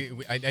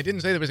 Again, I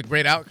didn't say there was a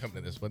great outcome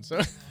to this one.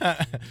 So,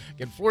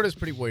 again, Florida's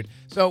pretty weird.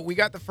 So, we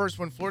got the first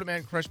one. Florida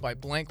man crushed by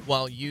blank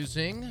while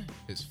using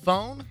his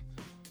phone,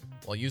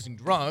 while using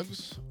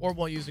drugs, or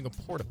while using a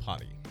porta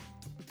potty.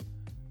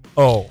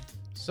 Oh.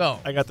 So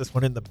I got this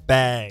one in the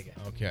bag.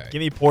 Okay.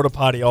 Give me porta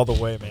potty all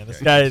the way, man. This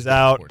guy is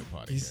out.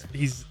 He's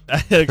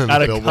at a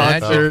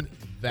concert.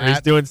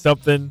 He's doing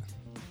something,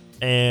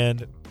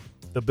 and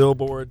the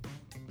billboard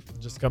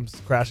just comes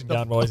crashing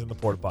down while he's in the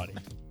porta potty.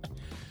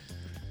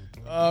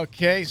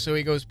 Okay, so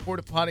he goes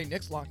porta potty.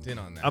 Nick's locked in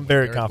on that. I'm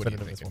very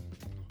confident in this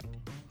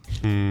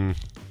one.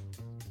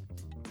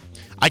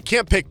 I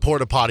can't pick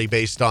porta potty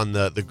based on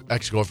the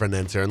ex-girlfriend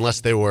answer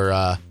unless they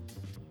were,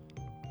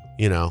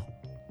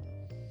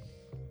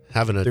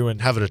 having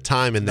a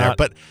time in there,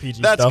 but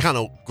PG that's stuff. kind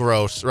of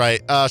gross,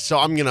 right? So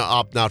I'm gonna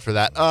opt not for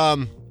that.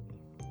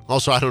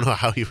 Also, I don't know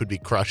how he would be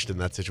crushed in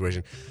that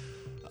situation.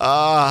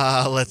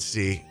 Let's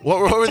see.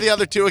 What were the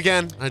other two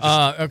again?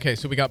 Okay,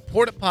 so we got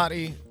porta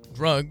potty,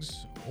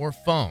 drugs, or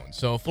phone.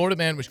 So Florida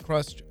man was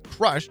crushed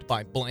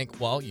by blank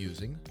while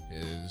using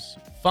his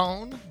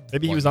phone.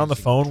 Maybe he was on the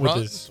phone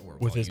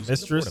with his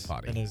mistress,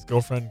 and his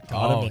girlfriend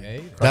caught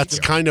him. That's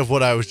kind of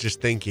what I was just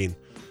thinking.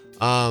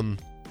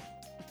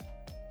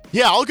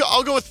 Yeah,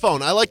 I'll go with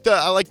phone. I like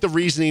the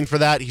reasoning for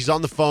that. He's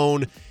on the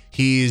phone.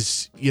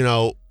 He's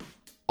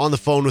on the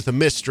phone with a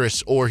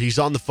mistress, or he's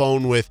on the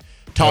phone with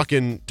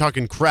talking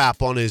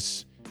crap on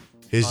his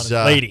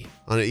lady.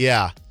 On it,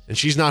 yeah, and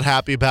she's not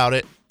happy about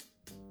it.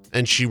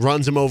 and she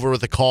runs him over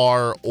with a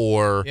car,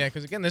 or Yeah,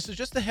 because again, this is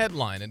just the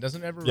headline. It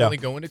doesn't ever Yeah. really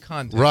go into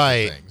context.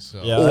 Right. Of things,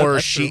 so. Yeah. or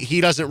that's true.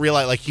 he doesn't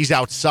realize, like, he's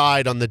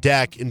outside on the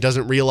deck and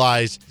doesn't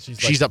realize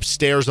she's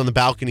upstairs on the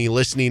balcony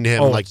listening to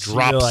him, and, like, she,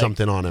 drops like,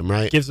 something on him,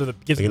 right? Gives her the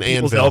Like an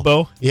people's anvil.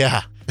 elbow.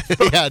 Yeah.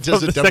 Yeah, it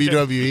does a the second-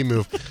 WWE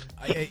move.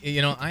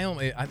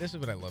 This is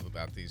what I love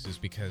about these is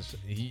because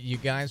you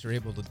guys are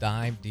able to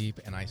dive deep,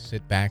 and I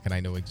sit back and I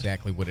know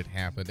exactly what had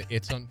happened.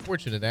 It's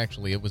unfortunate,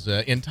 actually. It was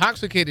an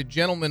intoxicated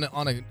gentleman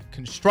on a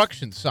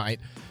construction site.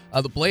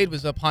 The blade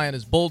was up high on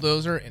his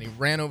bulldozer, and he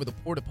ran over the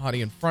porta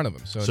potty in front of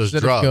him. So it's instead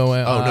drugs. of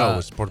going, No, it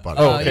was porta potty.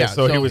 Oh, okay. yeah,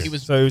 so, he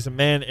was a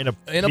man in a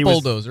he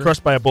was bulldozer.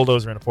 crushed by a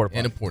bulldozer in a porta potty.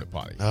 in a porta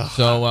potty. Ugh.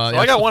 So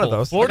I got one of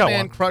those. I Florida got man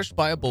one. crushed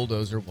by a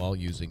bulldozer while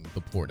using the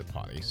porta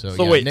potty. So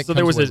So yeah, wait, Nick so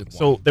there comes was away a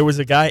with one. there was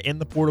a guy in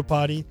the porta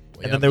potty,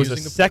 Well, and then there was a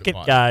using the second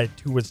porta guy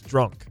who was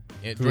drunk.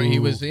 He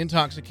was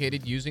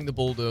intoxicated using the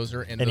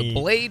bulldozer, and And the he-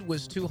 blade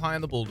was too high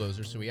on the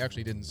bulldozer, so he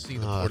actually didn't see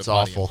the porta that's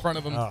potty awful. in front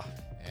of him. Ah.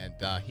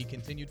 And he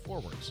continued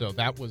forward. So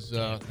that was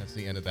that's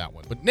the end of that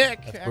one. But Nick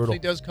actually brutal.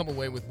 does come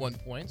away with 1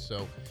 point.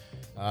 So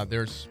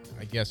there's,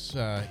 I guess,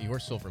 your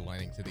silver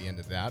lining to the end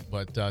of that.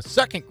 But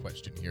second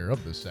question here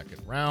of the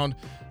second round.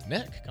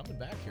 Nick coming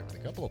back here with a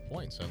couple of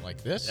points. I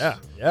like this.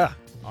 Yeah.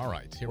 All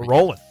right. Here We're we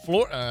go.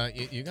 rolling.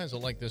 You guys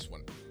will like this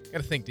one. Got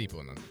to think deeper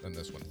on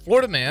this one.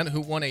 Florida man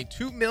who won a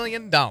 $2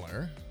 million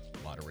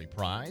lottery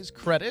prize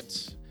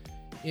credits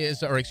a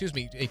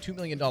 $2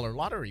 million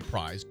lottery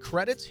prize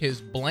credits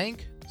his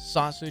blank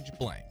sausage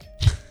blank.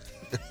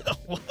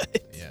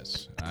 What?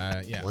 Yes.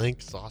 Yeah.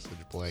 Blank sausage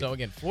blank. So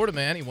again, Florida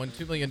man, he won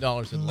 $2 million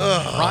in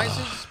lottery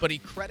prizes, but he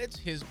credits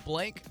his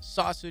blank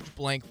sausage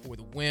blank for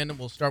the win.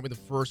 We'll start with the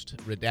first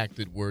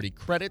redacted word. He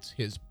credits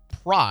his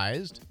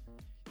prized,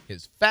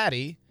 his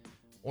fatty,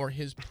 or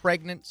his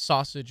pregnant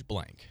sausage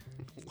blank.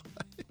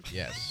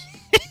 Yes.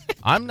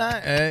 I'm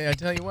not. I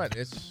tell you what,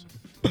 it's.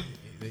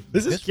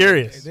 This is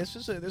curious. This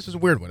is a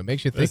weird one. It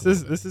makes you think.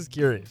 This is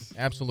curious.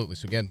 Absolutely.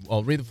 So again,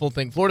 I'll read the full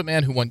thing. Florida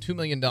man who won $2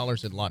 million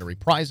in lottery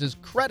prizes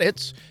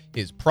credits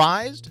his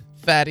prized,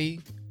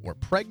 fatty, or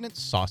pregnant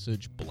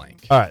sausage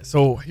blank. All right,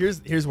 so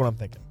here's what I'm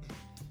thinking.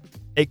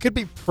 It could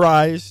be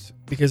prized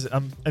because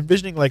I'm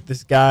envisioning like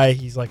this guy.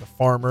 He's like a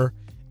farmer,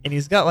 and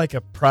he's got like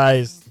a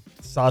prized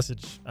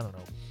sausage. I don't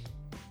know,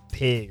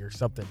 pig or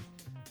something,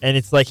 and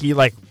it's like he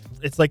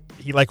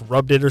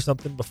rubbed it or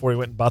something before he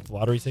went and bought the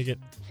lottery ticket,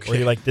 or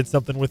he like did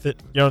something with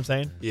it. You know what I'm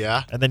saying?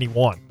 Yeah. And then he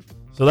won.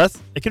 So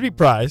it could be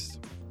prized.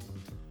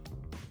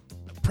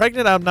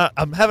 Pregnant,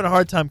 I'm having a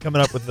hard time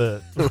coming up with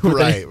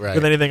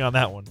with anything on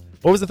that one.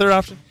 What was the third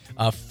option?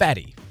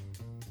 Fatty.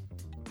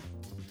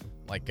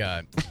 Like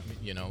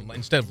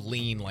instead of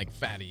lean, like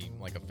fatty,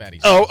 like a fatty.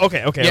 Oh,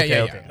 sausage.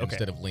 okay.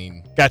 Instead of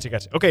lean. Gotcha.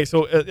 Okay,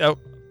 so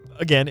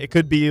again, it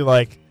could be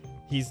like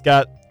he's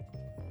got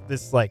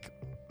this like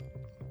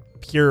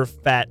pure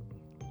fat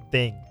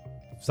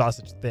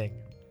sausage thing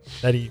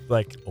that he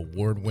like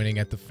Award winning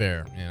at the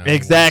fair. You know,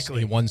 exactly.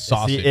 He won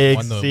sausage.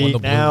 Won the blue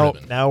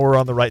ribbon. Now we're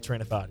on the right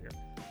train of thought here.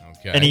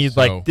 Okay. And he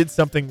like did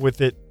something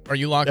with it. Are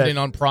you locking in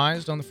on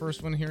prized on the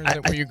first one here? Is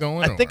that where you're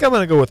going? I think I'm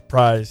gonna go with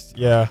prized.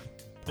 Yeah.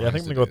 Yeah, I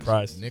think I'm Prized gonna go it with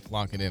prized. is. Nick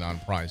locking in on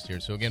prized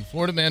here. So again,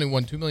 Florida man who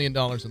won $2 million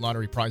in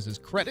lottery prizes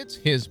credits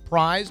his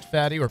prized,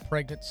 fatty, or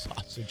pregnant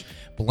sausage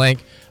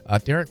blank.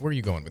 Derek, where are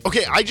you going with this?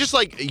 Okay, I just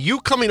like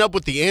you coming up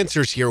with the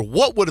answers here.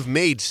 What would have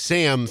made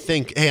Sam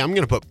think, hey, I'm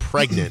going to put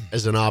pregnant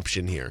as an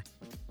option here?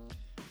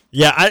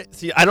 Yeah,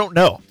 I don't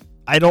know.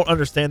 I don't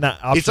understand that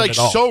option. It's like at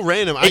all. so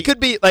random. It could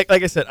be like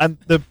I said,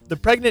 the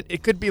pregnant.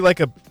 It could be like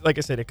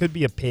I said, it could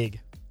be a pig.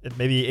 And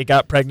maybe it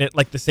got pregnant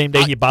like the same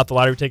day he bought the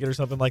lottery ticket or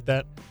something like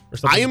that. Or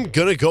something. I am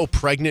gonna go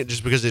pregnant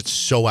just because it's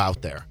so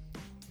out there.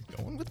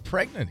 Going with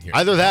pregnant here.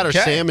 Either that or Okay.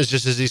 Sam is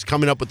just as he's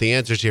coming up with the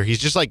answers here. He's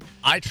just like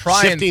I try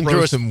and sifting throw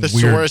through a some weird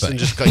thesaurus and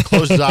things. just like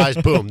close his eyes.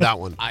 Boom, that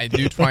one. I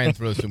do try and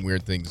throw some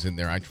weird things in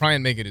there. I try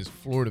and make it as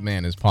Florida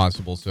man as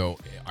possible. So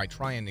I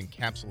try and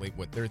encapsulate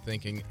what they're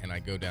thinking, and I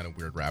go down a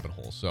weird rabbit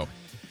hole. So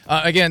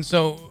again,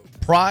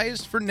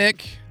 prized for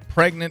Nick,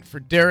 pregnant for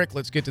Derek.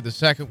 Let's get to the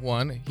second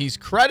one. He's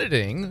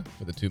crediting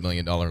for the $2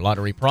 million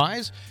lottery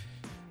prize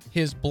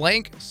his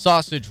blank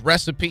sausage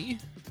recipe,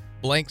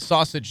 blank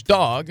sausage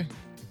dog,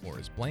 or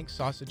his blank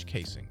sausage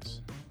casings.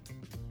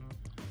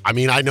 I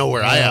mean, I know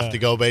where I have to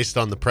go based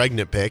on the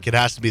pregnant pick. It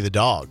has to be the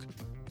dog.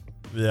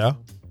 Yeah.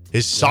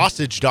 His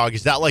sausage dog,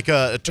 is that like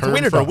a term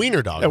for a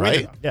wiener dog, Yeah, right?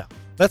 wiener dog. Yeah,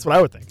 that's what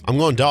I would think. I'm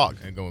going dog.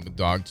 And going with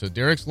dog. So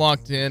Derek's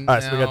locked in. All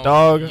right, so we got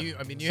Now, dog, you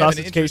have an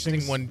sausage interesting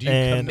casings, one. Do you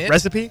and commit?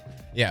 recipe.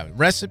 Yeah,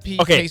 recipe,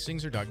 Okay.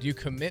 casings, or dog. Do you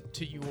commit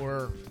to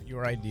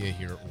your idea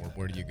here, or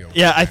where do you go?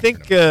 Yeah, I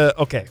think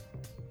okay.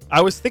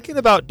 I was thinking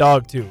about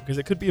dog too because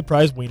it could be a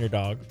prize wiener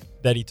dog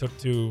that he took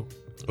to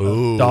a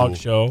Ooh, dog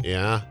show.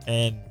 Yeah.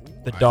 And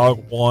the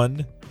dog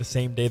won the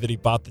same day that he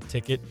bought the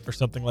ticket or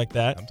something like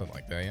that. Something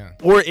like that, yeah.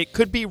 Or it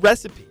could be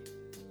recipe.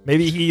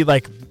 Maybe he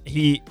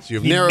So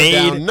you've narrowed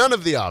down none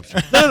of the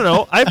options.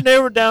 No. I've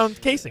narrowed down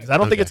casings. I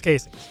don't think Okay. it's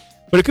casings.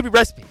 But it could be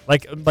recipe.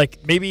 Like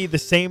maybe the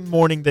same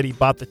morning that he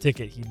bought the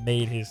ticket, he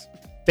made his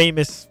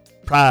famous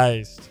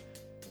prized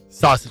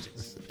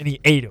sausages. and he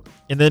ate them,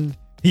 and then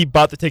he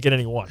bought the ticket and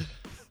he won.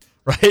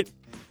 Right?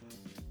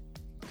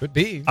 Could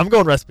be. I'm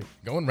going recipe.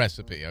 Going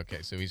recipe.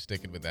 Okay, so he's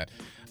sticking with that.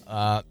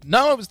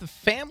 No, it was the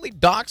family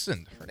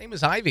dachshund. Her name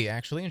is Ivy,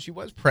 actually, and she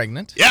was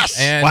pregnant. Yes!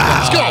 And,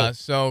 Wow. Let's go!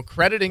 So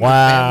crediting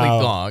Wow. the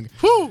family dog.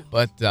 Whew.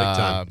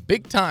 But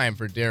big time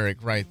for Derek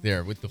right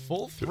there with the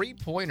full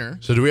 3-pointer.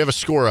 So do we have a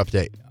score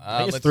update? I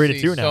think it's Let's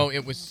 3-2 see. now. So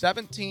it was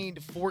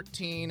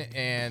 17-14,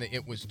 and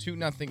it was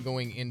 2-0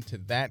 going into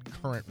that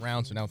current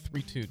round. So now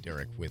 3-2,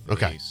 Derek, with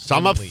Okay. a So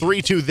I'm up lead.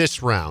 3-2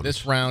 this round.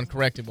 This round,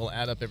 correct, and we'll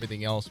add up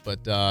everything else.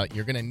 But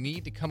you're going to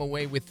need to come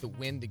away with the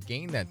win to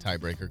gain that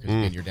tiebreaker because,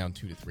 again, you're down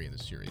 2-3 in the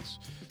series.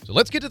 So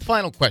let's get to the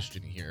final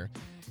question here.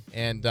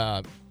 And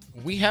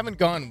we haven't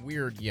gone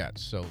weird yet,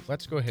 so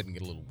let's go ahead and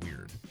get a little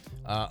weird.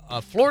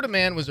 A Florida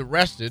man was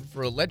arrested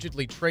for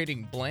allegedly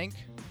trading blank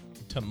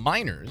to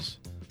minors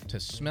to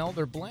smell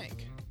their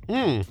blank.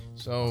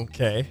 So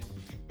Okay.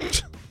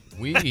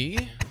 we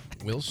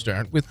will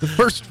start with the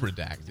first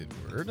redacted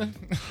word.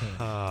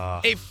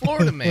 A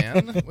Florida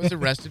man was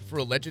arrested for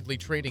allegedly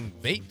trading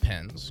vape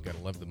pens. Gotta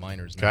love the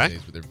minors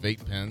nowadays with their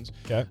vape pens.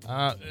 Okay.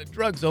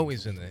 Drugs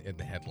always in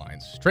the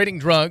headlines. Trading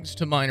drugs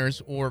to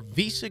minors or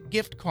Visa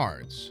gift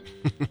cards.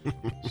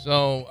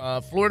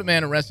 So, Florida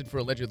man arrested for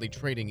allegedly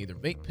trading either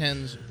vape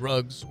pens,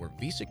 drugs, or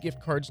Visa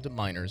gift cards to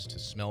minors to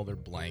smell their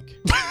blank.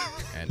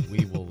 And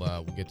we will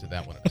we'll get to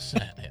that one in a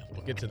second.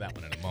 We'll get to that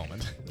one in a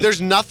moment.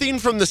 There's nothing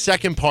from the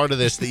second part of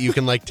this that you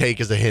can like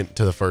take as a hint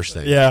to the first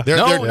thing. Yeah. They're,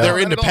 No, they're, no, they're not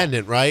at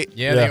independent, right?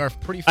 Yeah, they are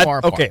pretty far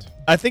apart. Okay.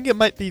 I think it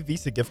might be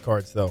Visa gift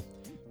cards though,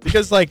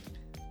 because like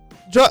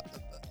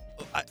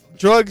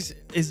drugs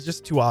is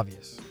just too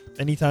obvious.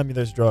 Anytime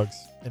there's drugs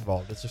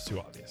involved, it's just too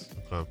obvious.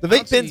 Okay. The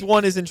vape pens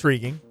one is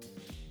intriguing.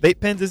 Vape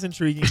pens is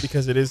intriguing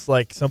because it is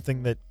like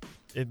something that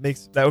would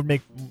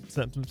make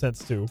some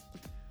sense too.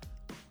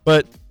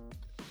 But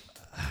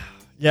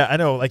yeah, I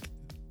know like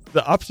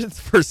the options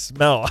for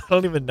smell. I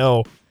don't even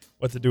know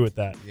what to do with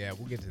that. Yeah,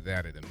 we'll get to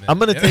that in a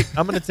minute.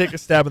 I'm gonna take a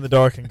stab in the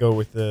dark and go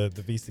with the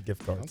Visa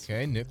gift cards.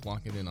 Okay, Nick,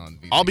 locking in on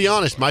Visa. I'll be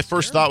honest. My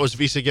first thought was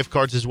Visa gift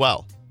cards as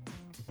well.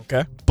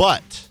 Okay.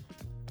 But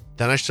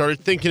then I started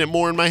thinking it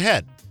more in my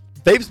head.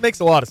 Vapes makes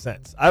a lot of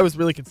sense. I was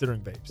really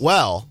considering vapes.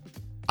 Well,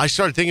 I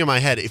started thinking in my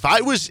head, if I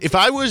was,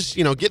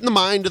 getting the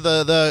mind of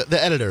the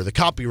editor, the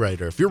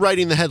copywriter, if you're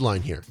writing the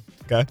headline here,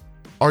 Okay.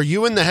 are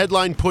you in the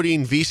headline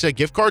putting Visa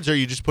gift cards or are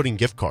you just putting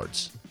gift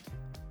cards?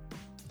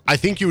 I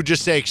think you would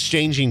just say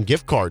exchanging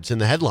gift cards in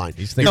the headline.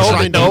 He's thinking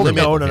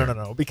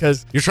No.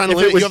 Because You're trying to if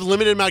limit. it was- You have a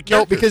limited amount of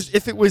No, characters.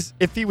 because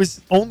if he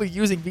was only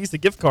using Visa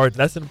gift cards,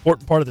 that's an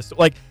important part of the story.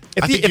 Like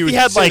I think you would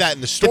had say like that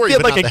in the story, if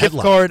he but had like not a the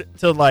gift headline. card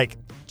to like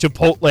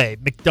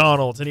Chipotle,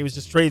 McDonald's, and he was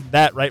just trading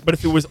that, right? But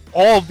if it was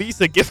all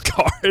Visa gift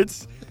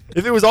cards,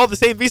 if it was all the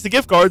same Visa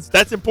gift cards,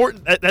 that's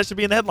important. That should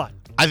be in the headline.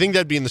 I think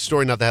that'd be in the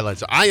story, not the headline.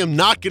 So I am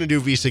not going to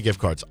do Visa gift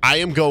cards. I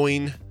am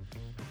going.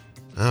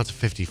 Oh, it's a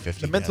 50-50.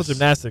 The mental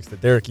gymnastics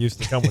that Derek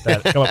used to come up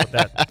with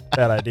that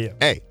idea.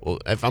 Hey, well,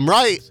 if I'm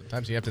right,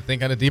 Sometimes you have to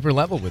think on a deeper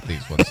level with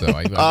these ones, though.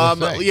 I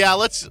will say. yeah,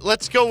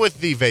 let's go with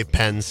the vape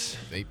pens.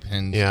 Vape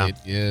pens, Yeah. it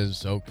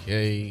is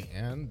okay.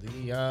 And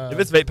the If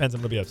it's vape pens, I'm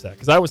gonna be upset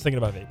because I was thinking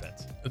about vape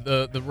pens.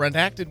 the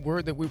redacted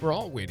word that we were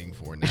all waiting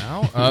for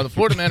now. The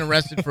Florida man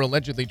arrested for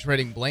allegedly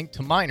trading blank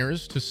to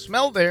minors to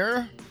smell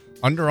their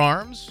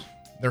underarms,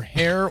 their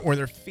hair, or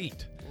their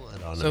feet.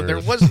 So there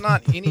was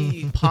not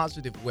any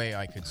positive way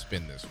I could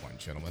spin this one,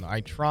 gentlemen.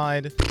 I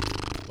tried,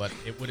 but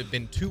it would have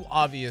been too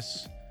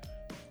obvious.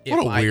 If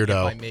What a I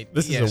weirdo. made,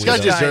 This is a This guy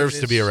weirdo. deserves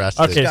to be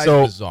arrested. Okay, This guy's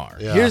so bizarre.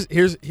 Yeah.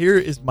 Here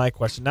is my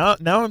question. Now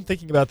I'm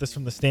thinking about this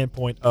from the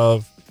standpoint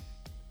of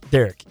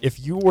Derek. If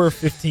you were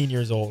 15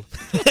 years old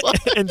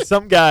and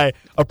some guy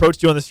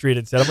approached you on the street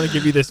and said, "I'm going to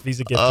give you this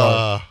Visa gift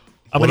card,"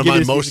 I'm what gonna am give I you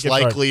this most Visa gift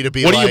card. likely to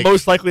be What are you like,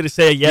 most likely to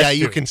say yes yeah, to?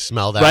 you can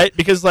smell that. Right?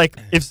 Because like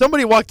if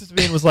somebody walked up to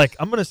me and was like,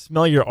 "I'm going to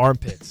smell your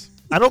armpits,"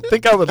 I don't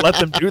think I would let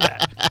them do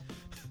that.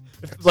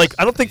 Like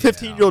I don't think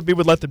 15-year-old me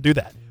would let them do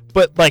that.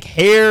 But like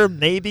hair,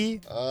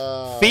 maybe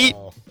feet.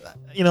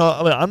 You know,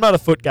 I mean, I'm not a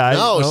foot guy.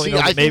 No, you know, see, you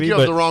know, I think maybe, you have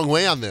but the wrong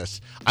way on this.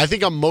 I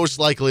think I'm most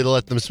likely to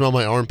let them smell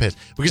my armpits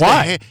because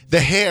Why? the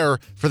hair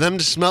for them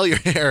to smell your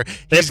hair,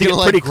 They have he's to gonna get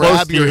like pretty close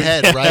grab to your you.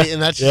 head, right?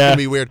 And that's just Yeah. gonna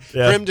be weird.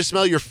 Yeah. For him to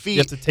smell your feet,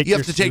 have to take your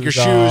your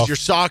shoes, off. your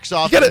socks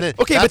off. you gotta, and then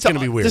okay, that's but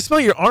gonna be weird. to smell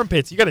your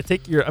armpits, you got to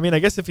take your. I mean, I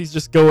guess if he's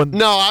just going.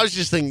 No, I was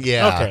just thinking,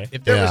 yeah. Okay.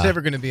 If there was Yeah. ever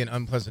going to be an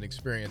unpleasant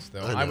experience,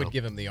 though, I I would know.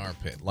 give him the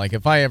armpit. Like,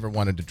 if I ever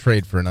wanted to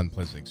trade for an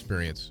unpleasant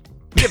experience,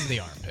 give him the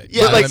armpit.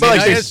 Yeah, But like, but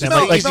like I this,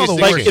 smell- like smell this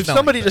the thing worst. is If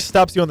somebody just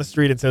stops you on the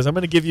street and says, "I'm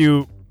going to give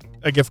you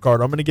a gift card.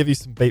 Or I'm going to give you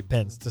some vape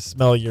pens to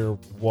smell your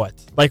what?"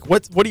 Like,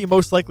 what are you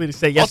most likely to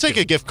say yes? I'll take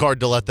to? a gift card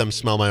to let them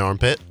smell my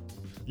armpit.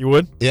 You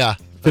would? Yeah. I'd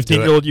do it.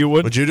 15-year-old, you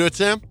would? Would you do it,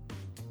 Sam?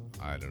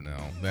 I don't know.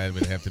 That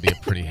would have to be a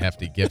pretty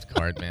hefty gift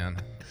card, man.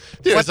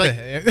 Dude, What it's the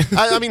like,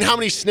 heck? I mean, how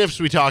many sniffs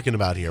we talking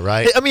about here,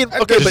 right? I mean,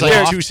 okay, Just but like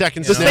Derek, 2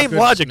 seconds. the sniff. same Good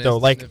logic sniff- though.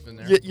 Like, sniff in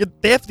there.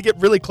 they have to get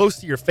really close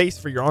to your face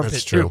for your armpit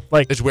That's true. too.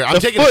 Like, It's weird. I'm the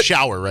taking a foot-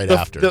 shower right the,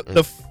 after.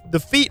 The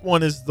feet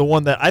one is the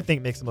one that I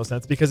think makes the most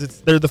sense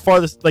because they're the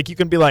farthest. Like, you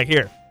can be like,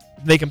 here,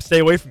 make him stay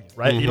away from you,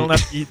 right? You don't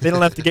have to, they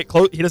don't have to get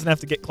close. He doesn't have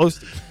to get close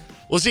to you.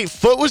 Well, see,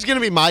 foot was going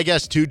to be my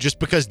guess too, just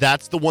because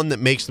that's the one that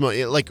makes the most.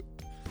 Like,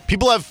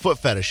 people have foot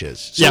fetishes,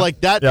 so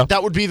like that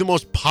would be the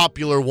most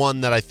popular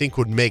one that I think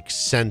would make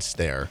sense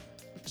there.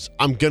 So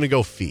I'm gonna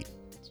go feet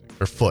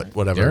or foot,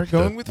 whatever Derek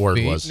going the with word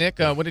feet. was. Nick,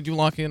 what did you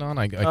lock in on?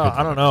 I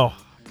don't know,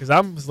 because I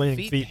was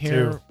leaning feet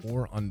hair, too.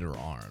 or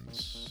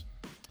underarms.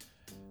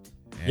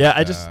 And, Yeah,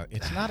 I just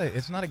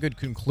it's not a good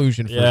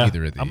conclusion for yeah,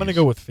 either of these. I'm gonna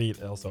go with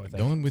feet also. I think.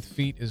 Going with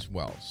feet as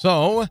well.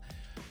 So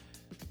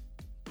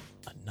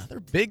another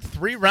big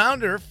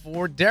 3-rounder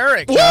for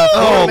Derek.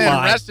 Oh man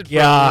my arrested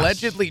gosh. for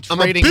allegedly I'm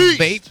a trading beast.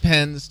 vape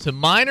pens to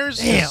minors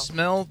to Damn.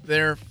 smell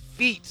their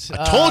feet.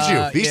 I told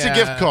you, Visa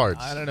gift cards.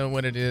 I don't know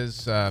what it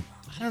is. I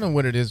don't know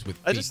what it is with.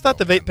 I feet, just thought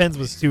the though, vape pens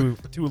was too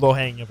low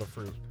hanging of a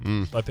fruit,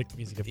 Mm. so I picked the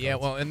Visa gift Yeah,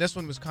 cards. well, and this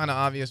one was kind of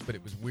obvious, but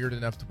it was weird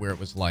enough to where it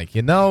was like,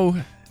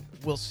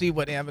 we'll see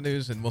what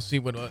avenues and we'll see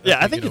what. Yeah,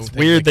 I think it's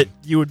weird that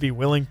you would be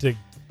willing to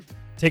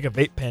take a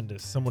vape pen to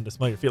someone to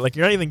smell your feet. Like,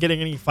 you're not even getting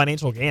any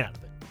financial gain out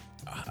of it.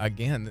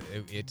 Again,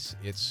 it's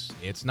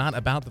not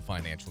about the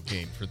financial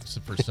gain for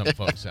some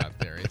folks out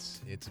there.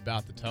 It's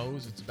about the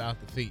toes, it's about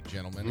the feet,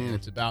 gentlemen, and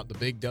it's about the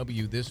big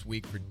W this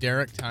week for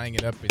Derek, tying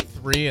it up at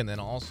 3, and then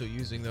also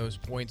using those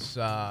points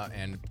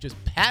and just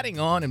patting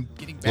on and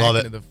getting back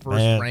into the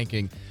first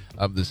ranking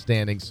of the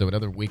standings. So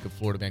another week of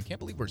Florida Man. Can't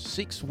believe we're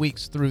 6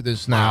 weeks through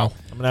this now.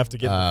 I'm gonna have to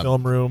get in the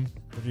film room,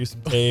 review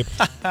some tape,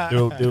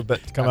 come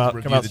out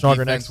the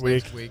stronger defense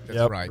next week.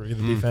 That's right. Review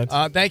the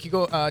defense. Thank you,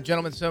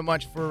 gentlemen, so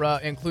much for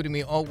including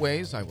me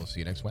always. I will see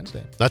you next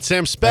Wednesday. That's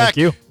Sam Speck. Thank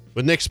you.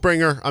 With Nick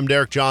Springer, I'm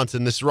Derek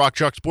Johnson. This is Rock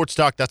Chalk Sports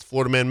Talk. That's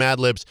Florida Man Mad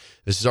Libs.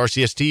 This is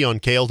RCST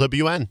on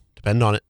KLWN. Depend on it.